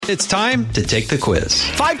It's time to take the quiz.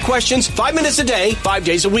 5 questions, 5 minutes a day, 5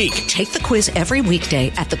 days a week. Take the quiz every weekday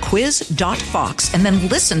at thequiz.fox and then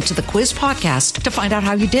listen to the quiz podcast to find out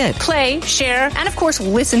how you did. Play, share, and of course,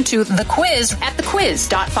 listen to the quiz at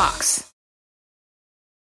thequiz.fox.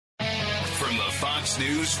 From the Fox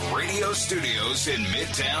News radio studios in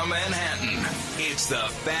Midtown Manhattan, it's the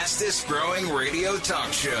fastest growing radio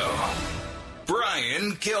talk show.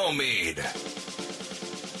 Brian Kilmeade.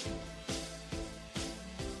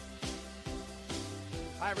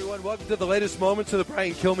 Hi, everyone. Welcome to the latest moments of the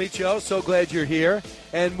Brian Kilmeade Show. So glad you're here.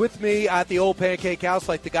 And with me at the old Pancake House,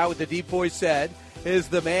 like the guy with the deep voice said, is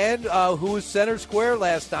the man who was center square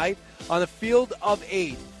last night on the Field of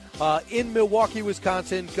 8 in Milwaukee,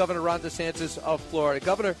 Wisconsin, Governor Ron DeSantis of Florida.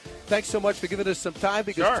 Governor, thanks so much for giving us some time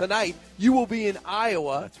because tonight you will be in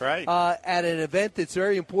Iowa. That's right. At an event that's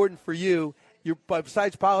very important for you.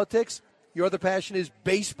 Besides politics, your other passion is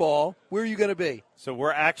baseball. Where are you going to be? So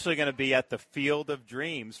we're actually going to be at the Field of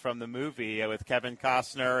Dreams from the movie with Kevin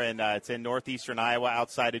Costner, and it's in northeastern Iowa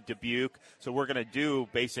outside of Dubuque. So we're going to do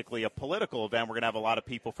basically a political event. We're going to have a lot of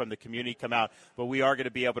people from the community come out, but we are going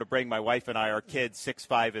to be able to bring my wife and I, our kids, 6,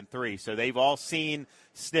 5, and 3. So they've all seen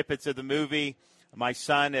snippets of the movie. My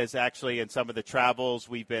son is actually in some of the travels.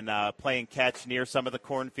 We've been playing catch near some of the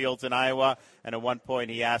cornfields in Iowa, and at one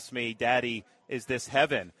point he asked me, "Daddy, is this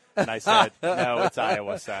heaven?" And I said, "No, it's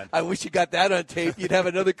Iowa, son." I wish you got that on tape. You'd have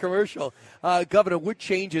another commercial. Governor, what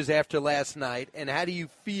changes after last night, and how do you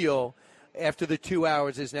feel after the 2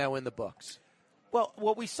 hours is now in the books? Well,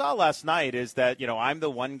 what we saw last night is that, I'm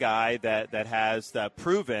the one guy that has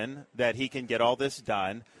proven that he can get all this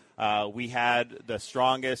done. We had the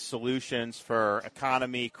strongest solutions for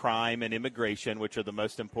economy, crime, and immigration, which are the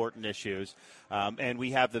most important issues. And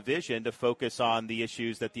we have the vision to focus on the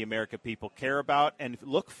issues that the American people care about and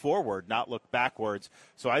look forward, not look backwards.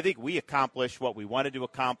 So I think we accomplished what we wanted to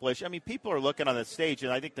accomplish. I mean, people are looking on the stage,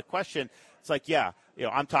 and I think the question, it's like,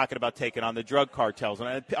 I'm talking about taking on the drug cartels.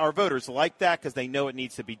 And our voters like that because they know it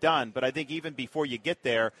needs to be done. But I think even before you get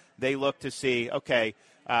there, they look to see, okay,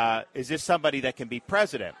 is this somebody that can be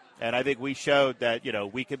president? And I think we showed that,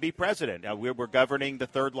 we can be president. We're governing the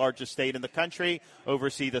 3rd largest state in the country,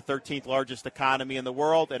 oversee the 13th largest economy in the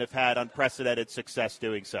world, and have had unprecedented success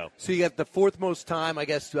doing so. So you got the 4th most time, I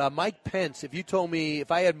guess. Mike Pence, if you told me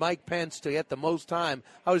if I had Mike Pence to get the most time,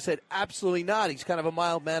 I would have said absolutely not. He's kind of a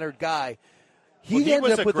mild-mannered guy. He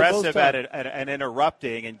was aggressive at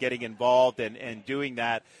interrupting and getting involved and doing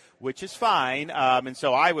that, which is fine. And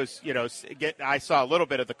so I was, I saw a little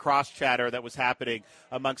bit of the cross chatter that was happening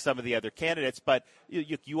amongst some of the other candidates. But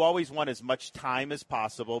you always want as much time as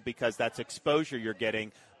possible because that's exposure you're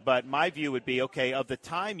getting. But my view would be, okay, of the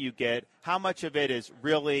time you get, how much of it is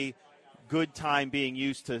really good time being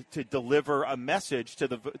used to deliver a message to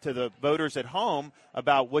the voters at home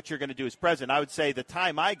about what you're going to do as president? I would say the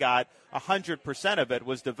time I got, 100% of it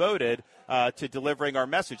was devoted to delivering our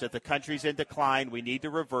message that the country's in decline. We need to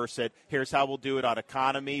reverse it. Here's how we'll do it on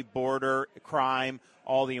economy, border, crime,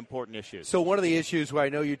 all the important issues. So one of the issues where I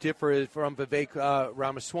know you differ from Vivek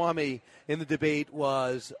Ramaswamy in the debate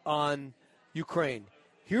was on Ukraine.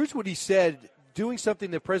 Here's what he said, doing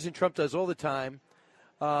something that President Trump does all the time,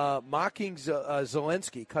 mocking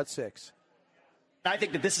Zelensky, cut 6. I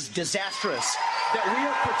think that this is disastrous, that we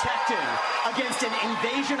are protecting against an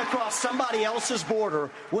invasion across somebody else's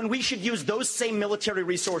border when we should use those same military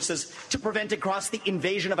resources to prevent across the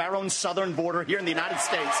invasion of our own southern border here in the United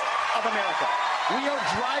States of America. We are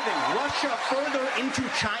driving Russia further into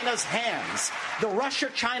China's hands. The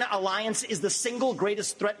Russia-China alliance is the single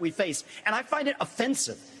greatest threat we face, and I find it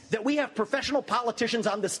offensive that we have professional politicians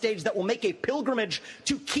on the stage that will make a pilgrimage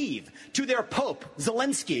to Kyiv, to their Pope,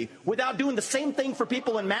 Zelensky, without doing the same thing for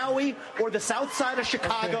people in Maui or the south side of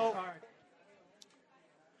Chicago. Okay.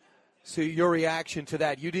 So your reaction to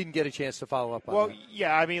that, you didn't get a chance to follow up on that. Well,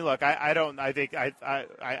 yeah, I mean, look, I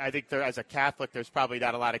think there, as a Catholic, there's probably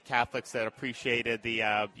not a lot of Catholics that appreciated the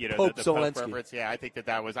Pope the Zelensky. Pope reference. Yeah, I think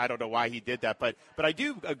that was, I don't know why he did that, but I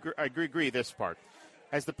do agree this part.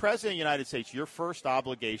 As the President of the United States, your first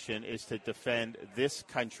obligation is to defend this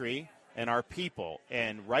country and our people.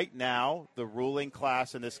 And right now, the ruling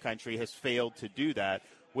class in this country has failed to do that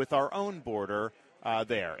with our own border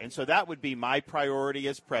there. And so that would be my priority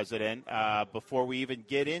as president before we even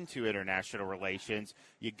get into international relations.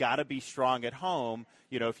 You got to be strong at home,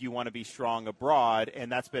 if you want to be strong abroad.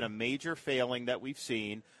 And that's been a major failing that we've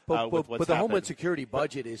seen with what's But the happened. Homeland Security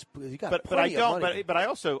budget is you got but plenty of money. But I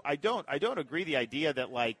also I don't agree the idea that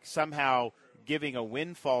somehow giving a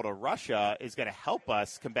windfall to Russia is going to help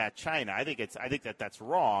us combat China. I think that's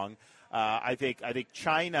wrong. I think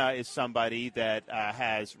China is somebody that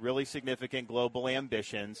has really significant global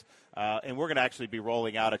ambitions, and we're going to actually be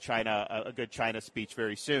rolling out a good China speech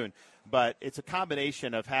very soon. But it's a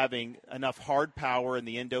combination of having enough hard power in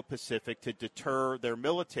the Indo-Pacific to deter their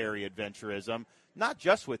military adventurism, not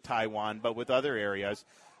just with Taiwan, but with other areas.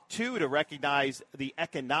 2, to recognize the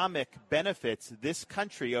economic benefits this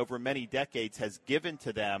country over many decades has given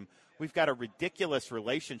to them. We've got a ridiculous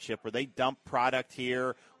relationship where they dump product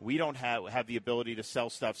here. We don't have the ability to sell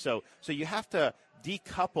stuff. So you have to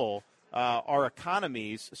decouple our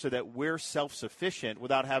economies so that we're self-sufficient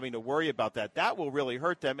without having to worry about that. That will really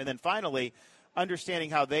hurt them. And then finally, understanding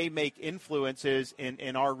how they make influences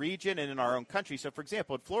in our region and in our own country. So, for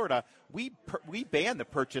example, in Florida, we banned the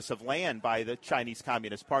purchase of land by the Chinese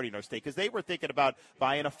Communist Party in our state because they were thinking about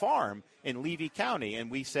buying a farm in Levy County,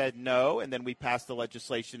 and we said no, and then we passed the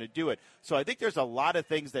legislation to do it. So I think there's a lot of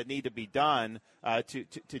things that need to be done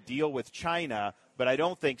to deal with China, but I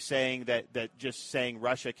don't think saying that just saying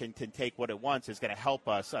Russia can take what it wants is going to help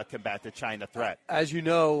us combat the China threat. As you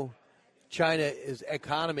know, China's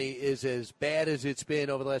economy is as bad as it's been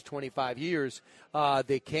over the last 25 years.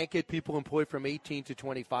 They can't get people employed from 18 to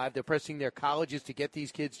 25. They're pressing their colleges to get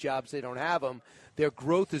these kids jobs. They don't have them. Their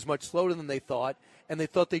growth is much slower than they thought, and they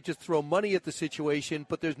thought they'd just throw money at the situation,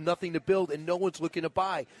 but there's nothing to build, and no one's looking to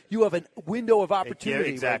buy. You have a window of opportunity.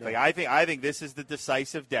 Yeah, exactly. Right now. I think this is the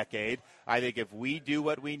decisive decade. I think if we do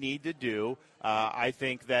what we need to do, I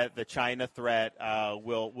think that the China threat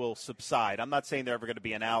will subside. I'm not saying they're ever going to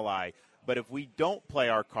be an ally, but if we don't play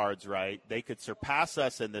our cards right, they could surpass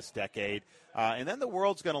us in this decade. And then the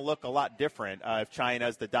world's going to look a lot different if China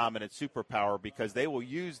is the dominant superpower, because they will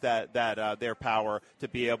use their power to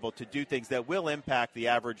be able to do things that will impact the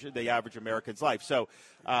average American's life. So,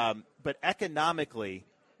 but economically,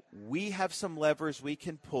 we have some levers we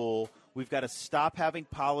can pull. We've got to stop having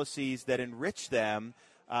policies that enrich them.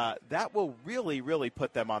 That will really, really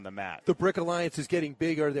put them on the map. The BRIC alliance is getting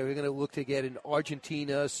bigger. They're going to look to get in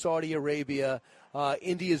Argentina, Saudi Arabia.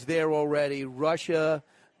 India's there already. Russia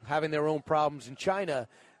having their own problems. In China,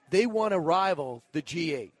 they want to rival the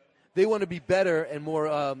G8. They want to be better and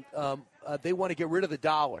more they want to get rid of the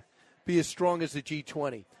dollar, be as strong as the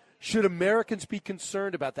G20. Should Americans be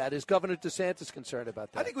concerned about that? Is Governor DeSantis concerned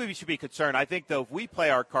about that? I think we should be concerned. I think, though, if we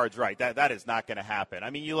play our cards right, that is not going to happen.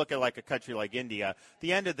 I mean, you look at like a country like India. At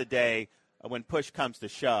the end of the day, when push comes to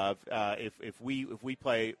shove, if we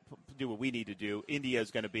do what we need to do, India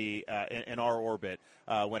is going to be in our orbit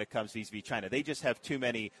when it comes vis-a-vis China. They just have too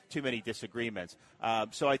many disagreements.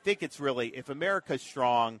 So I think it's really, if America's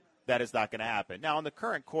strong, that is not going to happen. Now, on the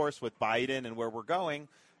current course with Biden and where we're going,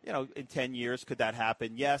 in 10 years, could that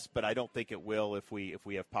happen? Yes, but I don't think it will if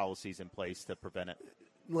we have policies in place to prevent it.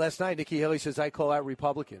 Last night, Nikki Haley says, I call out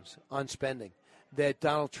Republicans on spending. That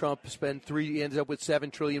Donald Trump he ended up with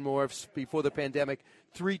 $7 trillion more before the pandemic,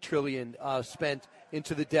 $3 trillion spent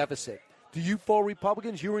into the deficit. Do you fall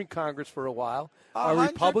Republicans? You were in Congress for a while. Are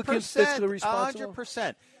Republicans fiscally responsible?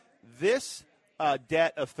 100%. This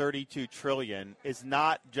debt of $32 trillion is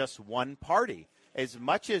not just one party. As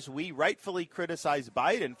much as we rightfully criticize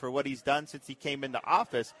Biden for what he's done since he came into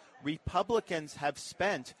office, Republicans have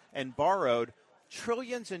spent and borrowed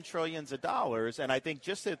trillions and trillions of dollars. And I think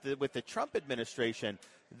just with the Trump administration,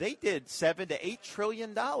 they did $7 to $8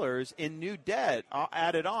 trillion in new debt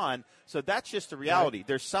added on. So that's just the reality. Right.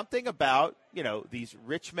 There's something about, these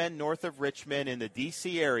rich men north of Richmond in the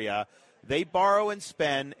D.C. area. They borrow and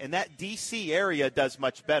spend, and that D.C. area does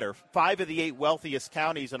much better. 5 of the 8 wealthiest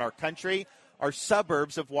counties in our country are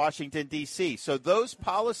suburbs of Washington, D.C. So those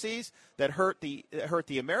policies that hurt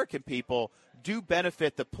the American people do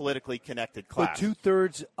benefit the politically connected class. But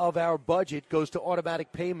 2/3 of our budget goes to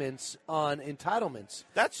automatic payments on entitlements.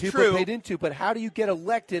 That's people true. People paid into. But how do you get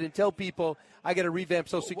elected and tell people, I got to revamp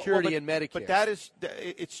Social Security and Medicare? But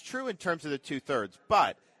it's true in terms of the 2/3.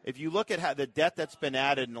 But if you look at how the debt that's been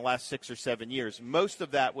added in the last 6 or 7 years, most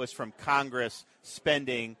of that was from Congress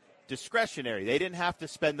spending discretionary. They didn't have to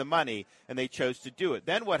spend the money, and they chose to do it.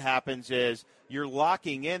 Then what happens is you're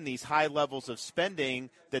locking in these high levels of spending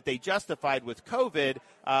that they justified with COVID,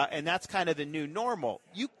 and that's kind of the new normal.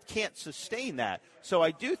 You can't sustain that. So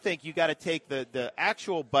I do think you got to take the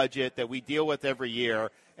actual budget that we deal with every year,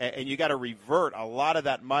 and you got to revert a lot of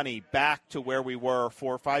that money back to where we were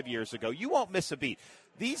 4 or 5 years ago. You won't miss a beat.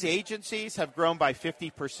 These agencies have grown by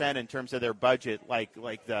 50% in terms of their budget, like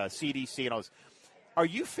the CDC and all this. Are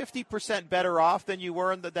you 50% better off than you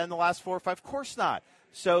were than the last 4 or 5? Of course not.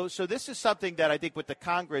 So this is something that I think with the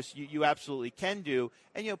Congress you absolutely can do.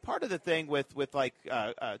 And, part of the thing with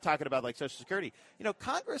talking about like Social Security,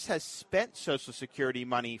 Congress has spent Social Security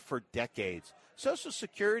money for decades. Social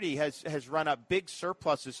Security has run up big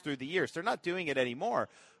surpluses through the years. They're not doing it anymore.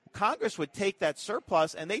 Congress would take that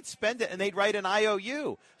surplus and they'd spend it and they'd write an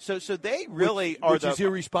IOU. So they really which is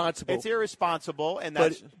irresponsible. It's irresponsible, and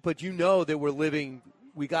but you know that we're living.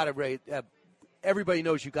 We got to raise. Everybody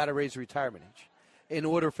knows you got to raise the retirement age in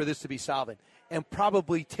order for this to be solvent, and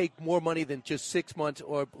probably take more money than just 6 months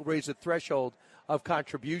or raise the threshold of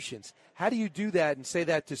contributions. How do you do that and say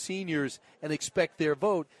that to seniors and expect their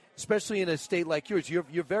vote, especially in a state like yours?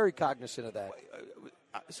 You're very cognizant of that.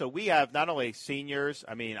 So we have not only seniors,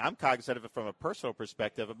 I mean, I'm cognizant of it from a personal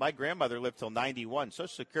perspective, but my grandmother lived till 91. Social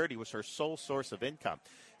Security was her sole source of income.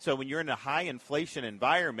 So when you're in a high inflation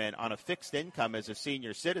environment on a fixed income as a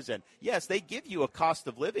senior citizen, yes, they give you a cost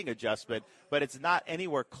of living adjustment, but it's not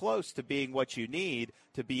anywhere close to being what you need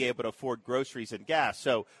to be able to afford groceries and gas.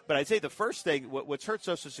 So, but I'd say the first thing, what's hurt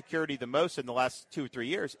Social Security the most in the last 2 or 3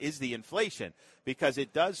 years is the inflation, because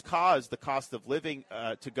it does cause the cost of living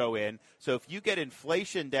to go in. So if you get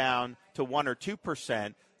inflation down to 1 or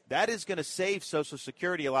 2%, that is going to save Social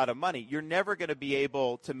Security a lot of money. You're never going to be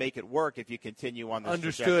able to make it work if you continue on this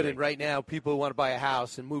Understood. trajectory. And right now, people who want to buy a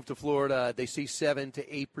house and move to Florida, they see 7 to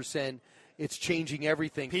 8%. It's changing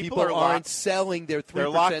everything. People aren't selling their 3% They're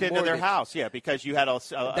locked into mortgage. their house, yeah, because you had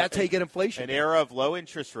that's how you get inflation. An era of low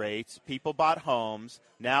interest rates. People bought homes.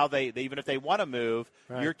 Now they even if they want to move,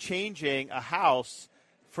 right. You're changing a house.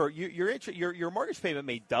 For your mortgage payment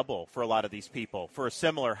may double for a lot of these people for a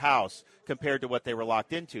similar house compared to what they were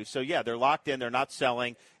locked into. So, yeah, they're locked in. They're not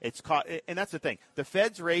selling. And that's the thing. The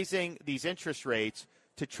Fed's raising these interest rates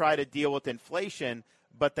to try to deal with inflation,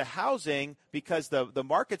 but the housing, because the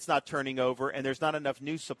market's not turning over and there's not enough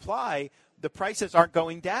new supply, the prices aren't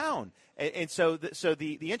going down. And so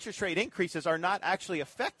the interest rate increases are not actually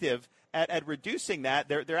effective at reducing that.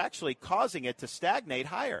 They're actually causing it to stagnate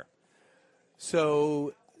higher.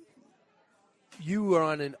 So you are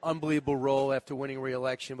on an unbelievable roll after winning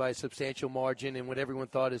re-election by a substantial margin in what everyone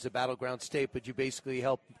thought is a battleground state, but you basically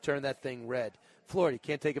helped turn that thing red. Florida,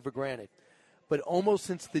 can't take it for granted. But almost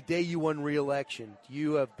since the day you won re-election,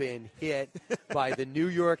 you have been hit by the New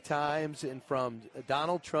York Times and from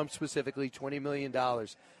Donald Trump specifically, $20 million.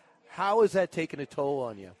 How has that taken a toll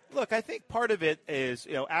on you? Look, I think part of it is,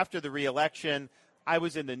 after the re-election, I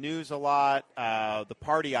was in the news a lot. The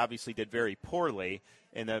party obviously did very poorly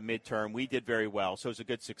in the midterm. We did very well, so it was a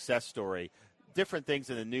good success story. Different things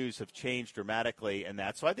in the news have changed dramatically in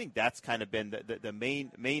that. So I think that's kind of been the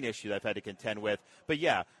main issue that I've had to contend with. But,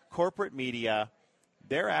 yeah, corporate media,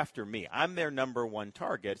 they're after me. I'm their number one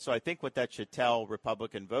target. So I think what that should tell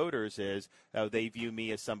Republican voters is they view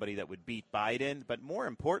me as somebody that would beat Biden, but more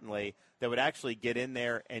importantly, that would actually get in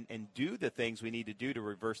there and do the things we need to do to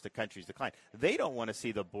reverse the country's decline. They don't want to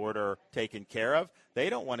see the border taken care of.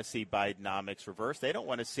 They don't want to see Bidenomics reversed. They don't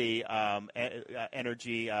want to see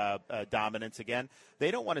energy dominance again.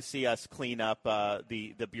 They don't want to see us clean up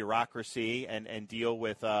the bureaucracy and deal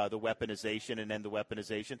with the weaponization and end the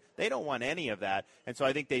weaponization. They don't want any of that. And so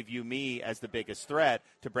I think they view me as the biggest threat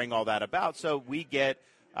to bring all that about. So we get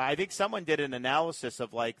I think someone did an analysis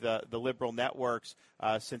of like the liberal networks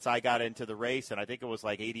since I got into the race, and I think it was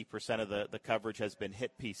like 80% of the coverage has been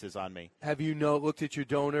hit pieces on me. Have you looked at your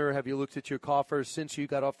donor? Have you looked at your coffers since you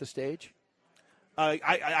got off the stage?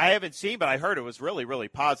 I haven't seen, but I heard it was really, really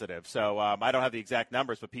positive. So I don't have the exact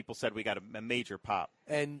numbers, but people said we got a major pop.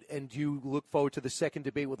 And do you look forward to the second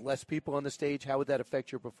debate with less people on the stage? How would that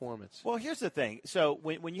affect your performance? Well, here's the thing. So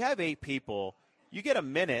when you have 8 people, you get a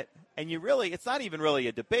minute, and it's not even really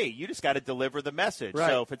a debate. You just got to deliver the message. Right.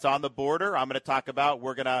 So if it's on the border, I'm going to talk about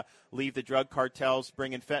we're going to leave the drug cartels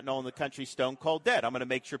bringing fentanyl in the country stone cold dead. I'm going to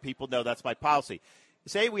make sure people know that's my policy.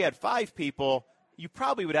 Say we had 5 people, you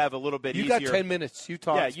probably would have a little bit easier. You got 10 minutes. You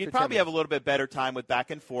talk. Yeah, you'd probably have a little bit better time with back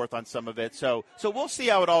and forth on some of it. So we'll see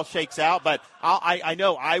how it all shakes out. But I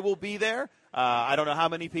know I will be there. I don't know how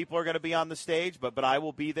many people are going to be on the stage, but I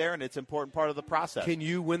will be there, and it's an important part of the process. Can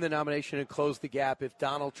you win the nomination and close the gap if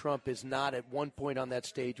Donald Trump is not at one point on that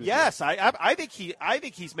stage with Yes, you? I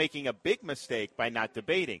think he's making a big mistake by not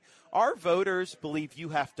debating. Our voters believe you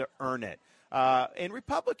have to earn it. And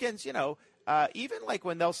Republicans, even like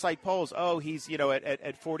when they'll cite polls, he's,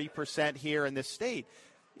 at 40% here in this state,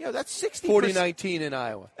 that's 60%. 40-19 in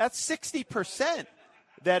Iowa. That's 60%.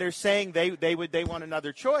 That are saying they want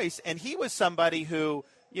another choice, and he was somebody who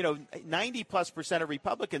 90+% of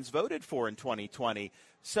Republicans voted for in 2020.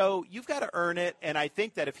 So you've got to earn it, and I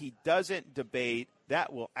think that if he doesn't debate,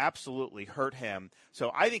 that will absolutely hurt him.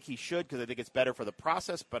 So I think he should, because I think it's better for the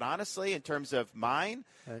process. But honestly, in terms of mine,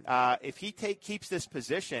 if he keeps this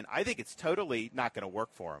position, I think it's totally not going to work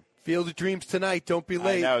for him. Field of Dreams tonight. Don't be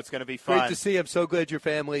late. I know, it's going to be fun. Great to see you. I'm so glad your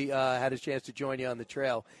family had a chance to join you on the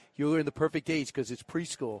trail. You were in the perfect age because it's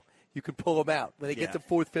preschool. You can pull them out. When they get to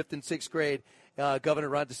 4th, 5th, and 6th grade, Governor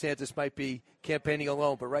Ron DeSantis might be campaigning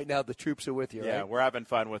alone, but right now the troops are with you, Yeah, right? We're having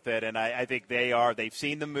fun with it, and I think they are. They've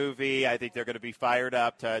seen the movie. I think they're going to be fired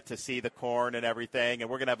up to see the corn and everything, and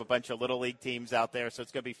we're going to have a bunch of Little League teams out there, so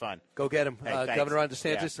it's going to be fun. Go get him. Hey, Governor Ron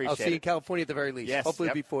DeSantis. Yeah, I'll see you in California at the very least. Yes,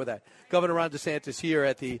 Hopefully before that. Governor Ron DeSantis here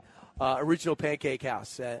at the original Pancake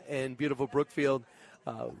House in beautiful Brookfield,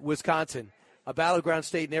 Wisconsin. A battleground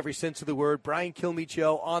state in every sense of the word. Brian Kilmeade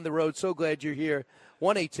Show on the road. So glad you're here.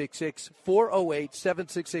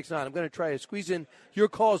 1-866-408-7669. I'm going to try to squeeze in your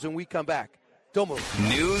calls when we come back. Don't move.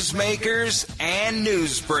 Newsmakers and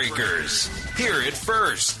newsbreakers. Hear it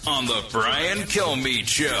first on the Brian Kilmeade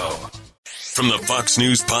Show. From the Fox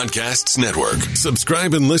News Podcasts Network,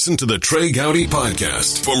 subscribe and listen to the Trey Gowdy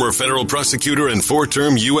Podcast. Former federal prosecutor and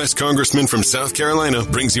 4-term U.S. Congressman from South Carolina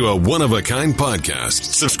brings you a one-of-a-kind podcast.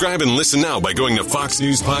 Subscribe and listen now by going to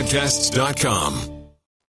foxnewspodcasts.com.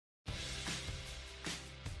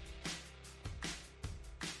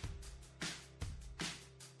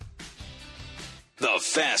 The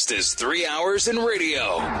fastest 3 hours in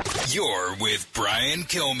radio. You're with Brian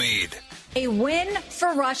Kilmeade. A win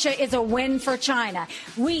for Russia is a win for China.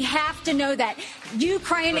 We have to know that.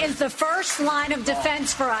 Ukraine is the first line of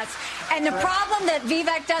defense for us. And the problem that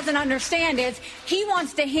Vivek doesn't understand is he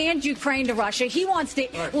wants to hand Ukraine to Russia. He wants to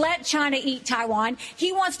let China eat Taiwan.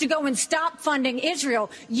 He wants to go and stop funding Israel.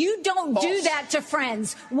 You don't do that to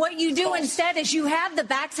friends. What you do instead is you have the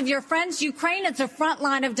backs of your friends. Ukraine is the front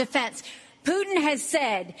line of defense. Putin has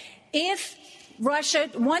said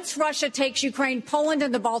once Russia takes Ukraine, Poland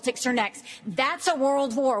and the Baltics are next. That's a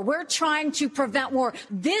world war. We're trying to prevent war.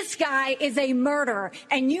 This guy is a murderer,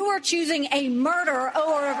 and you are choosing a murderer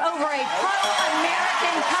over a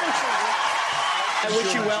pro-American country. I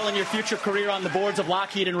wish you well in your future career on the boards of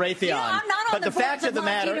Lockheed and Raytheon. You know, I'm not on but the fact of the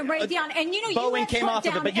matter, and Raytheon. And Boeing came off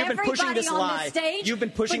of it, but you've been pushing this lie. You've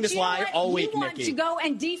been pushing this lie all week, Nikki. You want to go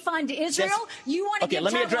and defund Israel? You want to okay,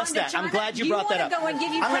 let me address that. I'm glad you brought that up. Go and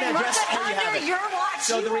give I'm going to address how you have it. Your watch,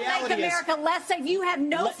 so the reality make America less safe. You have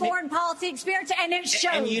no foreign policy experience, and it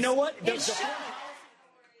shows. And you know what?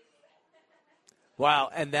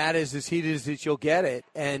 Wow, and that is as heated as you'll get it,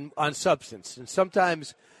 and on substance. And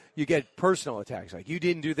sometimes you get personal attacks, like you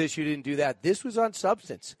didn't do this, you didn't do that. This was on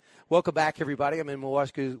substance. Welcome back, everybody. I'm in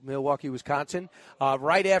Milwaukee, Wisconsin.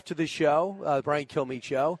 Right after the show, Brian Kilmeade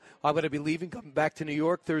Show, I'm going to be leaving, coming back to New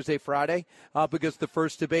York Thursday, Friday, because the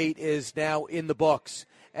first debate is now in the books.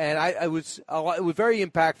 And it was very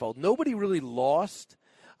impactful. Nobody really lost.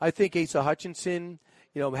 I think Asa Hutchinson,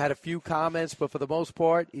 had a few comments, but for the most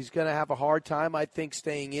part, he's going to have a hard time, I think,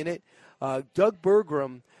 staying in it. Doug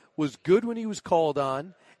Burgum was good when he was called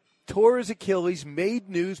on. Tore his Achilles, made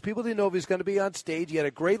news. People didn't know if he was going to be on stage. He had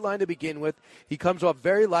a great line to begin with. He comes off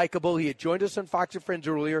very likable. He had joined us on Fox and Friends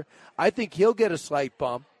earlier. I think he'll get a slight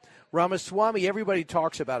bump. Ramaswamy, everybody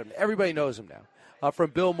talks about him. Everybody knows him now.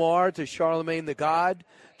 From Bill Maher to Charlemagne the God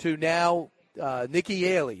to now Nikki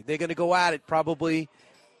Haley. They're going to go at it probably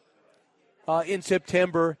in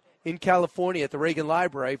September in California at the Reagan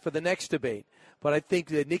Library for the next debate. But I think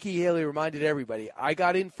that Nikki Haley reminded everybody, I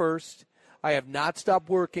got in first. I have not stopped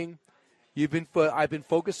working. I've been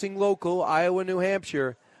focusing local, Iowa, New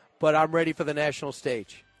Hampshire, but I'm ready for the national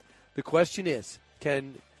stage. The question is,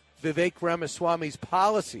 can Vivek Ramaswamy's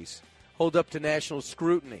policies hold up to national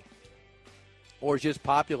scrutiny or just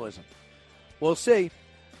populism? We'll see.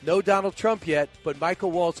 No Donald Trump yet, but Michael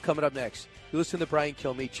Waltz coming up next. You listen to the Brian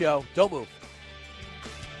Kilmeade Show. Don't move.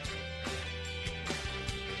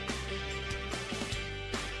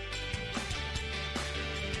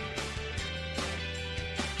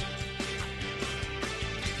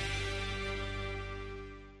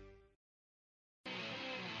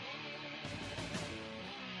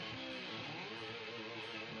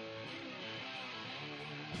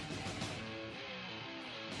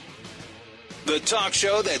 The talk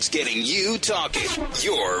show that's getting you talking.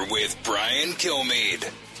 You're with Brian Kilmeade.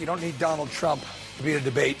 You don't need Donald Trump to be in a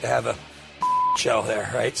debate to have a show there,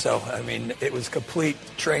 right? So, it was complete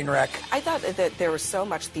train wreck. I thought that there was so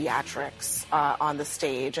much theatrics on the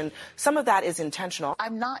stage, and some of that is intentional.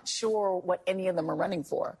 I'm not sure what any of them are running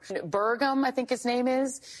for. Burgum, I think his name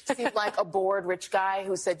is, seemed like a bored rich guy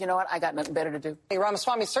who said, you know what, I got nothing better to do.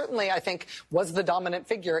 Ramaswamy certainly, I think, was the dominant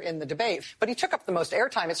figure in the debate, but he took up the most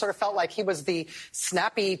airtime. It sort of felt like he was the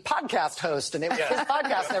snappy podcast host, and it was his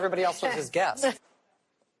podcast and everybody else was his guest.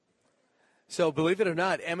 So believe it or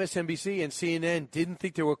not, MSNBC and CNN didn't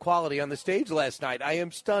think there were quality on the stage last night. I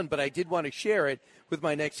am stunned, but I did want to share it with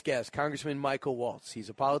my next guest, Congressman Michael Waltz. He's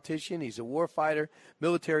a politician. He's a warfighter,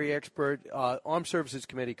 military expert, Armed Services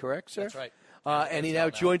Committee, correct, sir? That's right. And he now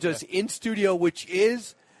joins us in studio, which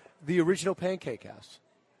is the original Pancake House.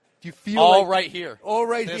 Do you feel all like, right here? All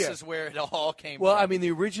right this here. This is where it all came well, from. I mean,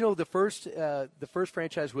 the first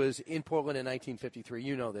franchise was in Portland in 1953.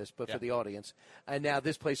 You know this, but for the audience. And now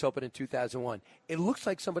this place opened in 2001. It looks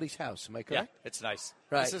like somebody's house. Am I correct? Yeah, it's nice.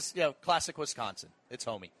 Right. This is classic Wisconsin. It's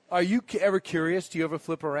homey. Are you ever curious? Do you ever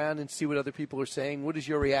flip around and see what other people are saying? What is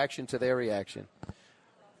your reaction to their reaction?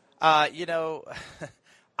 Look,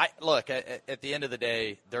 at the end of the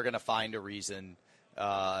day, they're going to find a reason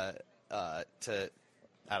to,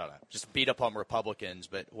 I don't know, just beat up on Republicans.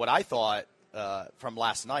 But what I thought from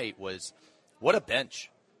last night was what a bench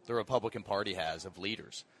the Republican Party has of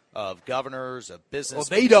leaders, of governors, of business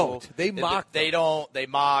people. Don't. They mock them. They don't. They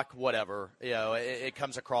mock whatever. It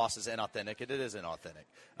comes across as inauthentic, and it is inauthentic.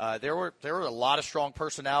 There were a lot of strong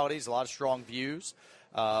personalities, a lot of strong views.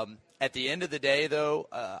 At the end of the day, though,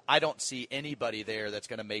 I don't see anybody there that's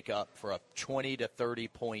going to make up for a 20 to 30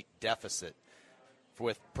 point deficit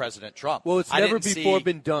with President Trump. Well, it's never before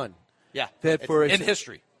been done. Yeah, in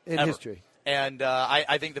history. In history. And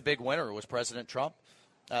I think the big winner was President Trump.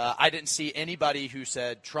 I didn't see anybody who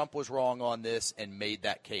said Trump was wrong on this and made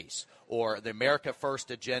that case, or the America First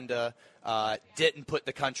agenda didn't put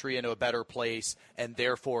the country into a better place and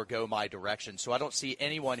therefore go my direction. So I don't see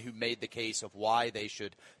anyone who made the case of why they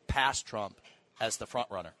should pass Trump as the front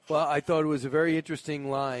runner. Well, I thought it was a very interesting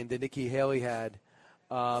line that Nikki Haley had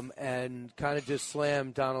and kind of just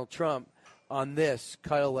slammed Donald Trump on this,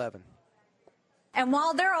 cut 11. And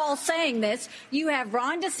while they're all saying this, you have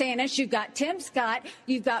Ron DeSantis, you've got Tim Scott,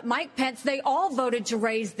 you've got Mike Pence. They all voted to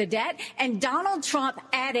raise the debt. And Donald Trump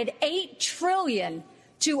added $8 trillion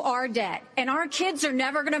to our debt. And our kids are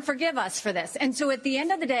never going to forgive us for this. And so at the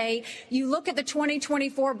end of the day, you look at the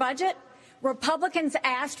 2024 budget, Republicans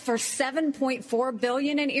asked for $7.4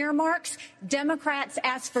 billion in earmarks. Democrats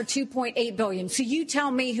asked for $2.8 billion. So you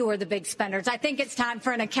tell me who are the big spenders. I think it's time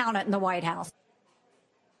for an accountant in the White House.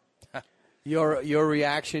 Your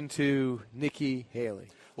reaction to Nikki Haley?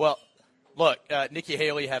 Well, look, Nikki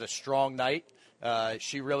Haley had a strong night.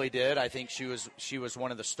 She really did. I think she was one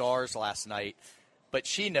of the stars last night. But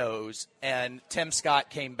she knows, and Tim Scott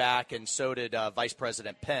came back, and so did Vice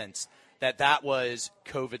President Pence, that was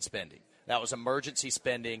COVID spending. That was emergency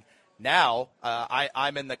spending. Now,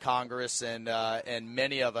 I'm in the Congress, and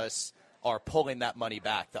many of us are pulling that money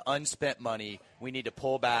back. The unspent money we need to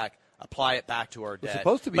pull back, apply it back to our debt.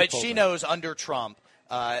 Supposed to be but she knows under Trump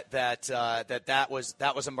that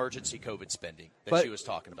was emergency COVID spending that she was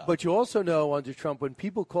talking about. But you also know under Trump, when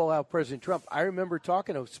people call out President Trump, I remember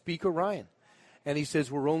talking to Speaker Ryan, and he says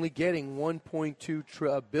we're only getting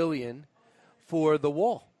 $1.2 billion for the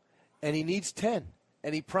wall, and he needs 10,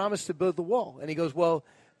 and he promised to build the wall. And he goes, well,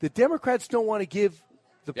 the Democrats don't want to give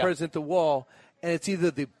the president the wall, and it's either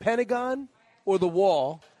the Pentagon or the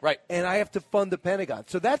wall, right? And I have to fund the Pentagon.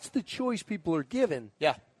 So that's the choice people are given.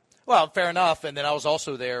 Yeah. Well, fair enough. And then I was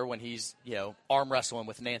also there when he's, arm wrestling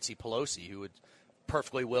with Nancy Pelosi, who was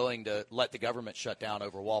perfectly willing to let the government shut down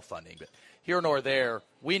over wall funding. But here nor there,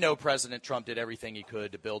 we know President Trump did everything he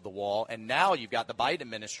could to build the wall. And now you've got the Biden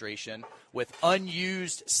administration with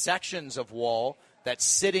unused sections of wall that's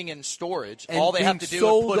sitting in storage. And all they have to do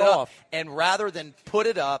is put it up. And rather than put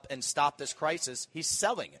it up and stop this crisis, he's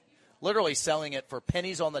selling it. Literally selling it for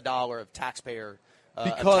pennies on the dollar of taxpayer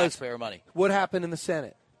money. What happened in the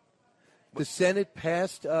Senate? The Senate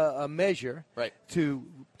passed a measure to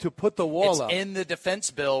put the wall up. It's in the defense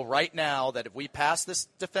bill right now that if we pass this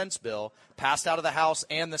defense bill, passed out of the House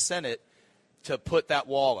and the Senate, to put that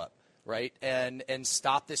wall up, right, and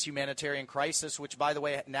stop this humanitarian crisis, which, by the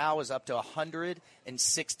way, now is up to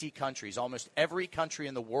 160 countries. Almost every country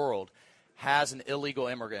in the world has an illegal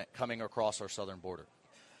immigrant coming across our southern border.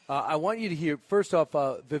 I want you to hear, first off,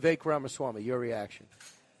 Vivek Ramaswamy, your reaction.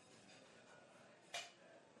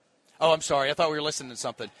 Oh, I'm sorry. I thought we were listening to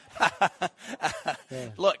something.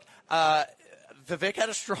 Look, Vivek had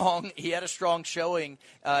a strong showing.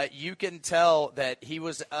 You can tell that he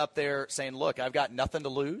was up there saying, look, I've got nothing to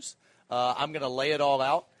lose. I'm going to lay it all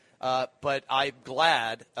out. But I'm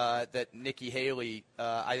glad that Nikki Haley,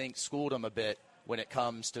 I think, schooled him a bit when it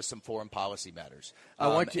comes to some foreign policy matters.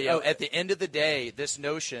 At the end of the day, this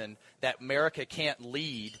notion that America can't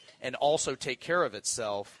lead and also take care of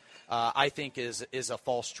itself, I think is a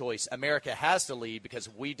false choice. America has to lead because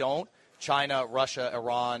if we don't, China, Russia,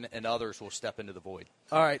 Iran, and others will step into the void.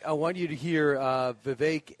 All right, I want you to hear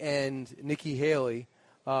Vivek and Nikki Haley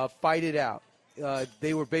fight it out.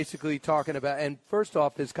 They were basically talking about, and first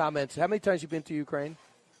off, his comments. How many times have you been to Ukraine?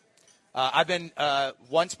 I've been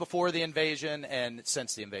once before the invasion and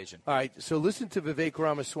since the invasion. All right, so listen to Vivek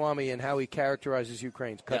Ramaswamy and how he characterizes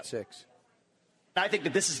Ukraine. Cut 6. I think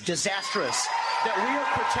that this is disastrous, that we are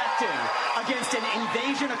protecting against an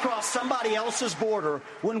invasion across somebody else's border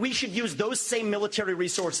when we should use those same military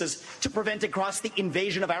resources to prevent across the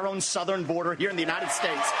invasion of our own southern border here in the United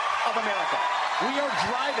States of America. We are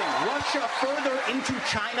driving Russia further into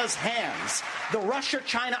China's hands. The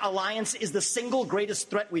Russia-China alliance is the single greatest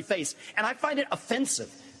threat we face, and I find it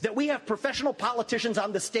offensive that we have professional politicians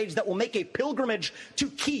on the stage that will make a pilgrimage to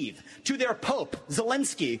Kyiv, to their Pope,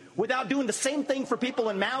 Zelensky, without doing the same thing for people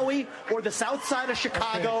in Maui or the south side of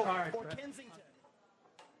Chicago or Kensington.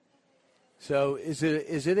 So is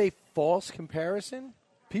it a false comparison?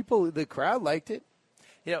 The crowd liked it.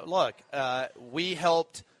 Look, we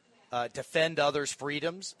helped defend others'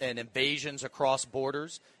 freedoms and invasions across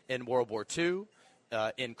borders in World War II,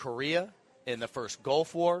 in Korea, in the first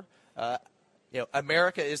Gulf War.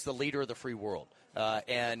 America is the leader of the free world.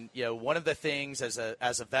 And one of the things as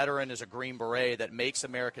a veteran, as a Green Beret, that makes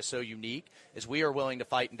America so unique is we are willing to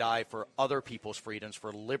fight and die for other people's freedoms,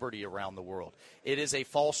 for liberty around the world. It is a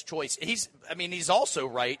false choice. He's also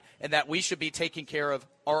right in that we should be taking care of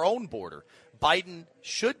our own border. Biden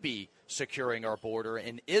should be securing our border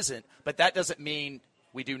and isn't, but that doesn't mean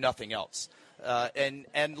we do nothing else.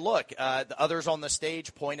 And look, the others on the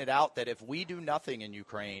stage pointed out that if we do nothing in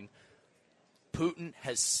Ukraine, Putin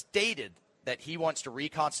has stated that he wants to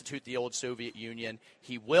reconstitute the old Soviet Union.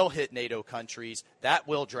 He will hit NATO countries. That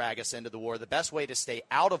will drag us into the war. The best way to stay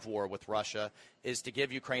out of war with Russia is to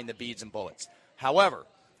give Ukraine the beads and bullets. However,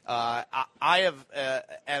 I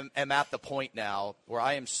am at the point now where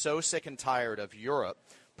I am so sick and tired of Europe,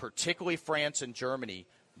 particularly France and Germany,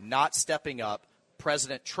 not stepping up.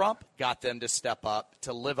 President Trump got them to step up,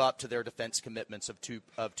 to live up to their defense commitments of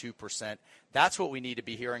 2%. That's what we need to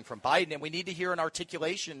be hearing from Biden, and we need to hear an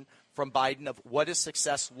articulation from Biden of what does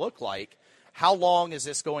success look like. How long is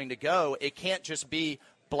this going to go? It can't just be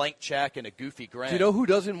blank check and a goofy grin. Do you know who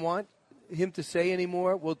doesn't want him to say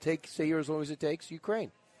anymore? We'll stay here as long as it takes.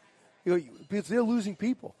 Ukraine, because they're losing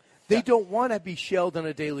people. They don't want to be shelled on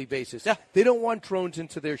a daily basis. Yeah. They don't want drones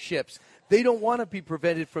into their ships. They don't want to be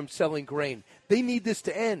prevented from selling grain. They need this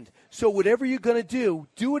to end. So whatever you're going to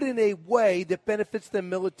do it in a way that benefits them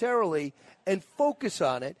militarily and focus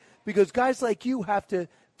on it, because guys like you have to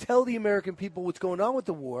tell the American people what's going on with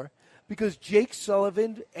the war, because Jake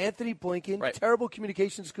Sullivan, Anthony Blinken, terrible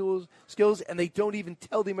communication skills, and they don't even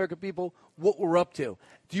tell the American people what we're up to.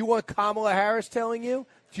 Do you want Kamala Harris telling you?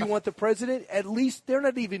 Do you want the president? At least they're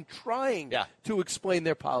not even trying to explain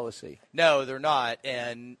their policy. No, they're not.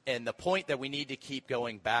 And the point that we need to keep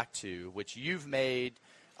going back to, which you've made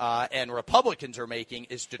and Republicans are making,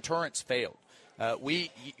 is deterrence failed.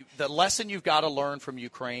 The lesson you've got to learn from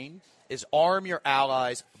Ukraine is arm your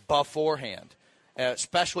allies beforehand,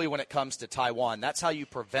 especially when it comes to Taiwan. That's how you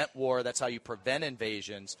prevent war. That's how you prevent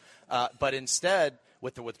invasions. But instead,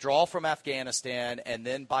 with the withdrawal from Afghanistan and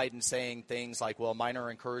then Biden saying things like, well, minor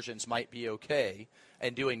incursions might be okay,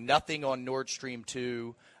 and doing nothing on Nord Stream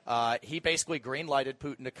 2, he basically green-lighted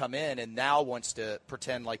Putin to come in and now wants to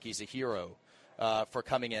pretend like he's a hero for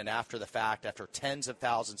coming in after the fact, after tens of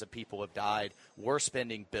thousands of people have died. We're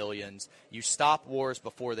spending billions. You stop wars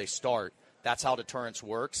before they start. That's how deterrence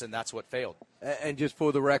works, and that's what failed. And just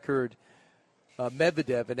for the record,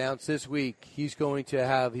 Medvedev announced this week he's going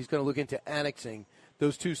to look into annexing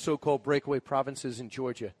those two so-called breakaway provinces in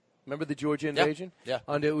Georgia. Remember the Georgia invasion? Yeah.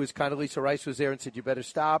 And it was Condoleezza Rice was there and said, you better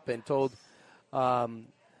stop, and told the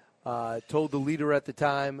leader at the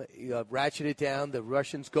time, ratchet it down. The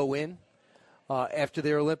Russians go in after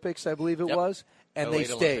the Olympics, I believe it was, and they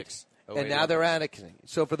stayed. Olympics. And now they're annexing.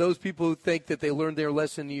 So for those people who think that they learned their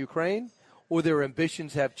lesson in Ukraine or their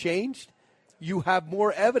ambitions have changed, you have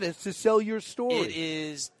more evidence to sell your story. It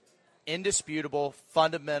is indisputable,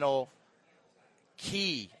 fundamental,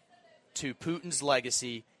 key to Putin's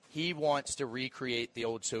legacy. He wants to recreate the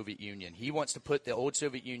old Soviet Union. He wants to put the old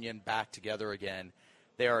Soviet Union back together again.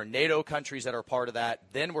 There are NATO countries that are part of that.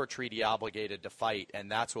 Then we're treaty obligated to fight,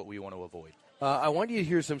 and that's what we want to avoid. I want you to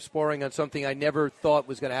hear some sparring on something I never thought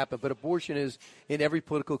was going to happen, but abortion is in every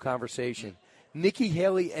political conversation. Nikki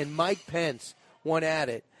Haley and Mike Pence went at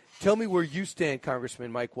it. Tell me where you stand,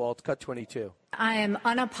 Congressman Mike Waltz, Cut 22. I am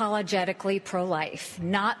unapologetically pro-life,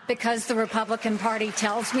 not because the Republican Party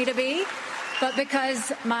tells me to be, but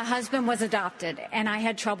because my husband was adopted and I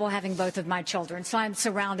had trouble having both of my children, so I'm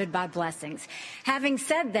surrounded by blessings. Having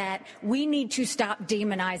said that, we need to stop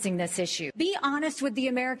demonizing this issue. Be honest with the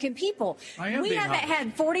American people. We haven't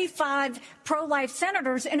had 45 pro-life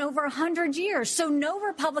senators in over 100 years, so no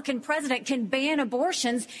Republican president can ban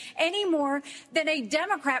abortions any more than a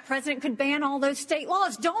Democrat president could ban all those state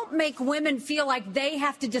laws. Don't make women feel like they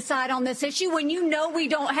have to decide on this issue when you know we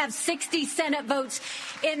don't have 60 Senate votes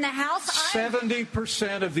in the House.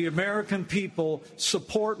 70% of the American people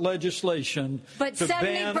support legislation but to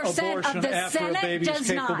ban abortion of the after Senate a baby is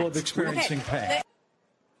capable not. of experiencing pain.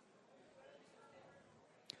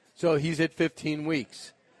 So he's at 15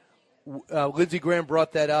 weeks. Lindsey Graham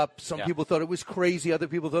brought that up. Some people thought it was crazy. Other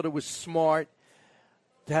people thought it was smart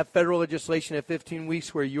to have federal legislation at 15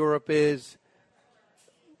 weeks where Europe is.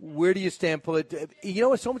 Where do you stand politically? You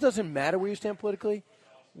know, it almost doesn't matter where you stand politically.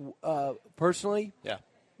 Personally,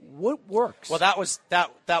 what works? Well, that was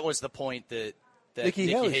the point that Nikki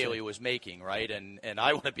Haley was making, right? And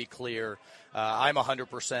I want to be clear. I'm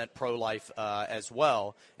 100% pro-life as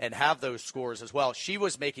well, and have those scores as well. She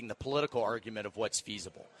was making the political argument of what's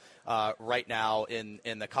feasible right now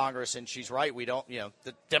in the Congress, and she's right. We don't,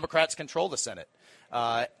 the Democrats control the Senate.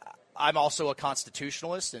 I'm also a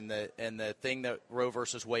constitutionalist, and the thing that Roe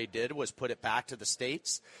versus Wade did was put it back to the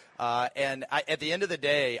states. And at the end of the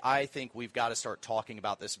day, I think we've got to start talking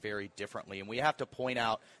about this very differently, and we have to point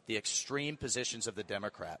out the extreme positions of the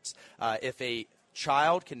Democrats. If a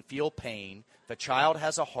child can feel pain, if a child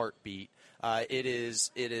has a heartbeat, it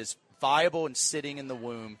is viable and sitting in the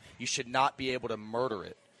womb, you should not be able to murder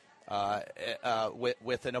it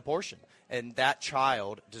with an abortion. And that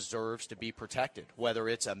child deserves to be protected, whether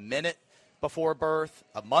it's a minute before birth,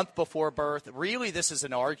 a month before birth. Really, this is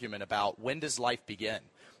an argument about when does life begin.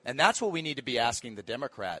 And that's what we need to be asking the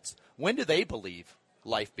Democrats. When do they believe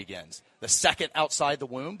life begins? The second outside the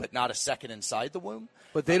womb, but not a second inside the womb?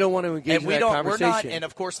 But they don't want to engage in that conversation. We're not, and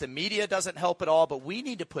of course the media doesn't help at all, but we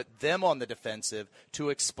need to put them on the defensive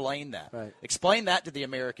to explain that. Right. Explain that to the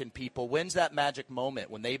American people. When's that magic moment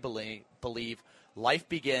when they believe life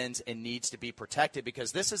begins and needs to be protected?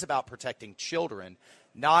 Because this is about protecting children,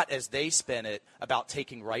 not, as they spin it, about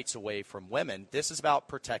taking rights away from women. This is about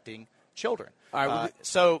protecting children. All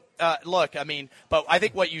right, Look, I mean, but I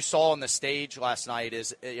think what you saw on the stage last night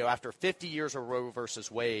is, after 50 years of Roe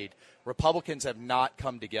versus Wade, Republicans have not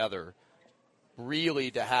come together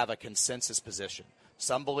really to have a consensus position.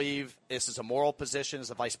 Some believe this is a moral position, as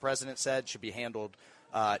the vice president said, should be handled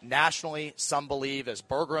nationally. Some believe, as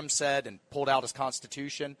Burgum said and pulled out his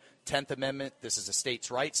Constitution, 10th Amendment, this is a states'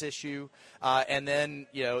 rights issue. And then,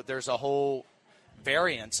 there's a whole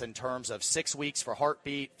variance in terms of 6 weeks for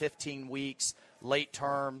heartbeat, 15 weeks, late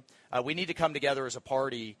term. We need to come together as a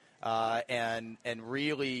party and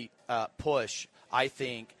really push, I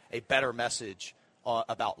think, a better message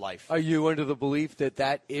about life. Are you under the belief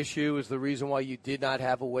that issue is the reason why you did not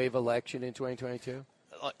have a wave election in 2022?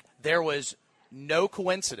 Look, there was no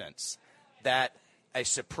coincidence that a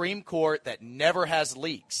Supreme Court that never has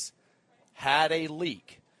leaks had a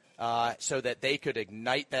leak so that they could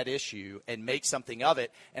ignite that issue and make something of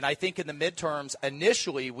it. And I think in the midterms,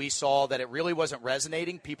 initially we saw that it really wasn't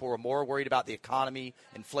resonating. People were more worried about the economy,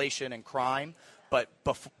 inflation, and crime. But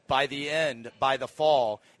by the end, by the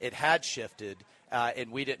fall, it had shifted,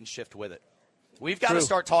 and we didn't shift with it. We've got to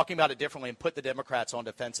start talking about it differently and put the Democrats on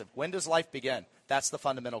defensive. When does life begin? That's the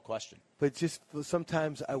fundamental question. But just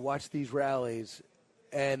sometimes I watch these rallies,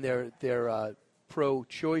 and they're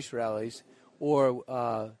pro-choice rallies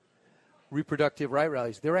or reproductive right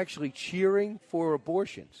rallies. They're actually cheering for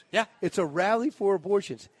abortions. Yeah. It's a rally for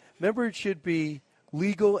abortions. Remember, it should be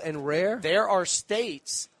legal and rare? There are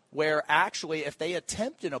states where actually if they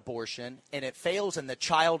attempt an abortion and it fails and the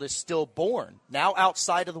child is still born, now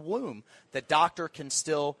outside of the womb, the doctor can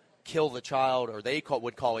still kill the child, or they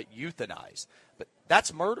would call it euthanize. But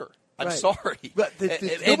that's murder. I'm right. sorry. But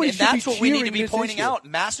and that's what we need to be pointing issue. out.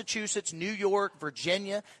 Massachusetts, New York,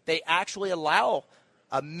 Virginia, they actually allow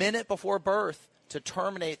a minute before birth to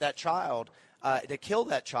terminate that child, to kill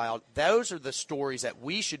that child. Those are the stories that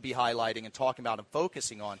we should be highlighting and talking about and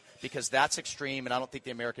focusing on, because that's extreme, and I don't think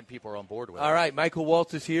the American people are on board with it. All right, Michael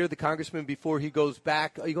Waltz is here, the congressman, before he goes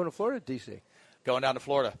back. Are you going to Florida or D.C.? Going down to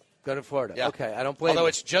Florida. Going to Florida. Yeah. Okay, I don't blame Although you.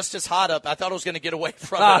 it's just as hot up. I thought I was going to get away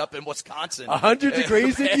from it up in Wisconsin. 100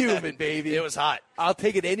 degrees and humid, baby. It was hot. I'll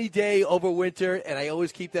take it any day over winter, and I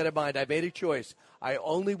always keep that in mind. I made a choice. I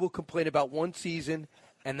only will complain about one season,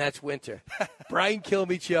 and that's winter. Brian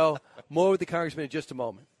Kilmeade Show. More with the congressman in just a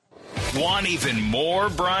moment. Want even more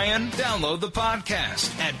Brian? Download the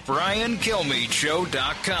podcast at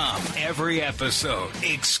briankilmeadshow.com. Every episode,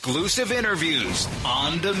 exclusive interviews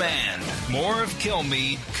on demand. More of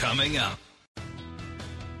Kilmeade coming up.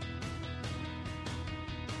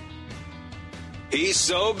 He's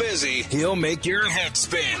so busy, he'll make your head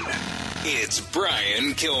spin. It's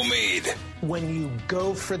Brian Kilmeade. When you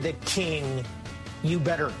go for the king, you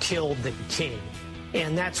better kill the king.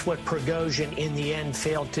 And that's what Prigozhin in the end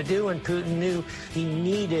failed to do. And Putin knew he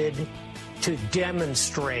needed to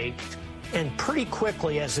demonstrate, and pretty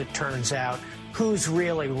quickly, as it turns out, who's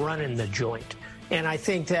really running the joint. And I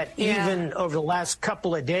think that even over the last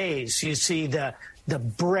couple of days, you see the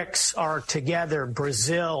BRICS are together,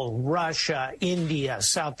 Brazil, Russia, India,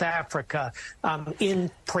 South Africa, in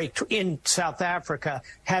South Africa,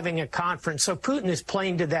 having a conference. So Putin is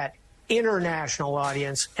playing to that international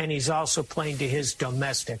audience, and he's also playing to his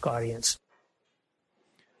domestic audience.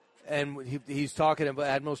 And he's talking about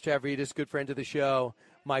Admiral Stavridis, good friend of the show,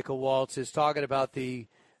 Michael Waltz, is talking about the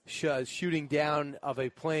shooting down of a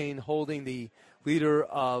plane holding the leader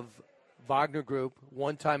of Wagner Group,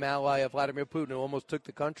 one-time ally of Vladimir Putin, who almost took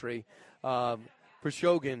the country.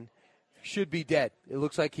 Prigozhin should be dead. It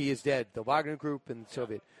looks like he is dead. The Wagner Group and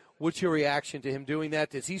Soviet. What's your reaction to him doing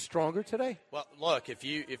that? Is he stronger today? Well, look, if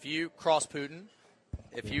you cross Putin,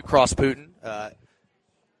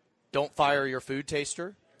 don't fire your food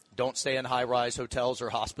taster. Don't stay in high-rise hotels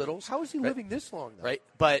or hospitals. How is he living this long, though? Right,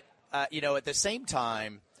 but at the same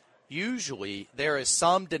time, usually there is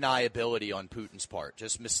some deniability on Putin's part.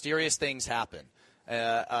 Just mysterious things happen.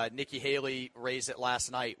 Nikki Haley raised it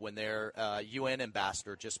last night when their UN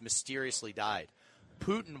ambassador just mysteriously died.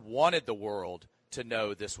 Putin wanted the world to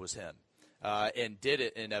know this was him, and did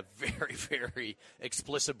it in a very, very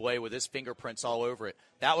explicit way with his fingerprints all over it.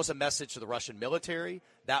 That was a message to the Russian military.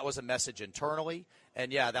 That was a message internally.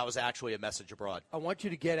 And, yeah, that was actually a message abroad. I want you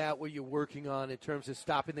to get out what you're working on in terms of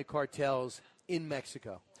stopping the cartels in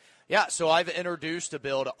Mexico. Yeah, so I've introduced a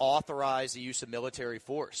bill to authorize the use of military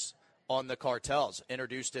force on the cartels.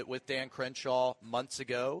 Introduced it with Dan Crenshaw months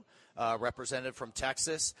ago. Representative from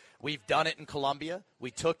Texas. We've done it in Colombia. We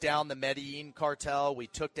took down the Medellin cartel. We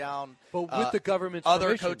took down with the government's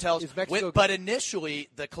other permission, cartels. But initially,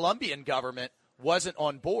 the Colombian government wasn't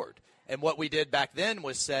on board. And what we did back then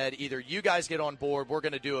was said, either you guys get on board, we're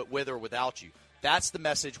going to do it with or without you. That's the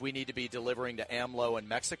message we need to be delivering to AMLO in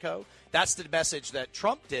Mexico. That's the message that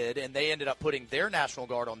Trump did, and they ended up putting their National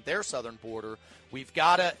Guard on their southern border. We've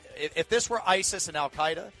got to – if this were ISIS and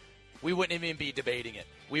Al-Qaeda, we wouldn't even be debating it.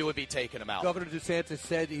 We would be taking them out. Governor DeSantis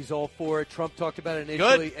said he's all for it. Trump talked about it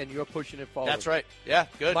initially, good. And you're pushing it forward. That's right. Yeah,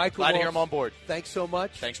 good. Michael Glad to Waltz, hear him on board. Thanks so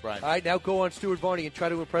much. Thanks, Brian. All right, now go on Stuart Varney and try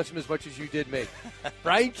to impress him as much as you did me.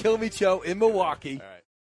 Brian Kilmeade Show in Milwaukee. All right.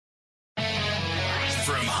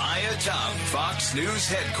 From high atop Fox News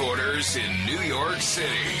headquarters in New York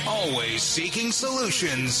City, always seeking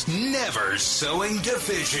solutions, never sowing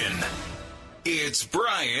division. It's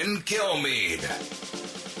Brian Kilmeade.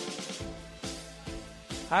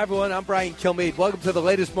 Hi, everyone. I'm Brian Kilmeade. Welcome to the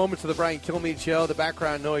latest moments of the Brian Kilmeade Show. The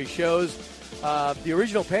background noise shows the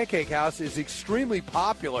original Pancake House is extremely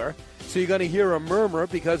popular, so you're going to hear a murmur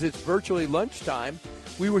because it's virtually lunchtime.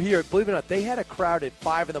 We were here. Believe it or not, they had a crowd at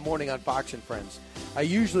 5 in the morning on Fox and Friends. I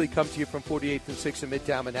usually come to you from 48th and 6th in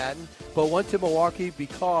Midtown Manhattan, but went to Milwaukee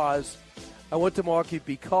because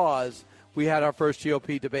we had our first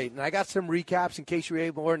GOP debate. And I got some recaps in case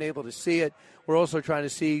you weren't able to see it. We're also trying to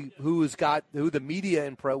see who the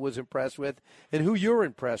media was impressed with and who you're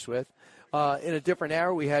impressed with. In a different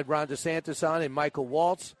hour, we had Ron DeSantis on and Michael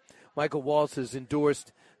Waltz. Michael Waltz has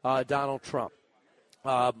endorsed Donald Trump.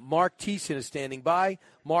 Mark Thiessen is standing by.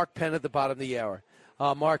 Mark Penn at the bottom of the hour.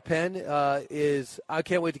 Mark Penn I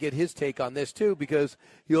can't wait to get his take on this, too, because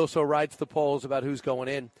he also writes the polls about who's going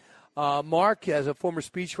in. Mark, as a former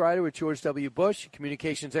speechwriter with George W. Bush,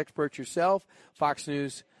 communications expert yourself, Fox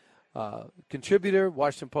News contributor,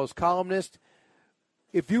 Washington Post columnist.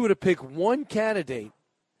 If you were to pick one candidate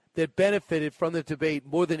that benefited from the debate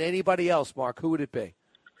more than anybody else, Mark, who would it be?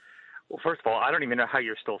 Well, first of all, I don't even know how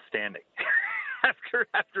you're still standing.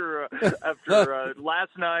 after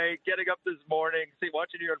last night, getting up this morning,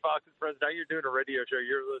 watching you on Fox and Friends. Now you're doing a radio show.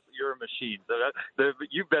 You're a machine. So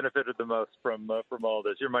you benefited the most from all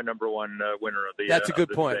this. You're my number one winner of the. That's a good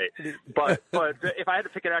point. Debate. But if I had to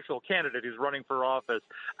pick an actual candidate who's running for office,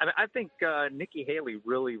 I think Nikki Haley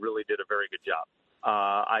really did a very good job.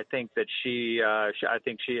 I think that she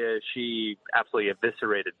absolutely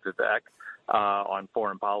eviscerated Vivek on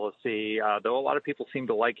foreign policy. Though a lot of people seem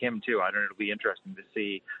to like him too. I don't know. It'll be interesting to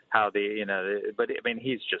see how but I mean,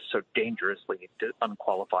 he's just so dangerously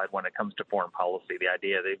unqualified when it comes to foreign policy. The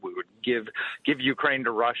idea that we would give Ukraine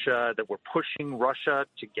to Russia, that we're pushing Russia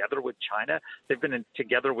together with China. They've been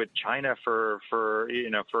together with China for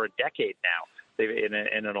a decade now. In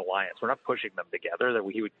an alliance. We're not pushing them together. That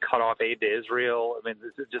he would cut off aid to Israel. I mean,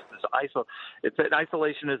 it's an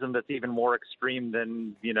isolationism that's even more extreme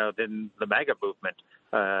than the MAGA movement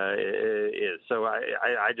is. So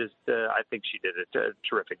I think she did a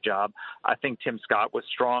terrific job. I think Tim Scott was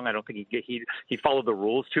strong. I don't think he followed the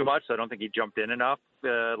rules too much. So I don't think he jumped in enough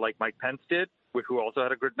like Mike Pence did, who also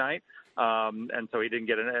had a good night, and so he didn't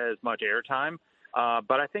get as much airtime.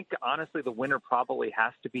 But I think, honestly, the winner probably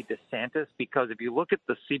has to be DeSantis, because if you look at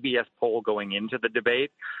the CBS poll going into the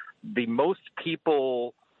debate, the most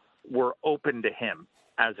people were open to him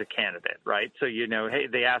as a candidate, right? So, hey,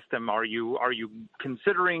 they asked him, are you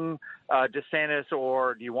considering DeSantis,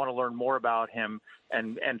 or do you want to learn more about him?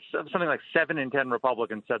 And something like 7 in 10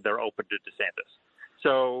 Republicans said they're open to DeSantis.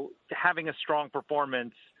 So having a strong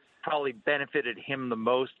performance probably benefited him the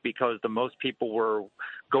most, because the most people were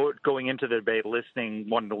going into the debate listening,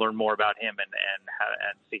 wanting to learn more about him and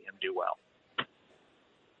see him do well.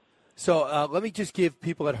 So let me just give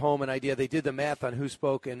people at home an idea. They did the math on who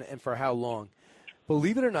spoke and for how long.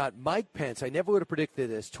 Believe it or not, Mike Pence, I never would have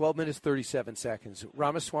predicted this, 12 minutes, 37 seconds.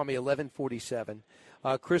 Ramaswamy, 11:47.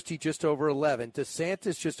 Christie, just over 11.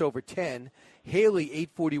 DeSantis, just over 10. Haley,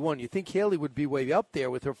 8:41. You think Haley would be way up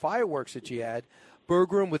there with her fireworks that she had.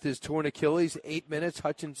 Bergrum with his torn Achilles, 8 minutes.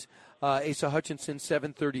 Asa Hutchinson,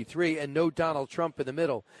 7:33, and no Donald Trump in the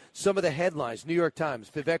middle. Some of the headlines: New York Times,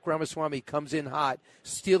 Vivek Ramaswamy comes in hot,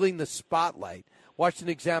 stealing the spotlight. Washington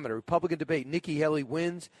Examiner, Republican debate, Nikki Haley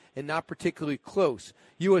wins and not particularly close.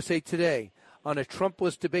 USA Today, on a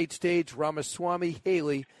Trumpless debate stage, Ramaswamy,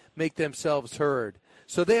 Haley make themselves heard.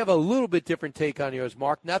 So they have a little bit different take on yours,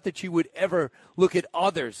 Mark. Not that you would ever look at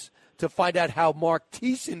others to find out how Mark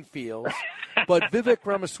Thiessen feels, but Vivek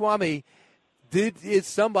Ramaswamy is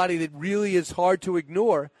somebody that really is hard to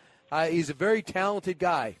ignore. He's a very talented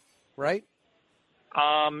guy, right?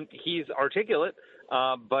 He's articulate,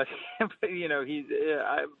 but he's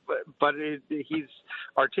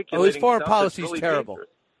articulating. Oh, his foreign policy is really terrible. Dangerous.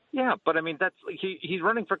 Yeah, but I mean he's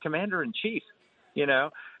running for commander in chief,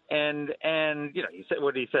 And he said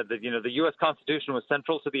what he said, that the U.S. Constitution was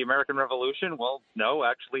central to the American Revolution. Well, no,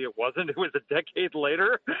 actually it wasn't. It was a decade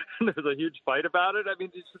later, and there was a huge fight about it. I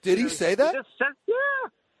mean, did he say that?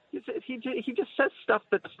 He just says stuff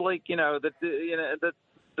that's like that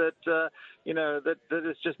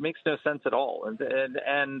it just makes no sense at all. And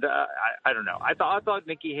I don't know. I thought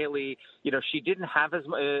Nikki Haley, she didn't have as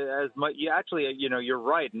much. Actually, you're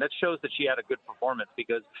right, and that shows that she had a good performance,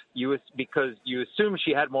 because you assume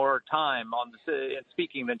she had more time in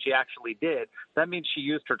speaking than she actually did. That means she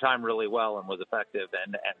used her time really well and was effective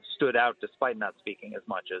and stood out despite not speaking as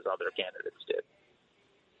much as other candidates did.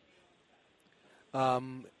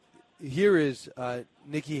 Here is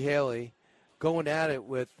Nikki Haley going at it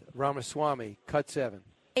with Ramaswamy, cut 7.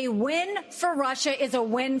 A win for Russia is a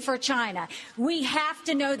win for China. We have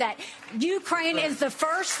to know that. Ukraine is the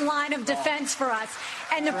first line of defense for us.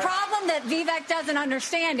 And the problem that Vivek doesn't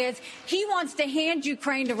understand is he wants to hand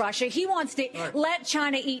Ukraine to Russia. He wants to let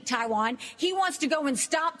China eat Taiwan. He wants to go and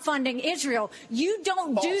stop funding Israel. You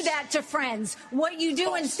don't do that to friends. What you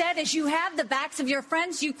do instead is you have the backs of your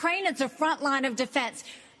friends. Ukraine is the front line of defense.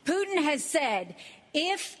 Putin has said,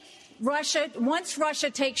 once Russia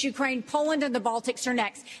takes Ukraine, Poland and the Baltics are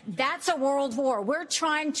next. That's a world war. We're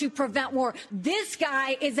trying to prevent war. This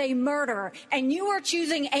guy is a murderer, and you are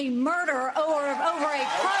choosing a murderer over a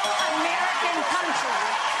pro-American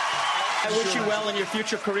country. I wish you well in your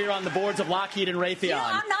future career on the boards of Lockheed and Raytheon.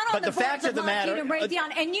 I'm not on the fact of the matter, and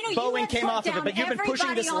Boeing came off of it, but you've been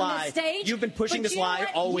pushing this lie. You've been pushing this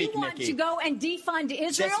lie all week, Nikki. You want to go and defund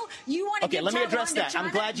Israel? You want to okay, let me address that.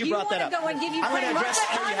 I'm glad you brought that up. I'm going to address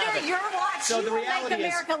under your watch. So the reality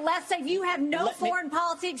is, America less safe. You have no foreign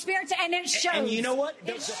policy experience, and it shows. And you know what?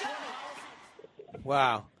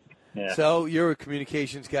 Wow. Yeah. So you're a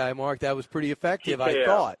communications guy, Mark. That was pretty effective, TKO. I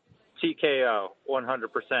thought. TKO, 100%.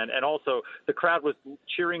 And also, the crowd was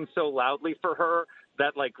cheering so loudly for her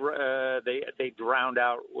that they drowned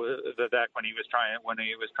out Vivek when he was trying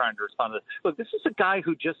to respond to this. Look, this is a guy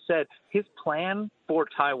who just said his plan for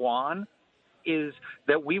Taiwan is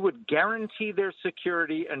that we would guarantee their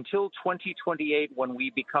security until 2028 when we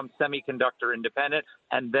become semiconductor independent,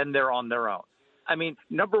 and then they're on their own. I mean,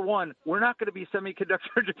 number one, we're not going to be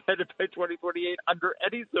semiconductor dependent by 2028 under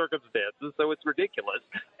any circumstances, so it's ridiculous.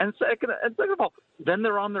 And second of all, then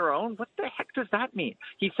they're on their own. What the heck does that mean?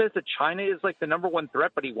 He says that China is like the number one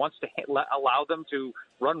threat, but he wants to allow them to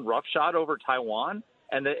run roughshod over Taiwan,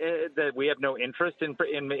 and that we have no interest in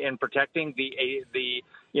protecting the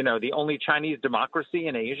only Chinese democracy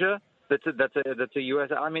in Asia. That's a U.S.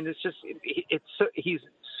 I mean, it's just he's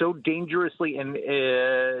so dangerously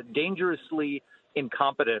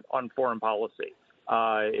incompetent on foreign policy.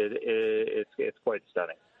 It's quite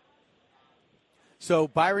stunning. So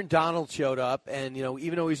Byron Donald showed up, and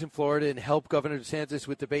even though he's in Florida and helped Governor DeSantis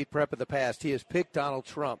with debate prep in the past, he has picked Donald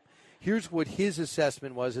Trump. Here's what his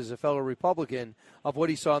assessment was as a fellow Republican of what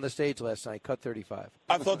he saw on the stage last night. Cut 35.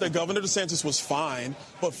 I thought that Governor DeSantis was fine,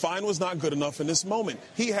 but fine was not good enough in this moment.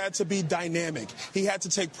 He had to be dynamic. He had to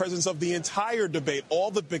take presence of the entire debate, all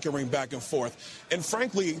the bickering back and forth. And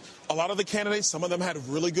frankly, a lot of the candidates, some of them had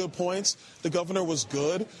really good points. The governor was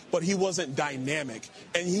good, but he wasn't dynamic.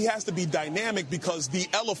 And he has to be dynamic because the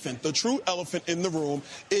elephant, the true elephant in the room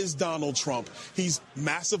is Donald Trump. He's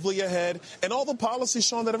massively ahead. And all the policies,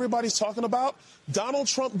 Sean, that everybody's talking about, Donald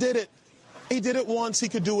Trump did it. He did it once. He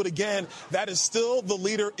could do it again. That is still the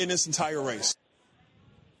leader in this entire race.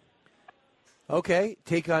 Okay,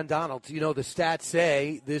 take on Donald. The stats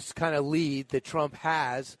say this kind of lead that Trump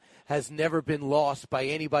has never been lost by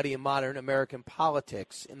anybody in modern American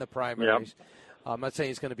politics in the primaries. Yep. I'm not saying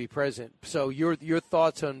he's going to be president. So your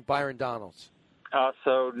thoughts on Byron Donalds?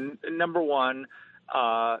 Number one,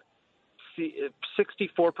 64%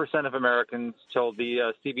 of Americans told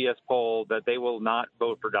the CBS poll that they will not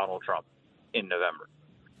vote for Donald Trump in November.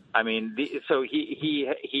 I mean, so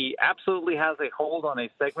he absolutely has a hold on a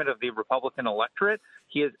segment of the Republican electorate.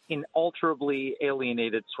 He has inalterably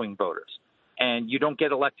alienated swing voters, and you don't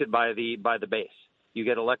get elected by the base. You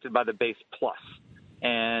get elected by the base plus.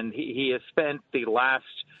 And he has spent the last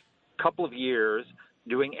couple of years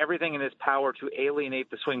doing everything in his power to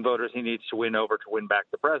alienate the swing voters he needs to win over to win back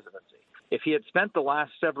the presidency. If he had spent the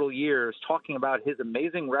last several years talking about his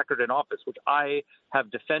amazing record in office, which I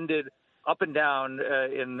have defended up and down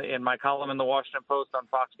in my column in the Washington Post, on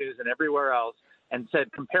Fox News, and everywhere else, and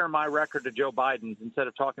said, compare my record to Joe Biden's instead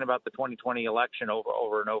of talking about the 2020 election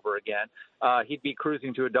over and over again, he'd be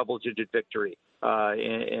cruising to a double-digit victory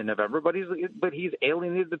in November. But he's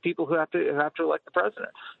alienated the people who have to elect the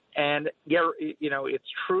president. And it's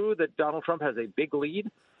true that Donald Trump has a big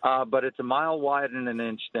lead, but it's a mile wide and an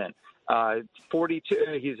inch thin.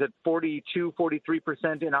 42. He's at 42,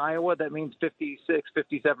 43% in Iowa. That means 56,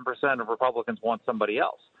 57% of Republicans want somebody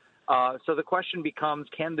else. So the question becomes,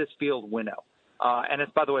 can this field winnow? And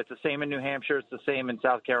it's, by the way, it's the same in New Hampshire. It's the same in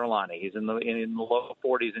South Carolina. He's in the low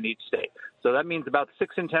 40s in each state. So that means about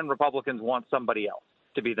 6 in 10 Republicans want somebody else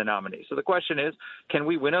to be the nominee. So the question is, can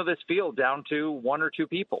we winnow this field down to 1 or 2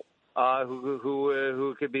 people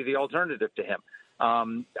who could be the alternative to him?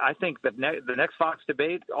 I think that the next Fox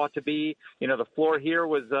debate ought to be, the floor here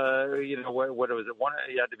was, what was it?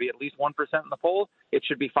 You had to be at least 1% in the polls. It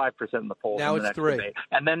should be 5% in the polls. Now in the it's next 3. Debate.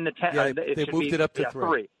 And then they moved it up to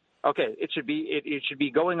 3. Okay, it should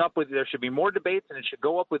be going up with. There should be more debates, and it should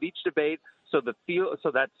go up with each debate, so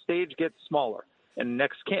that stage gets smaller. And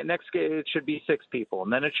next it should be 6 people,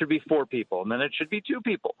 and then it should be 4 people, and then it should be 2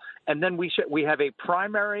 people, and then we have a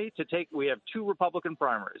primary to take. We have 2 Republican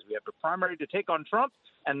primaries. We have the primary to take on Trump,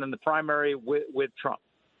 and then the primary with Trump.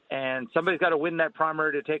 And somebody's got to win that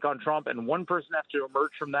primary to take on Trump, and one person has to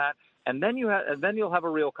emerge from that. And then you'll have a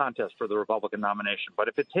real contest for the Republican nomination. But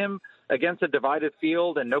if it's him against a divided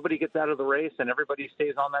field and nobody gets out of the race and everybody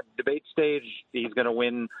stays on that debate stage, he's going to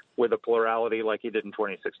win with a plurality like he did in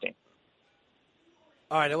 2016.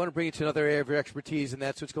 All right, I want to bring you to another area of your expertise, and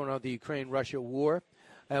that's what's going on with the Ukraine-Russia war.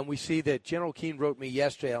 And we see that General Keane wrote me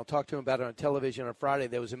yesterday. I'll talk to him about it on television on Friday.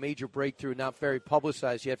 There was a major breakthrough, not very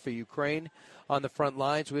publicized yet, for Ukraine on the front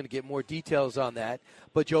lines. We're going to get more details on that.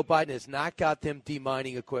 But Joe Biden has not got them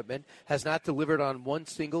demining equipment, has not delivered on one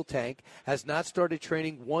single tank, has not started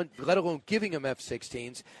training one, let alone giving them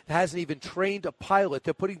F-16s, hasn't even trained a pilot.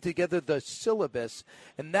 They're putting together the syllabus,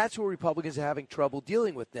 and that's what Republicans are having trouble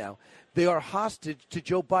dealing with now. They are hostage to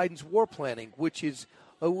Joe Biden's war planning, which is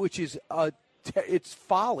it's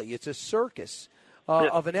folly. It's a circus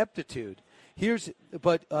of ineptitude.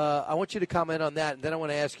 But I want you to comment on that, and then I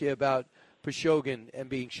want to ask you about Khashoggi and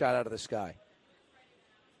being shot out of the sky.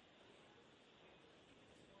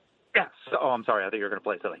 Yes. Oh, I'm sorry. I think you're going to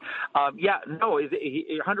play something.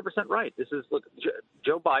 You're 100% right.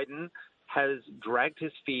 Joe Biden has dragged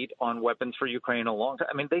his feet on weapons for Ukraine a long time.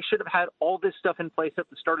 I mean, they should have had all this stuff in place at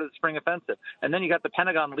the start of the spring offensive. And then you got the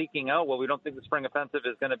Pentagon leaking out, well, we don't think the spring offensive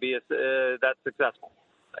is going to be that successful.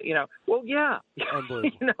 Well, yeah.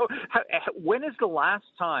 When is the last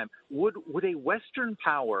time would a Western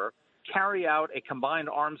power carry out a combined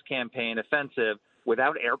arms campaign offensive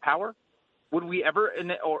without air power? Would we ever,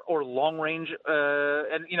 or long range?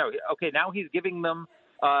 Now he's giving them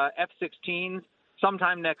F-16s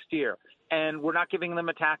sometime next year, and we're not giving them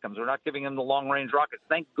ATACMS. We're not giving them the long range rockets.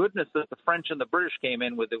 Thank goodness that the French and the British came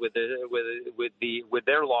in with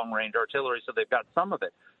their long range artillery, so they've got some of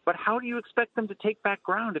it. But how do you expect them to take back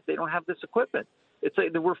ground if they don't have this equipment? It's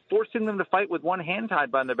like we're forcing them to fight with one hand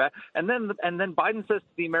tied behind their back, and then Biden says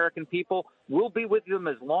to the American people, "We'll be with them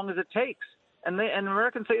as long as it takes." And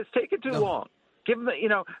Americans say it's taken too long. Give them,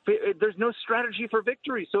 there's no strategy for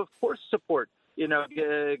victory. So of course support,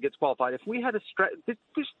 gets qualified. If we had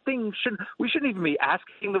this thing we shouldn't even be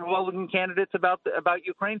asking the Republican candidates about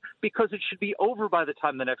Ukraine, because it should be over by the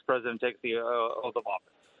time the next president takes the oath of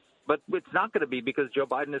office. But it's not going to be because Joe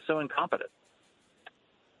Biden is so incompetent.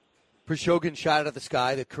 Prigozhin shot out of the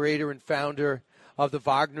sky, the creator and founder of the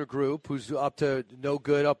Wagner Group, who's up to no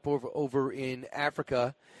good up over in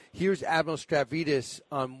Africa. Here's Admiral Stavridis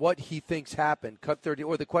on what he thinks happened. Cut 30,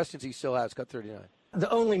 or the questions he still has. Cut 39.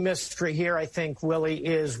 The only mystery here, I think, Willie,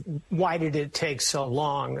 is why did it take so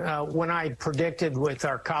long? When I predicted with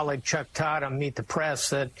our colleague Chuck Todd on Meet the Press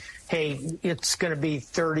that, hey, it's going to be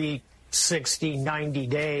 30, 60, 90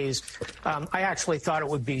 days, I actually thought it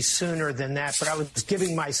would be sooner than that, but I was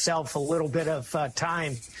giving myself a little bit of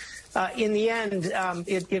time. In the end,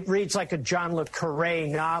 it reads like a John le Carré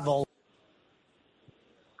novel.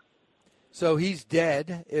 So he's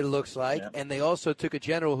dead, it looks like, and they also took a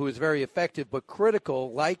general who was very effective but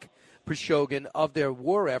critical, like Prigozhin, of their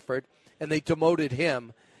war effort, and they demoted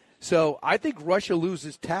him. So I think Russia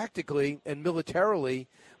loses tactically and militarily,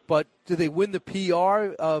 but do they win the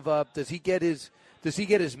PR of does he get his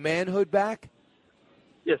manhood back?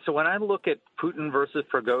 Yeah, so when I look at Putin versus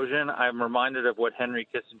Prigozhin, I'm reminded of what Henry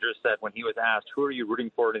Kissinger said when he was asked, who are you rooting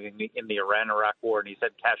for in the Iran-Iraq war? And he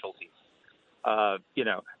said casualties.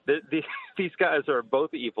 These guys are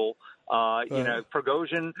both evil.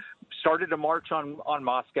 Prigozhin started a march on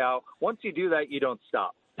Moscow. Once you do that, you don't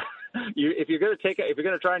stop. If you're going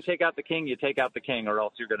to try and take out the king, you take out the king, or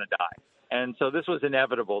else you're going to die. And so this was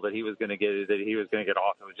inevitable that he was going to get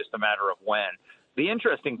off. It was just a matter of when. The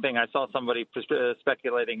interesting thing, I saw somebody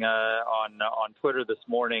speculating on Twitter this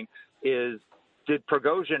morning, is did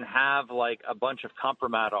Prigozhin have like a bunch of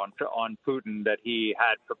compromat on Putin that he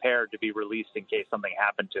had prepared to be released in case something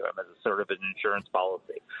happened to him as a sort of an insurance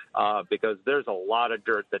policy? Because there's a lot of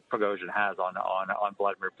dirt that Prigozhin has on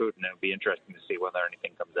Vladimir Putin, and it would be interesting to see whether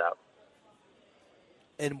anything comes out.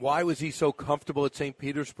 And why was he so comfortable at St.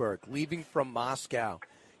 Petersburg, leaving from Moscow,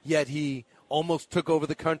 yet he almost took over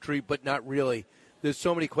the country, but not really? There's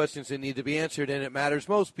so many questions that need to be answered, and it matters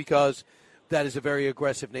most because that is a very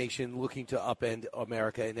aggressive nation looking to upend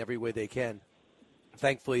America in every way they can.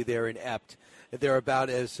 Thankfully, they're inept. They're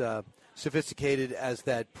about as sophisticated as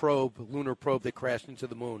that lunar probe that crashed into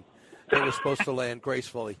the moon. They were supposed to land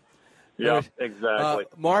gracefully. Yeah, exactly.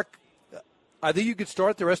 Mark, I think you could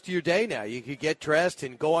start the rest of your day now. You could get dressed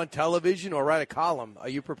and go on television or write a column. Are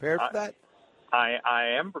you prepared for that? I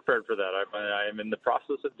am prepared for that. I am in the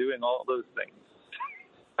process of doing all those things.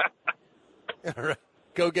 All right.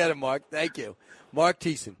 Go get him, Mark. Thank you. Mark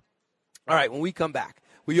Thiessen. All right, when we come back,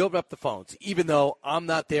 we open up the phones, even though I'm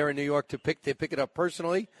not there in New York to pick it up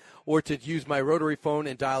personally or to use my rotary phone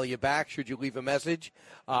and dial you back should you leave a message.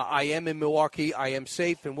 I am in Milwaukee. I am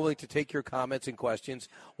safe and willing to take your comments and questions.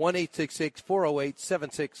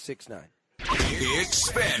 1-866-408-7669.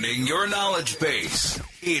 Expanding your knowledge base.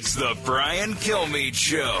 It's the Brian Kilmeade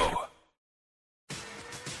Show.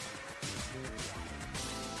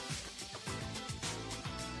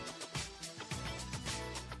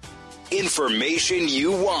 Information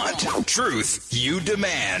you want. Truth you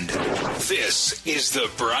demand. This is the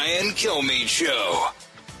Brian Kilmeade Show.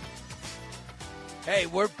 Hey,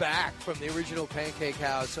 we're back from the original Pancake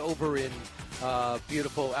House over in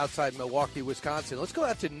beautiful outside Milwaukee, Wisconsin. Let's go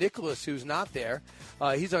out to Nicholas, who's not there.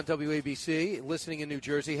 He's on WABC, listening in New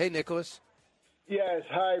Jersey. Hey, Nicholas. Yes,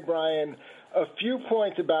 hi, Brian. A few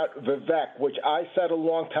points about Vivek, which I said a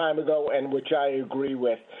long time ago and which I agree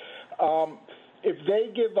with. If they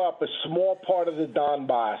give up a small part of the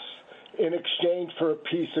Donbass in exchange for a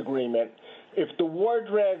peace agreement, if the war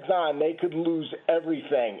drags on, they could lose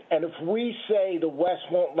everything. And if we say the West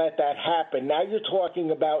won't let that happen, now you're talking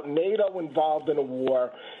about NATO involved in a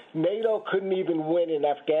war. NATO couldn't even win in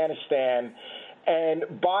Afghanistan. and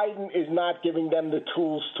Biden is not giving them the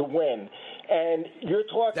tools to win. And you're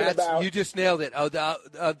talking about... You just nailed it.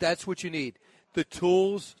 That's what you need, the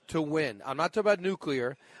tools to win. I'm not talking about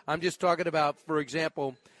nuclear. I'm just talking about, for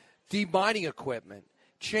example, demining equipment,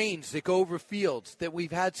 chains that go over fields that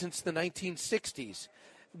we've had since the 1960s.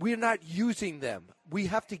 We're not using them. We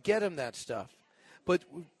have to get them that stuff.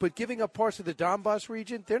 But giving up parts of the Donbass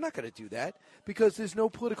region, they're not going to do that because there's no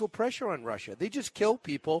political pressure on Russia. They just kill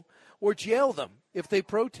people or jail them if they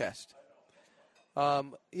protest.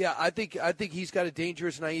 I think he's got a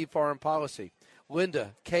dangerous, naive foreign policy.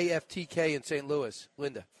 Linda, KFTK in St. Louis.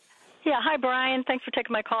 Linda. Yeah, hi, Brian. Thanks for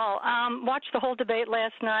taking my call. Watched the whole debate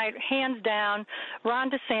last night. Hands down, Ron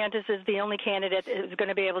DeSantis is the only candidate who's going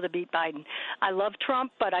to be able to beat Biden. I love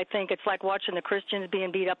Trump, but I think it's like watching the Christians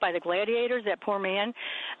being beat up by the gladiators, that poor man.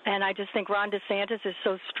 And I just think Ron DeSantis is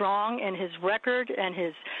so strong in his record and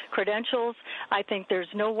his credentials. I think there's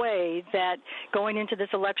no way that going into this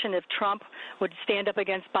election, if Trump would stand up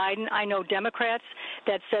against Biden, I know Democrats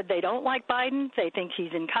that said they don't like Biden. They think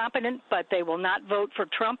he's incompetent, but they will not vote for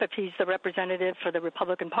Trump if he's the representative for the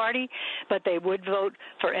Republican Party, but they would vote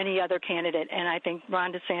for any other candidate. And I think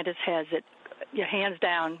Ron DeSantis has it, hands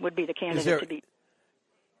down, would be the candidate to beat.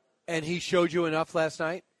 And he showed you enough last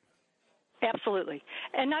night? Absolutely.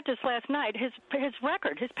 And not just last night, his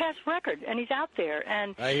record, his past record, and he's out there.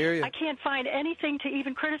 And I hear you. I can't find anything to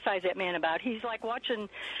even criticize that man about. He's like watching,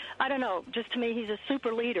 I don't know, just to me, he's a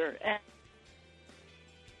super leader. And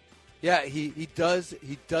yeah, he does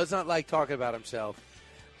not like talking about himself.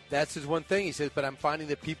 That's his one thing. He says, but I'm finding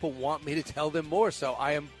that people want me to tell them more, so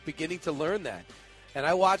I am beginning to learn that. And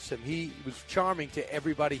I watched him. He was charming to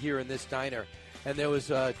everybody here in this diner, and there was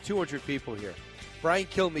 200 people here. Brian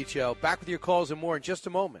Kilmeade Show. Back with your calls and more in just a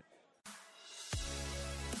moment.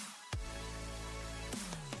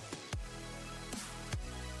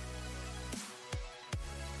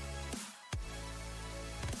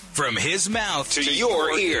 From his mouth to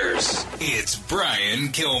your ears, it's Brian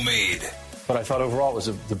Kilmeade. But I thought overall it was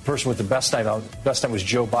the person with the best night was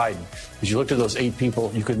Joe Biden. As you looked at those 8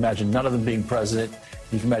 people, you could imagine none of them being president.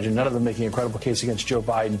 You can imagine none of them making a credible case against Joe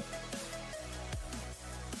Biden.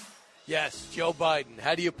 Yes, Joe Biden.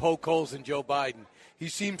 How do you poke holes in Joe Biden? He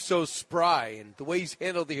seems so spry, and the way he's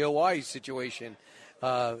handled the Hawaii situation,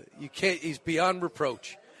 he's beyond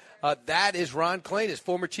reproach. That is Ron Klain, his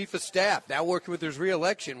former chief of staff, now working with his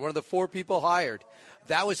reelection, one of the 4 people hired.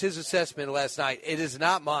 That was his assessment last night. It is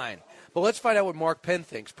not mine. But let's find out what Mark Penn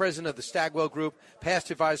thinks, president of the Stagwell Group,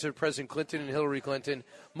 past advisor to President Clinton and Hillary Clinton.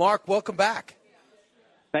 Mark, welcome back.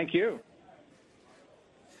 Thank you.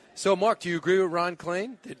 So, Mark, do you agree with Ron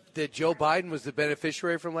Klain that Joe Biden was the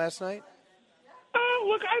beneficiary from last night?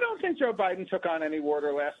 Look, I don't think Joe Biden took on any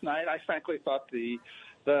water last night. I frankly thought the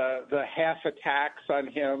half attacks on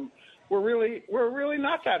him were really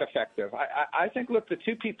not that effective. I think, look, the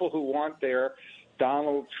 2 people who weren't there,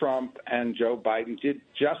 Donald Trump and Joe Biden, did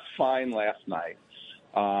just fine last night.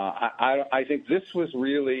 I think this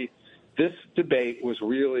debate was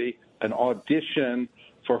really an audition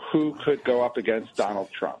for who could go up against Donald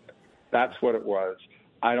Trump. That's what it was.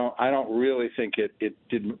 I don't really think it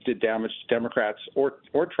did damage to Democrats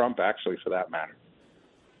or Trump, actually, for that matter.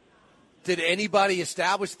 Did anybody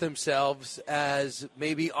establish themselves as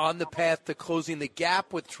maybe on the path to closing the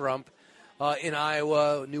gap with Trump in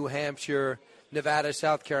Iowa, New Hampshire, Nevada,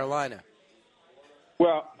 South Carolina?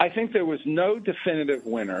 Well, I think there was no definitive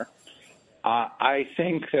winner. I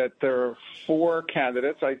think that there are 4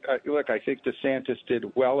 candidates. I think DeSantis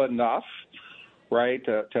did well enough, right?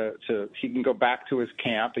 To he can go back to his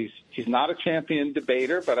camp. He's not a champion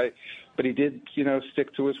debater, but he did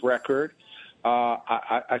stick to his record.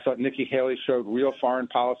 I thought Nikki Haley showed real foreign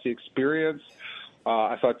policy experience.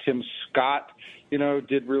 I thought Tim Scott,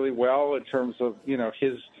 did really well in terms of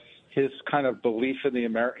his kind of belief in the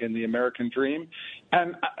American dream,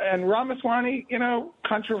 and Ramaswamy,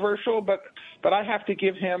 controversial, but I have to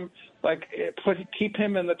give him keep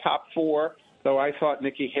him in the top 4. Though I thought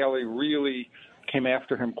Nikki Haley really came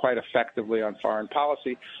after him quite effectively on foreign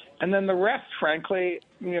policy, and then the rest, frankly,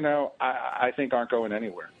 I think aren't going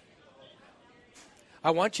anywhere. I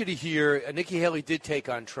want you to hear Nikki Haley did take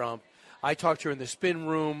on Trump. I talked to her in the spin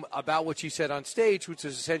room about what she said on stage, which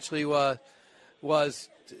is essentially was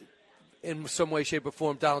in some way, shape, or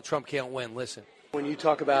form, Donald Trump can't win. Listen. When you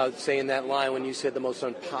talk about saying that line, when you said the most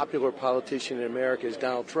unpopular politician in America is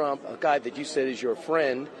Donald Trump, a guy that you said is your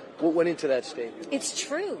friend, What went into that statement? It's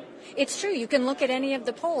true. It's true. You can look at any of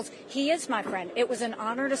the polls. He is my friend. It was an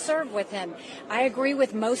honor to serve with him. I agree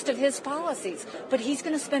with most of his policies, but he's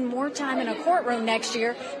going to spend more time in a courtroom next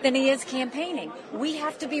year than he is campaigning. We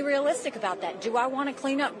have to be realistic about that. Do I want to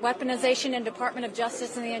clean up weaponization in Department of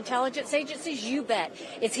Justice and the intelligence agencies? You bet.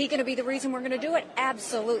 Is he going to be the reason we're going to do it?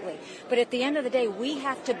 Absolutely. But at the end of the day, we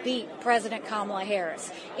have to beat President Kamala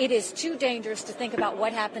Harris. It is too dangerous to think about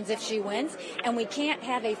what happens if she wins, and we can't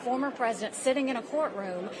have a former president sitting in a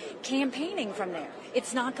courtroom campaigning from there.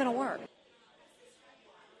 It's not going to work.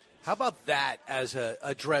 How about that as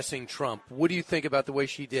addressing Trump? What do you think about the way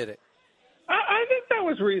she did it? I think that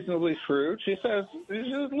was reasonably shrewd. She says,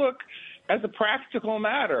 look, as a practical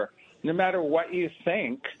matter, no matter what you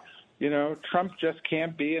think, Trump just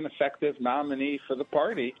can't be an effective nominee for the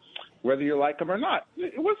party, whether you like him or not.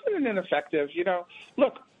 It wasn't an ineffective,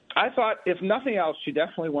 Look, I thought, if nothing else, she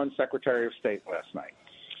definitely won Secretary of State last night.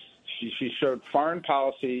 She showed foreign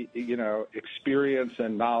policy, experience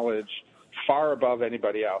and knowledge far above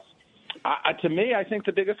anybody else. To me, I think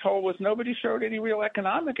the biggest hole was nobody showed any real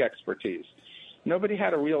economic expertise. Nobody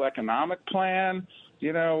had a real economic plan,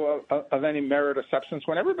 of any merit or substance,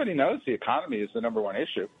 when everybody knows the economy is the number one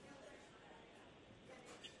issue.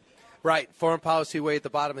 Right. Foreign policy way at the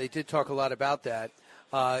bottom. They did talk a lot about that.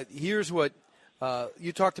 Here's what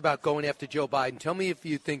you talked about going after Joe Biden. Tell me if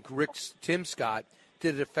you think Tim Scott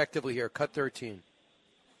did it effectively here. Cut 13.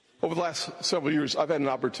 Over the last several years, I've had an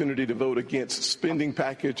opportunity to vote against spending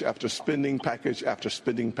package after spending package after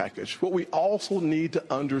spending package. What we also need to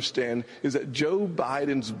understand is that Joe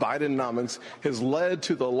Biden's Bidenomics has led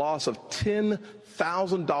to the loss of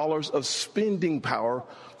 $10,000 of spending power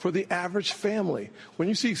for the average family. When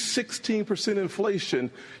you see 16% inflation,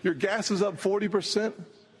 your gas is up 40%,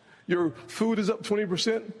 your food is up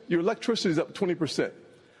 20%, your electricity is up 20%.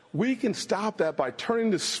 We can stop that by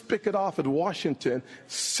turning the spigot off at Washington,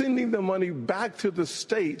 sending the money back to the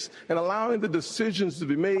states, and allowing the decisions to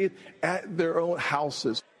be made at their own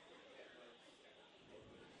houses.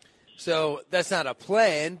 So that's not a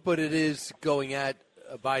plan, but it is going at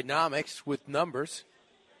Bidenomics with numbers.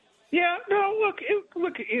 Yeah, no, look,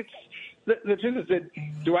 it's the truth is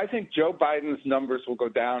that, do I think Joe Biden's numbers will go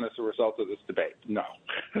down as a result of this debate? No.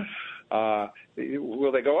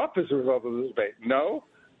 Will they go up as a result of this debate? No.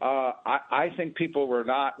 I think people were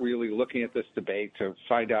not really looking at this debate to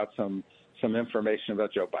find out some information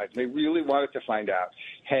about Joe Biden. They really wanted to find out,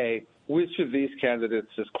 hey, which of these candidates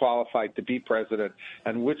is qualified to be president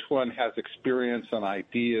and which one has experience and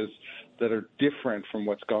ideas that are different from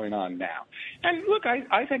what's going on now. And look,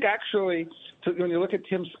 I think actually, when you look at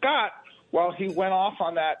Tim Scott, while he went off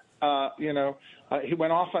on that, he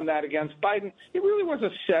went off on that against Biden, it really was a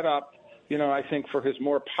setup, I think, for his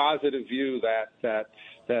more positive view that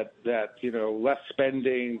less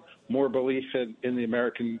spending, more belief in the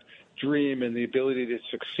American dream and the ability to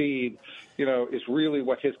succeed, is really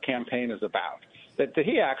what his campaign is about. That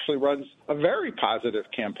he actually runs a very positive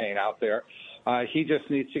campaign out there. He just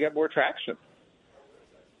needs to get more traction.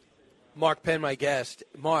 Mark Penn, my guest.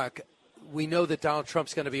 Mark, we know that Donald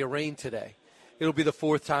Trump's going to be arraigned today. It'll be the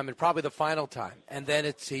fourth time and probably the final time. And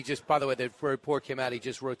then by the way, the report came out, he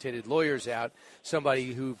just rotated lawyers out,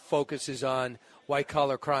 somebody who focuses on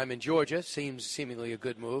white-collar crime in Georgia. Seems seemingly a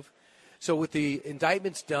good move. So with the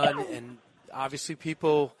indictments done, and obviously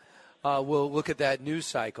people will look at that news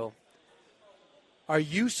cycle, are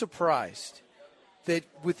you surprised that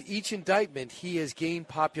with each indictment he has gained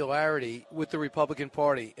popularity with the Republican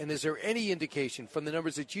Party? And is there any indication from the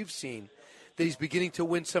numbers that you've seen that he's beginning to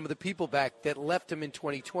win some of the people back that left him in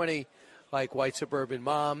 2020, like white suburban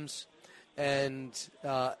moms and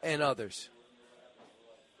others?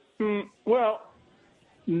 Well,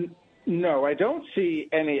 no, I don't see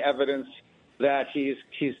any evidence that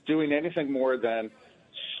he's doing anything more than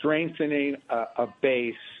strengthening a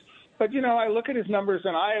base. But, I look at his numbers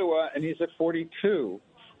in Iowa, and he's at 42,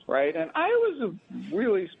 right? And Iowa's a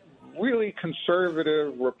really, really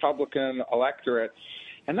conservative Republican electorate.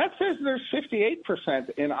 And that says there's 58%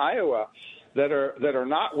 in Iowa that are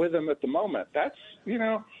not with him at the moment. That's,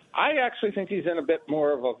 I actually think he's in a bit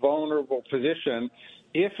more of a vulnerable position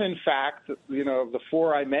if, in fact, the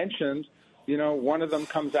four I mentioned, one of them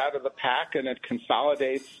comes out of the pack and it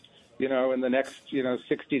consolidates, in the next,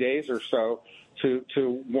 60 days or so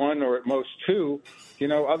to one or at most two.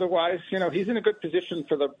 Otherwise, he's in a good position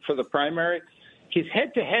for the primary. He's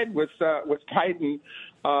head-to-head with Biden.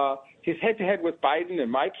 He's head-to-head with Biden in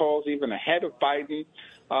my polls, even ahead of Biden.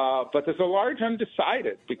 But there's a large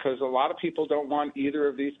undecided because a lot of people don't want either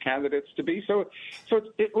of these candidates to be. So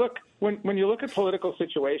look, when you look at political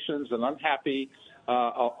situations and unhappy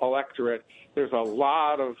electorate, there's a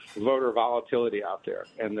lot of voter volatility out there,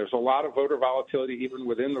 and there's a lot of voter volatility even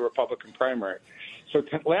within the Republican primary. So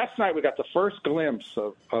last night we got the first glimpse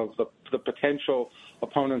of the potential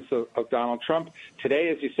opponents of Donald Trump. Today,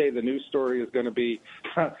 as you say, the news story is going to be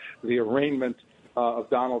the arraignment of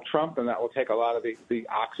Donald Trump, and that will take a lot of the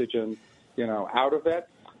oxygen, out of it.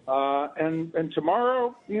 And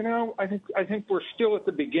tomorrow, I think we're still at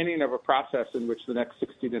the beginning of a process in which the next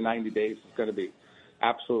 60 to 90 days is going to be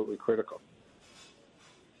absolutely critical.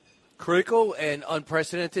 Critical and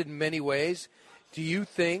unprecedented in many ways. Do you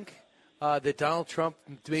think that Donald Trump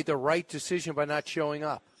made the right decision by not showing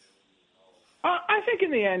up? I think in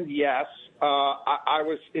the end, yes.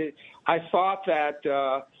 I thought that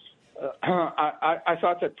I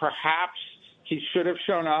thought that perhaps he should have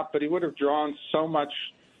shown up, but he would have drawn so much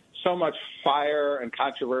fire and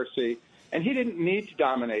controversy, and he didn't need to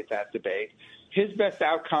dominate that debate. His best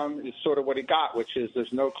outcome is sort of what he got, which is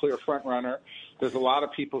there's no clear front runner. There's a lot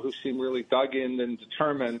of people who seem really dug in and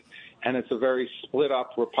determined, and it's a very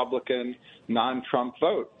split-up Republican, non-Trump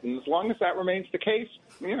vote. And as long as that remains the case,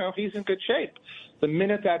 he's in good shape. The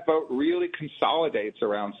minute that vote really consolidates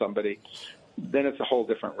around somebody, then it's a whole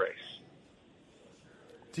different race.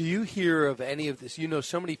 Do you hear of any of this?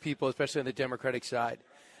 So many people, especially on the Democratic side.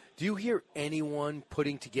 Do you hear anyone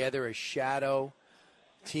putting together a shadow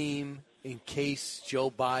team in case Joe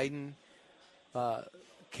Biden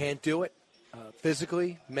can't do it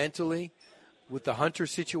physically, mentally, with the Hunter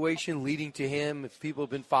situation leading to him? If people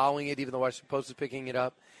have been following it, even though Washington Post is picking it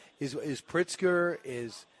up, is Pritzker,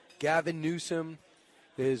 is Gavin Newsom,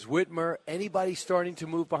 is Whitmer, anybody starting to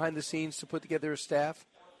move behind the scenes to put together a staff?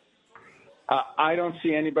 I don't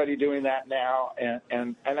see anybody doing that now,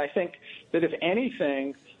 and I think that if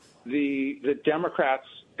anything, the Democrats,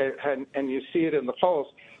 and you see it in the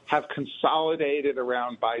polls, have consolidated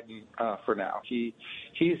around Biden for now.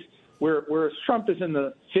 Whereas Trump is in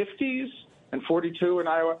the 50s and 42 in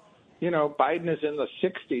Iowa, Biden is in the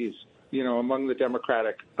 60s, among the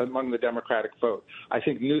Democratic vote. I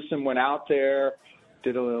think Newsom went out there,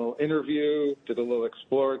 did a little interview, did a little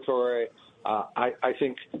exploratory. I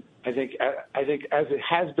think as it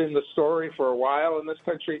has been the story for a while in this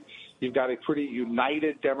country, you've got a pretty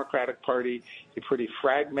united Democratic Party, a pretty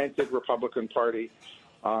fragmented Republican Party,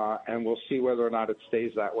 and we'll see whether or not it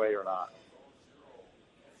stays that way or not.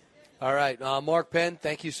 All right. Mark Penn,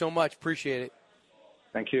 thank you so much. Appreciate it.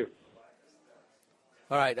 Thank you.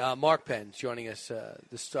 All right. Mark Penn joining us,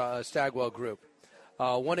 the Stagwell Group.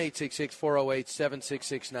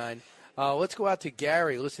 1-866-408-7669. Let's go out to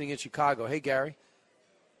Gary, listening in Chicago. Hey, Gary.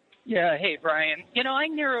 Yeah, hey, Brian. I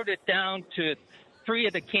narrowed it down to three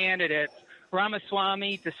of the candidates,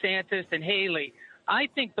 Ramaswamy, DeSantis, and Haley. I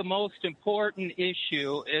think the most important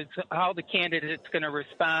issue is how the candidate's going to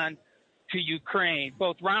respond to Ukraine.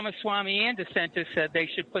 Both Ramaswamy and DeSantis said they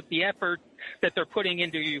should put the effort that they're putting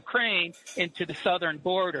into Ukraine into the southern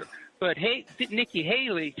border. But Nikki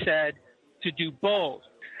Haley said to do both.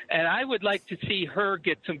 And I would like to see her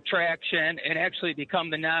get some traction and actually become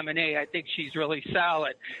the nominee. I think she's really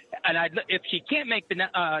solid. And if she can't make the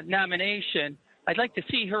nomination, I'd like to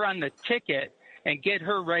see her on the ticket and get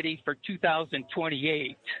her ready for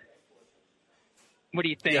 2028. What do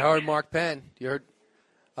you think? You heard Mark Penn. You heard.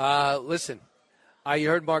 Listen, you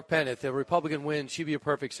heard Mark Penn. If the Republican wins, she'd be a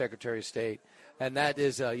perfect Secretary of State. And that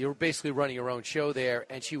is, you're basically running your own show there.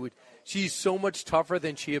 And she's so much tougher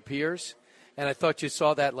than she appears. And I thought you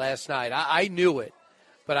saw that last night. I knew it,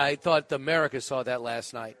 but I thought America saw that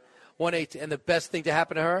last night. 1-8, and the best thing to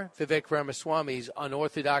happen to her, Vivek Ramaswamy's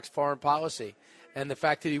unorthodox foreign policy, and the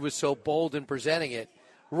fact that he was so bold in presenting it,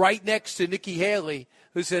 right next to Nikki Haley,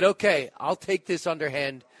 who said, "Okay, I'll take this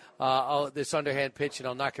underhand pitch, and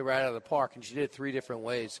I'll knock it right out of the park." And she did it three different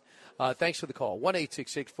ways. Thanks for the call.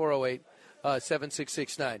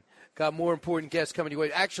 1-866-408-7669. Got more important guests coming your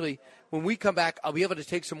way. Actually, when we come back, I'll be able to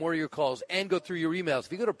take some more of your calls and go through your emails.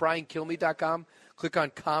 If you go to BrianKilmeade.com, click on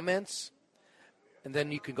comments, and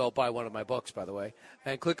then you can go buy one of my books, by the way,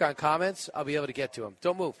 and click on comments, I'll be able to get to them.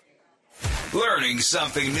 Don't move. Learning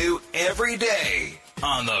something new every day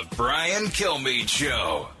on the Brian Kilmeade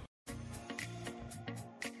Show.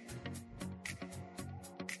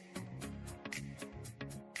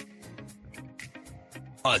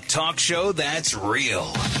 A talk show that's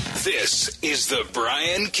real. This is the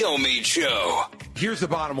Brian Kilmeade Show. Here's the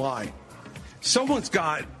bottom line. Someone's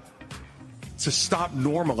got to stop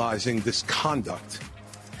normalizing this conduct.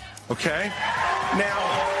 Okay?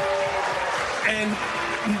 Now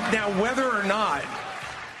whether or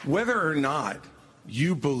not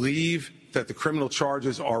you believe that the criminal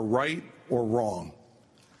charges are right or wrong,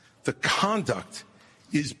 the conduct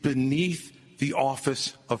is beneath the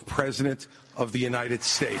office of President of the United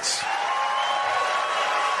States.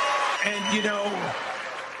 And, you know,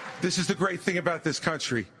 this is the great thing about this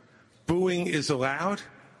country. Booing is allowed,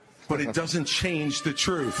 but it doesn't change the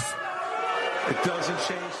truth. It doesn't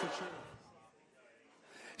change the truth.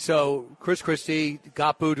 So Chris Christie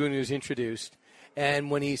got booed when he was introduced,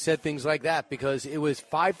 and when he said things like that, because it was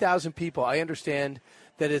 5,000 people. I understand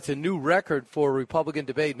that it's a new record for a Republican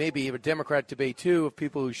debate, maybe a Democrat debate too, of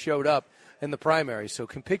people who showed up in the primary. So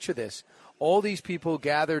can picture this. All these people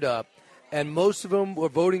gathered up, and most of them were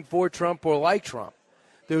voting for Trump or like Trump.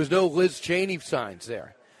 There was no Liz Cheney signs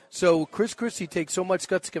there. So Chris Christie takes so much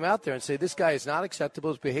guts to come out there and say this guy is not acceptable.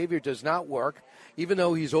 His behavior does not work. Even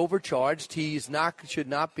though he's overcharged, should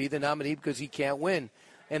not be the nominee because he can't win.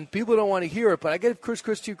 And people don't want to hear it, but I give Chris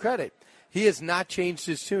Christie credit. He has not changed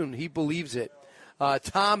his tune. He believes it.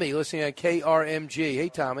 Tommy, listening on KRMG. Hey,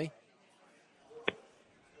 Tommy.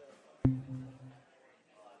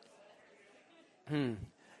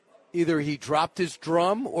 Either he dropped his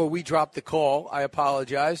drum or we dropped the call. I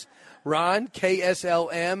apologize. Ron,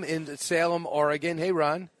 KSLM in Salem, Oregon. Hey,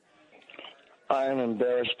 Ron. I am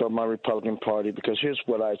embarrassed by my Republican Party because here's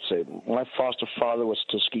what I'd say. My foster father was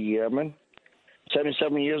Tuskegee Airman.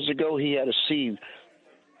 77 years ago, he had to see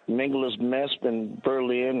Mengeler's mess in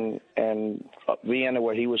Berlin and Vienna,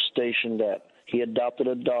 where he was stationed at. He adopted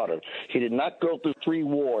a daughter. He did not go through 3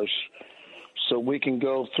 wars, so we can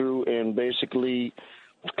go through and basically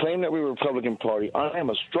claim that we're a Republican Party. I am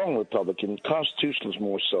a strong Republican, constitutionalist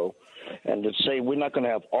more so. And to say we're not going to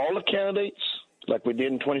have all the candidates like we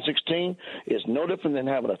did in 2016 is no different than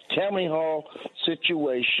having a Tammany Hall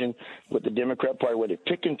situation with the Democrat Party where they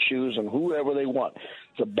pick and choose on whoever they want.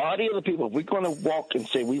 The body of the people, if we're going to walk and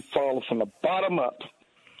say we follow from the bottom up,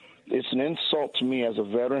 it's an insult to me as a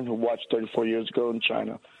veteran who watched 34 years ago in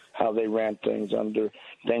China how they ran things under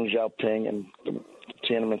Deng Xiaoping and the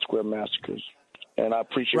Tiananmen Square massacres. And I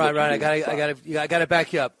appreciate. Ron, I got to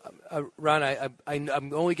back you up. Ron,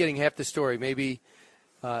 I'm only getting half the story. Maybe.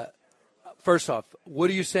 First off, what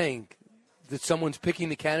are you saying? That someone's picking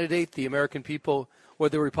the candidate, the American people, or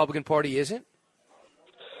the Republican Party isn't?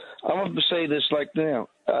 I want to say this like now.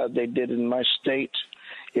 They did in my state.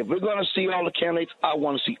 If we're going to see all the candidates, I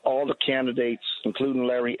want to see all the candidates, including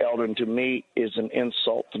Larry Elder. To me, is an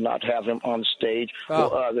insult to not have him on stage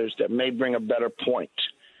or others that may bring a better point.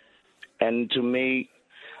 And to me,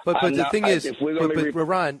 but the thing is,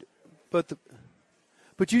 Ron,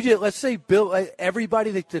 but you did. Let's say Bill,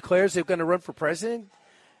 everybody that declares they're going to run for president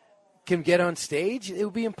can get on stage. It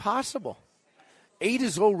would be impossible. 8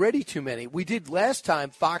 is already too many. We did last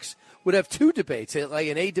time. Fox would have 2 debates, like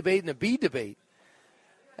an A debate and a B debate,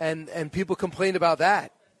 and people complained about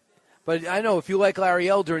that. But I know if you like Larry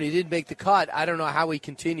Elder and he didn't make the cut, I don't know how he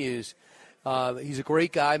continues. He's a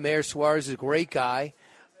great guy. Mayor Suarez is a great guy.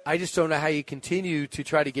 I just don't know how you continue to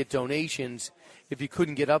try to get donations if you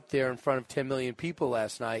couldn't get up there in front of 10 million people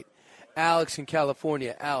last night. Alex in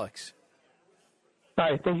California. Alex.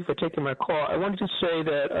 Hi, thank you for taking my call. I wanted to say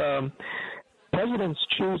that presidents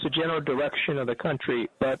choose the general direction of the country,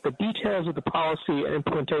 but the details of the policy and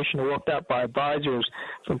implementation are worked out by advisors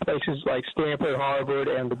from places like Stanford, Harvard,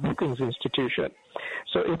 and the Brookings Institution.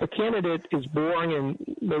 So if a candidate is boring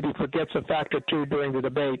and maybe forgets a fact or two during the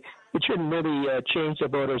debate, it shouldn't really change the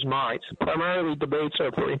voters' minds. Primarily, debates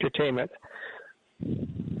are for entertainment.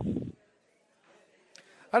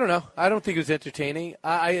 I don't know. I don't think it was entertaining.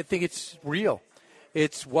 I think it's real.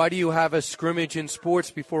 It's why do you have a scrimmage in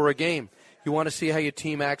sports before a game? You want to see how your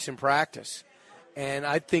team acts in practice. And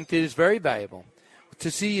I think that is very valuable. To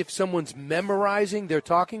see if someone's memorizing their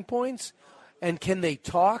talking points and can they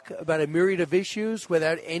talk about a myriad of issues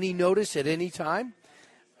without any notice at any time.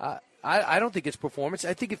 I don't think it's performance.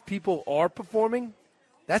 I think if people are performing,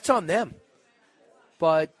 that's on them.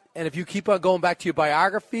 And if you keep on going back to your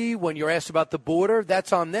biography when you're asked about the border,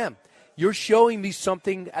 that's on them. You're showing me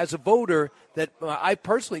something as a voter that I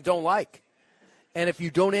personally don't like. And if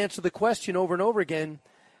you don't answer the question over and over again,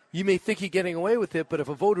 you may think you're getting away with it, but if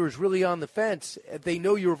a voter is really on the fence, if they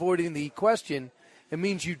know you're avoiding the question, it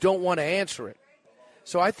means you don't want to answer it.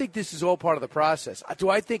 So I think this is all part of the process. Do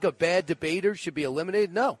I think a bad debater should be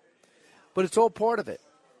eliminated? No. But it's all part of it.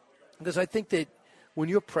 Because I think that when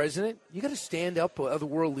you're president, you got to stand up with other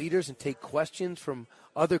world leaders and take questions from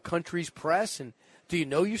other countries' press. And do you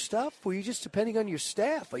know your stuff? Or are you just depending on your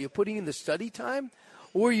staff? Are you putting in the study time?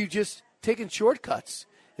 Or are you just taking shortcuts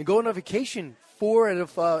and going on vacation 4 out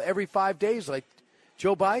of every 5 days like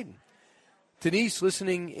Joe Biden? Denise,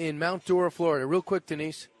 listening in Mount Dora, Florida. Real quick,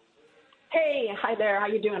 Denise. Hey, hi there. How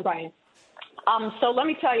you doing, Brian? So let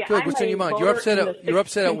me tell you, Good. What's on your mind? You're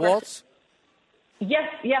upset at Waltz?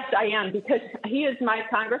 Yes, I am, because he is my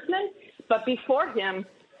congressman. But before him,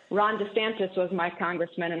 Ron DeSantis was my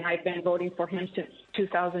congressman, and I've been voting for him since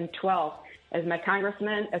 2012 as my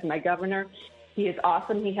congressman, as my governor. He is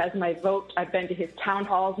awesome. He has my vote. I've been to his town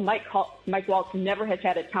halls. Mike Waltz never has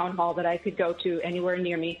had a town hall that I could go to anywhere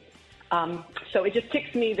near me. So it just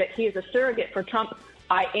ticks me that he is a surrogate for Trump.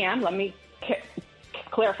 I am. Let me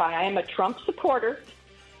clarify. I am a Trump supporter.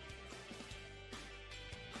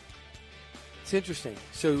 It's interesting.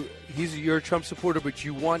 So you're a Trump supporter, but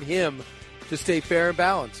you want him to stay fair and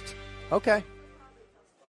balanced. Okay.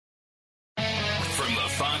 From the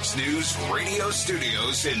Fox News radio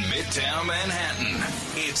studios in Midtown Manhattan,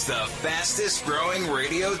 it's the fastest growing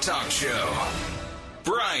radio talk show.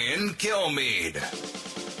 Brian Kilmeade.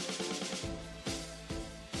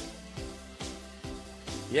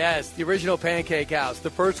 Yes, the original Pancake House. The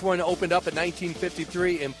first one opened up in